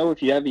 I know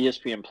if you have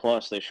ESPN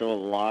Plus, they show a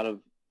lot of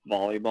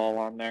volleyball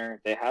on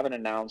there. They haven't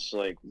announced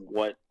like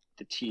what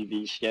the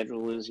TV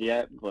schedule is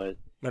yet, but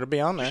It'll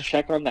be on there. just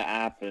check on the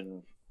app.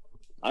 And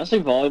honestly,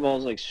 volleyball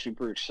is like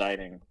super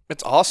exciting.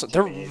 It's awesome. to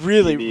They're me.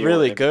 really, TV or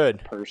really in good.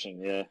 Person,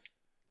 yeah.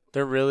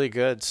 They're really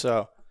good.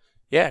 So,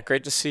 yeah,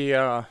 great to see,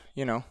 all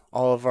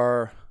of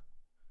our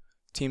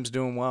teams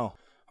doing well.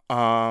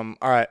 All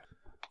right,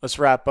 let's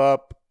wrap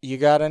up. You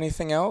got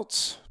anything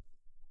else?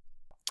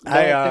 No,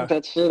 I think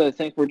that's it. I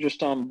think we're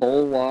just on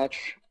bowl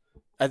watch.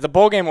 The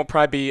bowl game will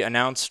probably be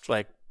announced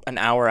like an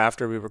hour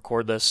after we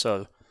record this,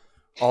 so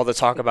all the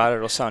talk about it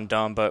will sound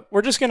dumb. But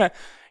we're just going to,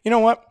 you know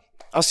what?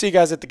 I'll see you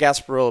guys at the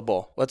Gasparilla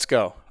Bowl. Let's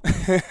go.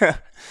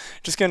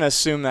 Just going to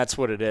assume that's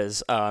what it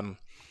is. No,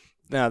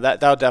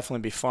 that'll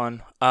definitely be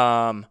fun.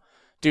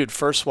 Dude,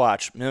 first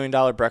watch, $1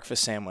 Million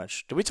Breakfast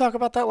Sandwich. Did we talk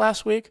about that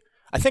last week?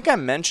 I think I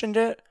mentioned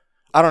it.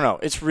 I don't know.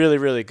 It's really,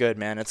 really good,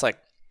 man. It's like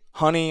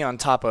honey on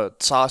top of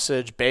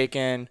sausage,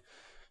 bacon,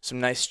 some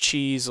nice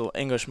cheese, a little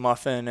English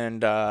muffin,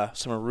 and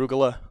some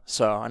arugula.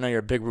 So I know you're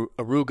a big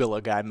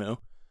arugula guy, Moo.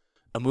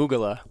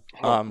 Amugala.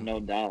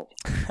 No doubt.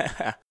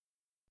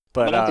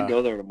 But I'm going to have to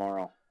go there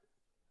tomorrow.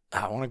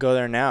 I want to go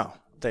there now.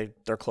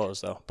 They're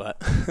closed, though.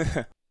 But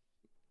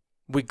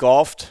we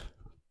golfed.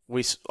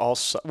 Well,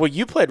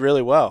 you played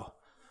really well.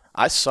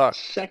 I sucked.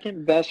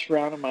 Second best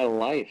round of my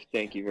life.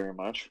 Thank you very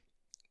much.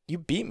 You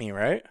beat me,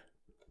 right?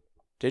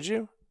 Did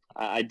you?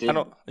 I did.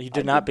 You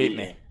did not beat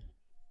me.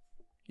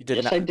 You did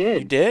yes, not. I did.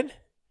 You did?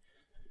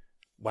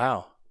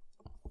 Wow.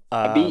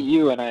 I beat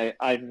you, and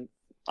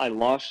I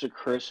lost to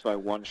Chris by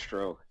 1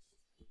 stroke.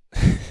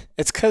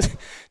 It's because,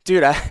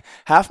 dude,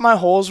 half my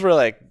holes were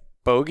like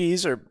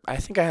bogeys, or I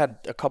think I had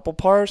a couple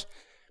pars,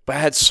 but I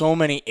had so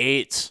many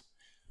 8s.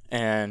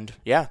 And,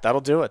 yeah,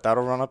 that'll do it.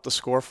 That'll run up the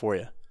score for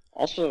you.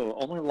 Also,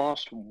 only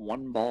lost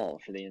 1 ball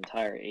for the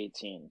entire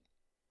 18.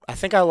 I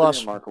think I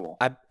lost. Remarkable.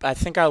 I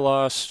think I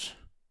lost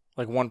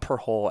like 1 per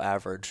hole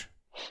average.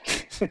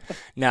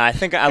 No, I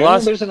think I Apparently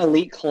lost. There's an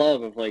elite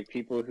club of like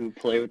people who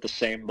play with the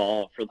same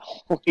ball for the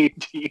whole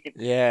 18.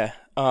 Yeah.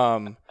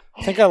 I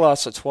think I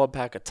lost a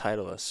 12-pack of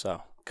Titleist,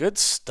 so good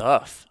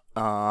stuff.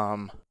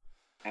 Ouch.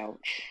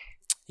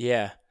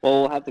 Yeah.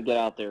 Well, we'll have to get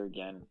out there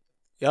again.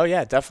 Oh,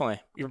 yeah,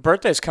 definitely. Your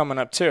birthday's coming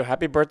up, too.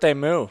 Happy birthday,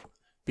 Moo.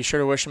 Be sure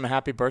to wish him a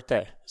happy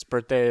birthday. His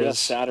birthday is...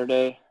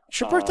 Saturday. Is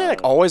your birthday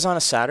like always on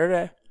a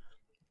Saturday?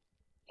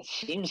 It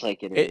seems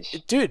like it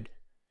is. Dude,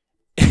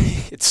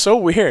 it's so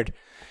weird.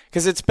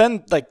 Because it's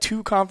been like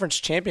 2 conference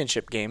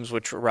championship games,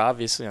 which were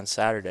obviously on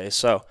Saturday.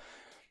 So,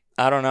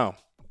 I don't know.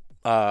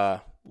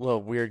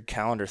 Little weird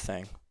calendar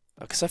thing.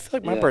 Because I feel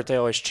like my birthday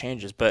always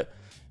changes. But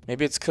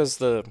maybe it's because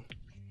the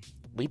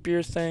leap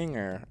year thing,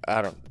 or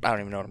I don't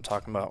even know what I'm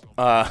talking about.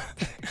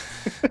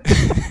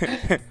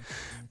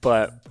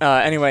 But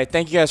anyway,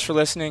 thank you guys for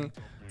listening.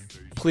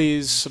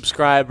 Please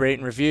subscribe, rate,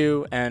 and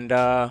review, and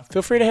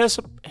feel free to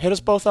hit us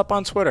both up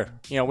on Twitter.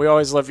 You know, we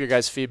always love your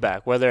guys'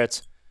 feedback, whether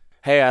it's,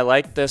 hey, I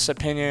like this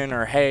opinion,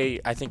 or hey,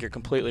 I think you're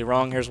completely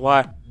wrong, here's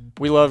why.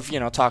 We love,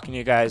 talking to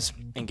you guys,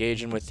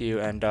 engaging with you,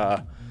 and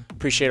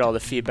appreciate all the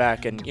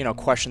feedback and,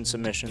 question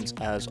submissions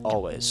as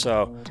always.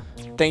 So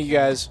thank you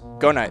guys.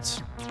 Go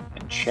Knights.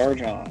 And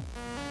charge on.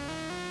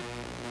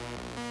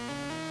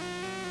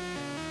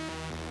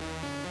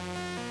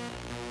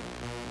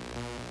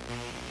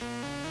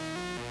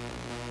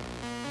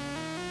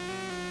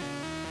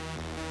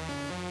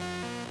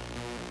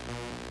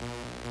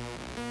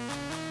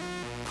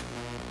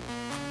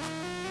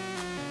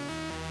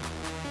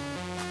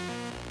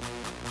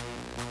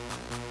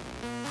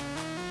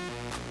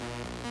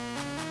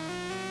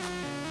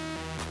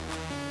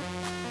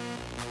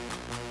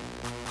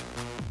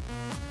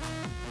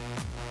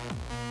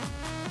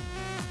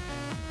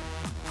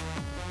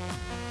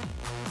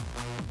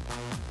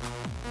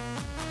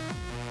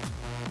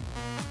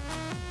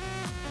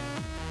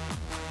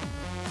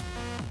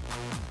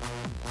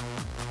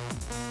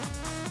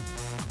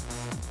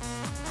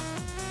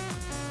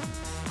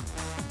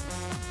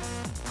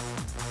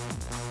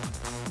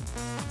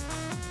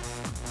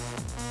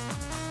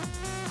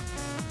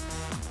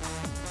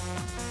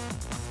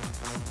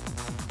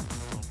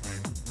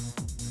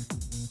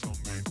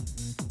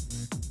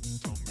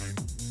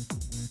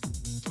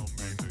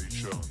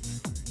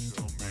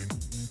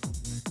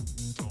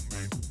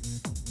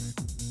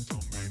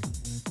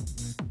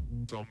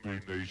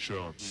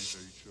 Domination.